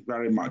matter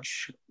very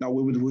much. Now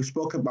we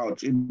spoke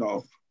about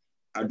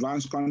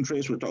advanced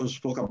countries. We also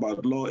spoke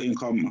about low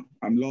income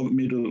and low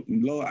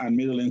and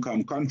middle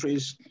income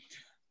countries,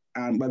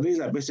 but these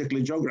are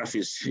basically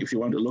geographies if you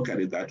want to look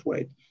at it that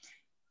way.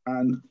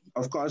 And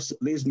of course,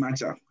 these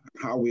matter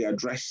how we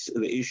address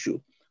the issue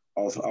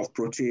of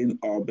protein,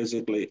 or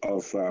basically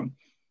of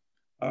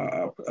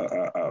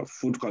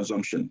food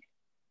consumption.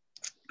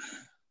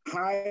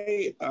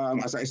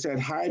 As I said,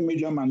 high,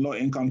 medium, and low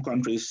income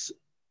countries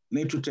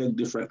need to take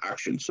different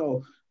action.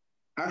 So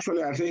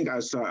actually, I think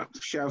as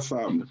Chef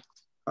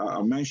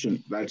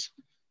mentioned that,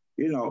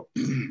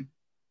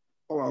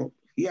 well,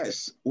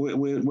 yes, we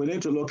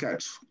need to look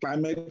at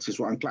climate, is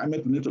one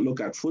climate, we need to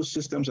look at food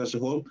systems as a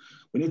whole,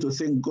 we need to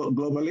think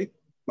globally,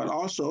 but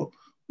also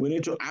we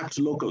need to act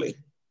locally.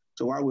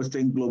 So while we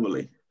think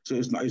globally, so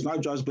it's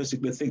not just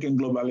basically thinking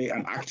globally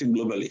and acting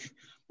globally,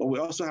 but we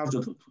also have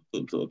to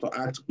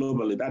act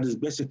globally. That is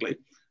basically,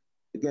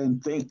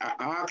 again,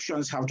 our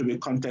actions have to be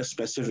context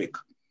specific.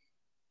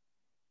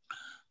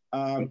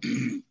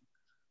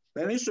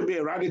 There needs to be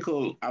a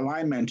radical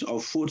alignment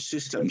of food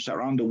systems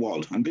around the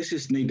world, and this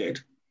is needed.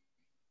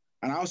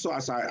 And also,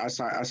 as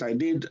I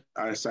did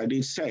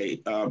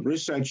say,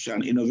 research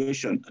and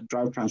innovation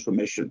drive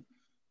transformation.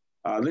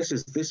 This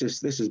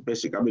is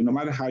basic. I mean, no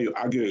matter how you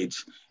argue it,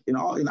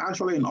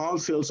 actually in all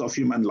fields of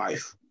human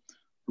life,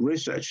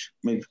 research.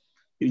 I mean,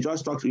 you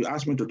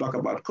asked me to talk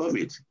about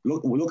COVID.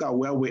 Look at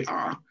where we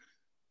are.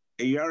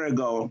 A year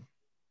ago,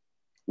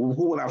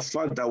 who would have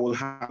thought that we'll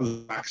have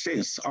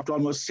vaccines? Up to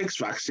almost 6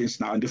 vaccines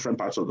now in different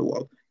parts of the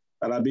world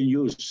that are being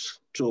used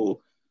to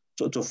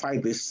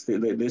fight this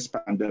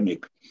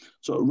pandemic.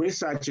 So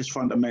research is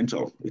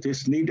fundamental. It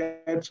is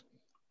needed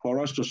for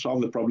us to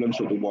solve the problems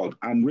of the world.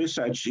 And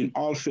research in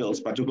all fields,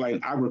 particularly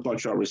in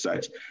agricultural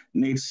research,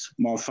 needs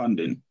more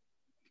funding.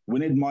 We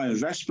need more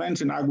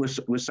investment in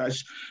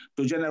agri-research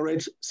to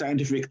generate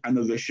scientific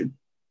innovation.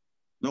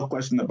 No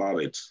question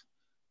about it.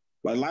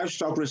 But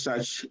livestock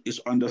research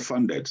is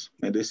underfunded.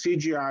 And the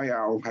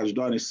CGIAR has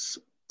done its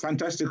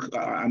fantastic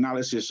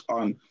analysis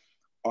on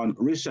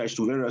research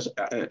to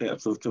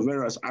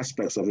various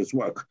aspects of its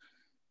work.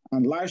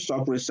 And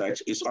livestock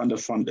research is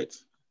underfunded.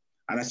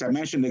 And as I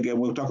mentioned again,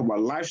 we'll talk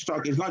about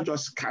livestock. It's not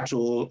just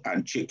cattle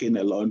and chicken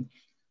alone,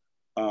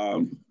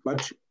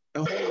 but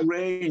a whole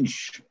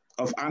range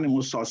of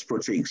animal source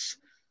proteins.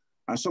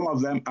 And some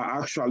of them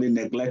are actually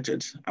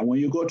neglected. And when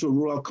you go to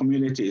rural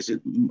communities,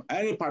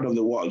 any part of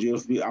the world,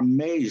 you'll be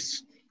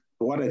amazed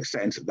to what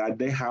extent that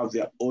they have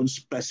their own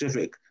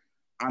specific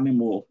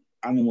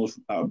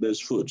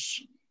animal-based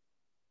foods.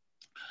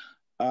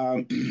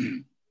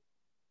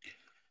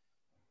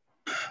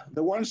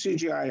 The one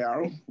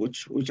CGIAR,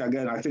 which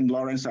again, I think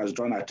Lawrence has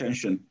drawn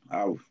attention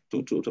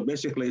to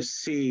basically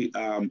see,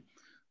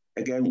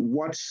 again,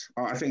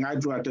 I think I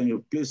drew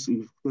attention, please,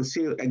 to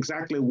see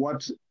exactly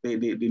what the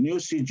new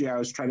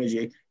CGIAR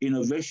strategy,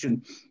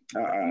 innovation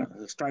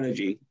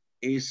strategy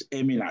is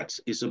aiming at,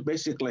 is to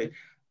basically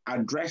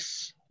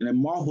address in a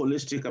more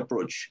holistic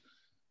approach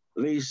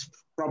this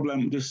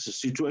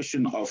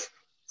situation of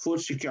food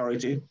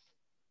security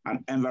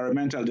and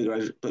environmental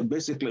degradation, but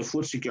basically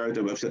food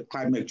security with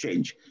climate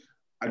change,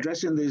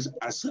 addressing this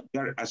as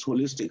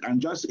holistic.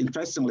 And just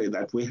interestingly,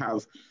 that we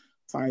have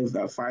five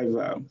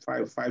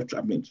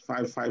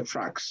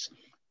tracks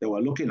that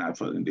we're looking at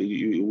for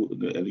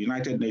the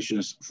United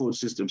Nations Food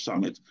System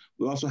Summit.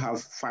 We also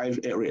have 5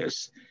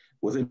 areas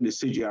within the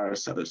CGIAR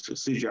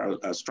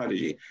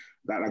strategy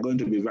that are going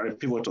to be very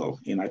pivotal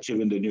in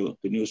achieving the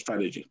new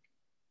strategy.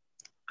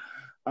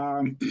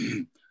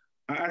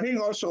 I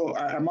think also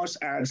I must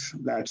add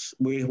that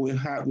we've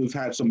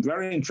had some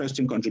very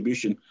interesting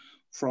contribution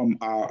from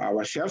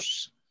our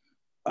chefs.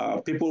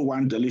 People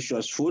want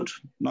delicious food,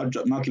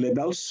 not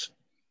labels.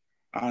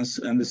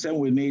 And the same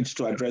we need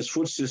to address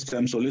food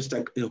systems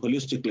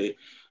holistically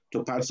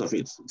to parts of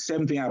it.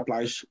 Same thing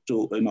applies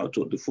to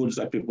the foods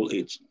that people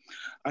eat.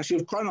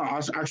 Chef Conor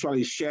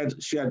actually said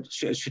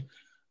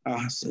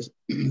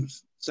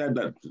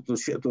that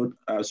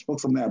spoke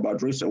from there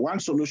about research. One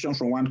solution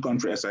from one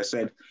country, as I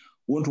said,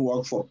 won't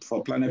work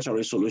for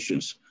planetary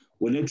solutions.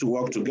 We need to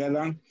work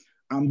together.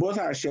 And both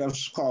our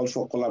chefs called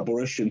for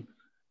collaboration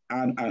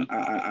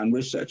and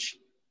research.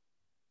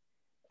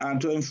 And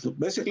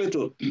basically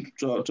to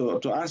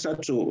answer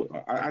to,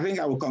 I think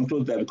I will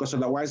conclude there, because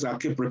otherwise I'll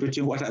keep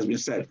repeating what has been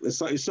said.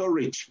 It's so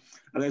rich,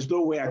 and there's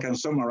no way I can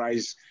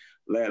summarize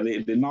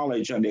the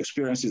knowledge and the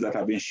experiences that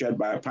have been shared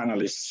by our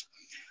panelists.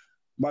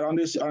 But on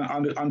the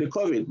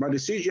COVID, but the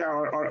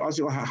CGIAR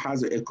also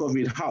has a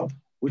COVID hub,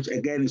 which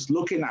again is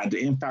looking at the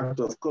impact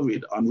of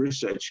COVID on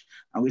research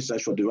and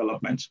research for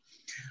development.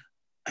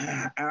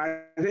 And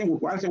I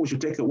think one thing we should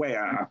take away,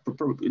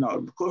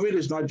 COVID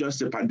is not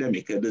just a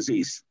pandemic, a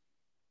disease.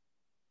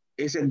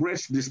 It's a great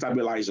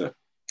destabilizer,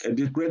 a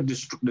great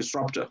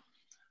disruptor.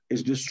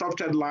 It's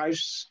disrupted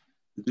lives,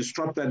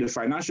 disrupted the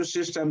financial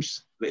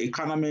systems, the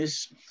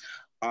economies,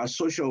 our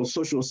social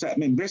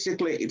settlement.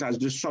 Basically, it has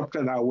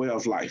disrupted our way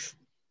of life.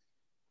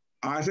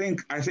 I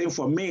think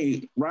for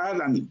me, rather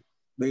than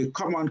the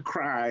common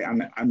cry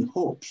and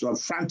hopes of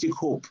frantic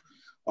hope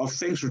of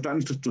things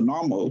returning to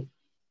normal,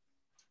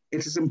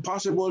 it is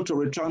impossible to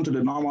return to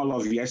the normal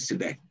of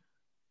yesterday.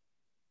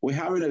 We're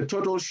having a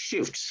total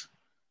shift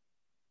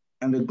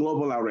in the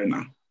global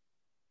arena,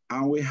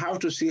 and we have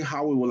to see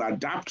how we will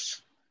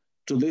adapt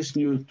to this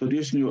new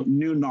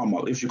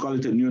normal, if you call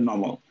it a new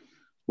normal.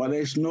 But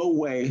there's no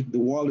way the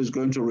world is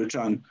going to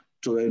return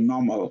to the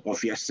normal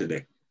of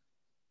yesterday.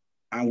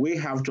 And we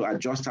have to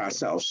adjust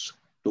ourselves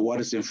to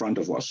what is in front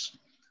of us.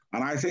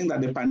 And I think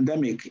that the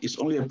pandemic is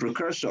only a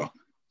precursor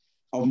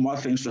of more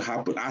things to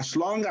happen. As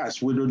long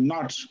as we do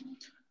not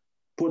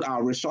put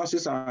our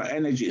resources, our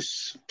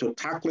energies to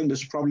tackling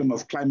this problem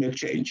of climate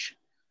change,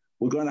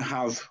 we're going to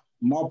have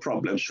more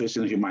problems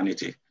facing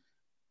humanity.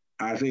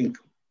 I think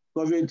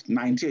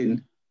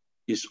COVID-19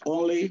 is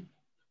only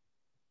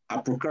a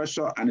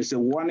precursor, and it's a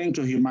warning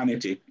to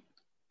humanity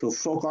to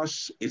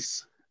focus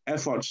its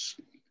efforts,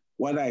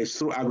 whether it's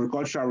through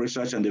agricultural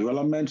research and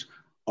development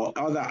or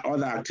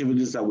other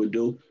activities that we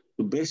do,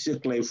 to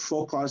basically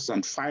focus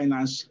and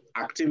finance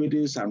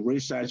activities and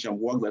research and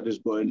work that is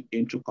going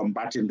into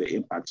combating the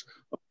impact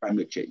of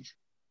climate change.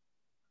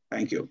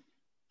 Thank you.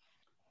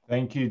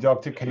 Thank you,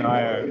 Dr.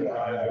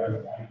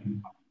 Kanayo.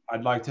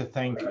 I'd like to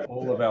thank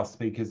all of our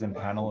speakers and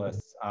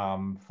panelists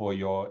for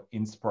your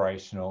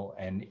inspirational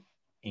and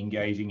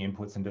engaging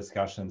inputs and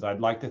discussions. I'd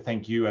like to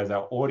thank you as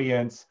our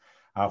audience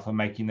for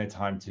making the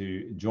time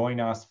to join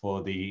us,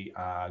 for the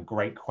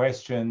great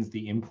questions,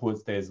 the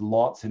inputs. There's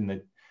lots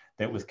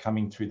that was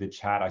coming through the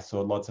chat. I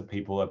saw lots of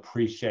people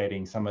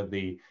appreciating some of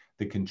the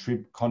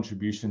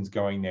contributions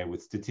going there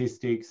with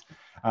statistics.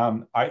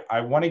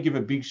 I want to give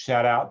a big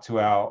shout out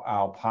to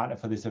our partner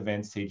for this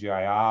event,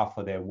 CGIAR,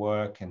 for their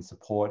work and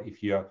support.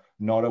 If you're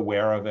not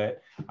aware of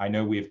it, I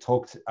know we've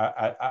talked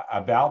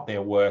about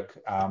their work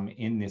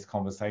in this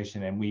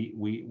conversation, and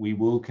we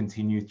will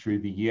continue through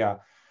the year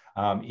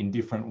in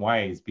different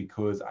ways,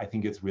 because I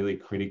think it's really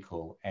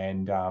critical.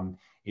 And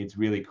it's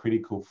really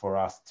critical for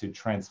us to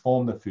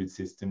transform the food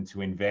system,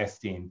 to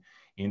invest in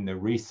the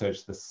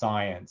research, the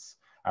science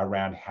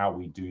around how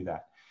we do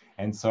that.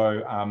 And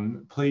so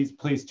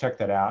please check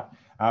that out.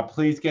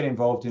 Please get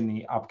involved in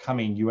the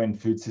upcoming UN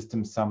Food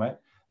Systems Summit.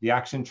 The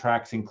action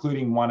tracks,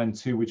 including 1 and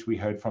 2, which we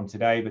heard from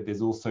today, but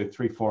there's also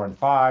 3, 4, and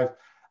 5,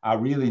 are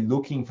really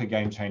looking for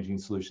game-changing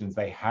solutions.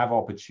 They have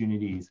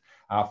opportunities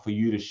for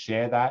you to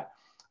share that.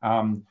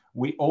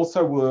 We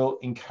also will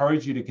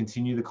encourage you to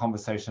continue the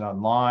conversation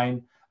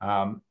online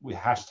with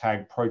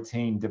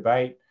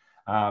 #ProteinDebate.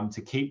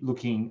 To keep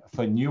looking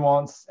for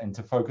nuance and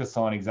to focus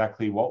on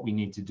exactly what we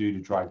need to do to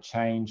drive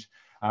change.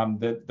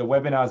 The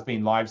webinar has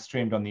been live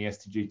streamed on the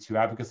SDG2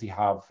 Advocacy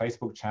Hub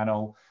Facebook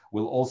channel.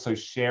 We'll also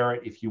share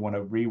it if you want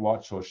to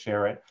rewatch or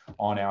share it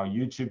on our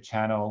YouTube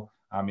channel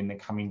in the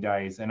coming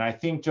days. And I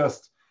think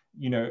just,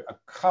 a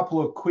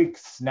couple of quick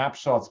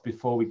snapshots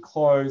before we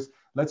close.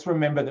 Let's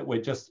remember that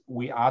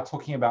we are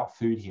talking about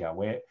food here.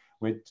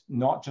 We're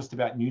not just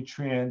about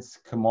nutrients,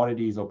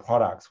 commodities, or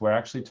products. We're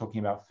actually talking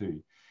about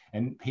food.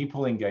 And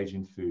people engage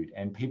in food,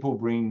 and people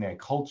bring their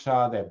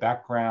culture, their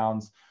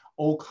backgrounds,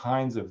 all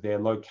kinds of their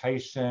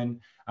location,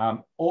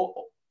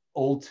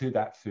 all to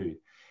that food.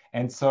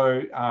 And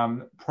so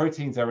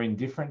proteins are in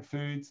different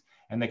foods,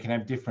 and they can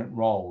have different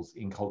roles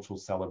in cultural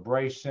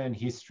celebration,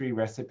 history,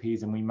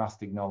 recipes, and we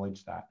must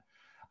acknowledge that.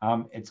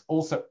 It's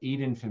also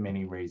eaten for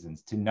many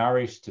reasons: to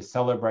nourish, to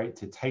celebrate,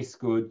 to taste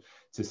good,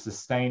 to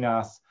sustain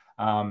us,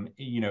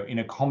 in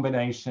a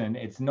combination.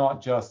 It's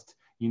not just,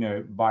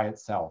 by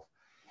itself.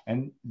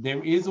 And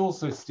there is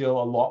also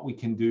still a lot we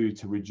can do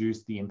to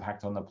reduce the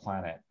impact on the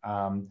planet.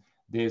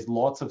 There's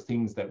lots of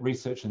things that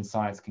research and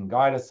science can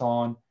guide us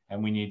on,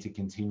 and we need to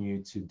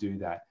continue to do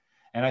that.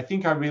 And I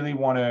think I really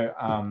want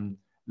to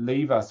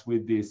leave us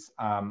with this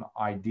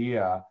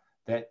idea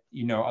that,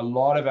 a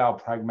lot of our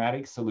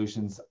pragmatic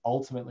solutions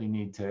ultimately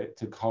need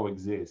to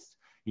coexist.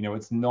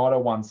 It's not a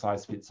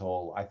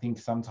one-size-fits-all. I think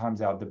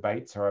sometimes our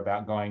debates are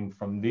about going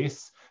from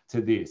this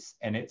to this,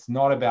 and it's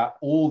not about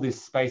all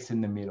this space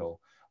in the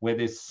middle, where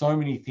there's so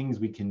many things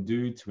we can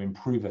do to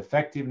improve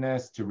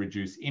effectiveness, to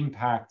reduce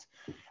impact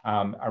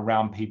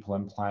around people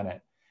and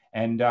planet.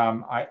 And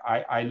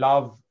I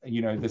love,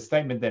 the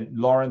statement that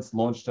Lawrence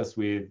launched us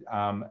with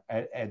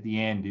at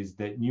the end is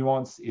that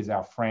nuance is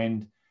our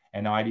friend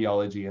and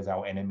ideology is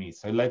our enemy.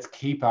 So let's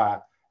keep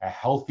a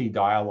healthy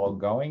dialogue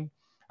going.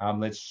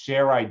 Let's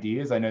share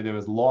ideas. I know there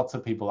was lots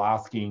of people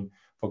asking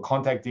for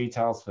contact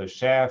details for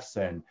chefs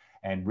and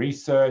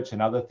research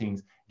and other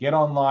things. Get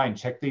online,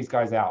 check these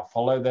guys out,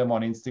 follow them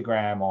on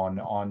Instagram,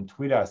 on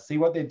Twitter, see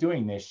what they're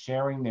doing. They're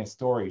sharing their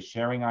stories,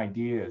 sharing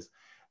ideas.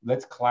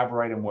 Let's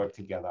collaborate and work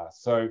together.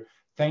 So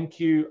thank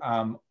you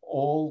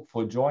all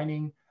for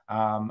joining.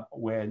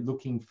 We're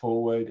looking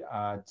forward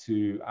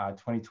to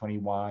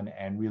 2021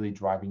 and really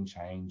driving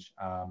change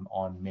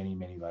on many,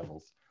 many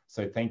levels.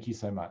 So thank you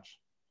so much.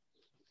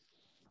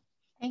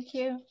 Thank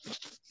you.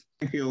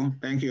 Thank you.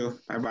 Thank you.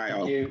 Bye-bye.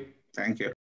 Thank you. Thank you.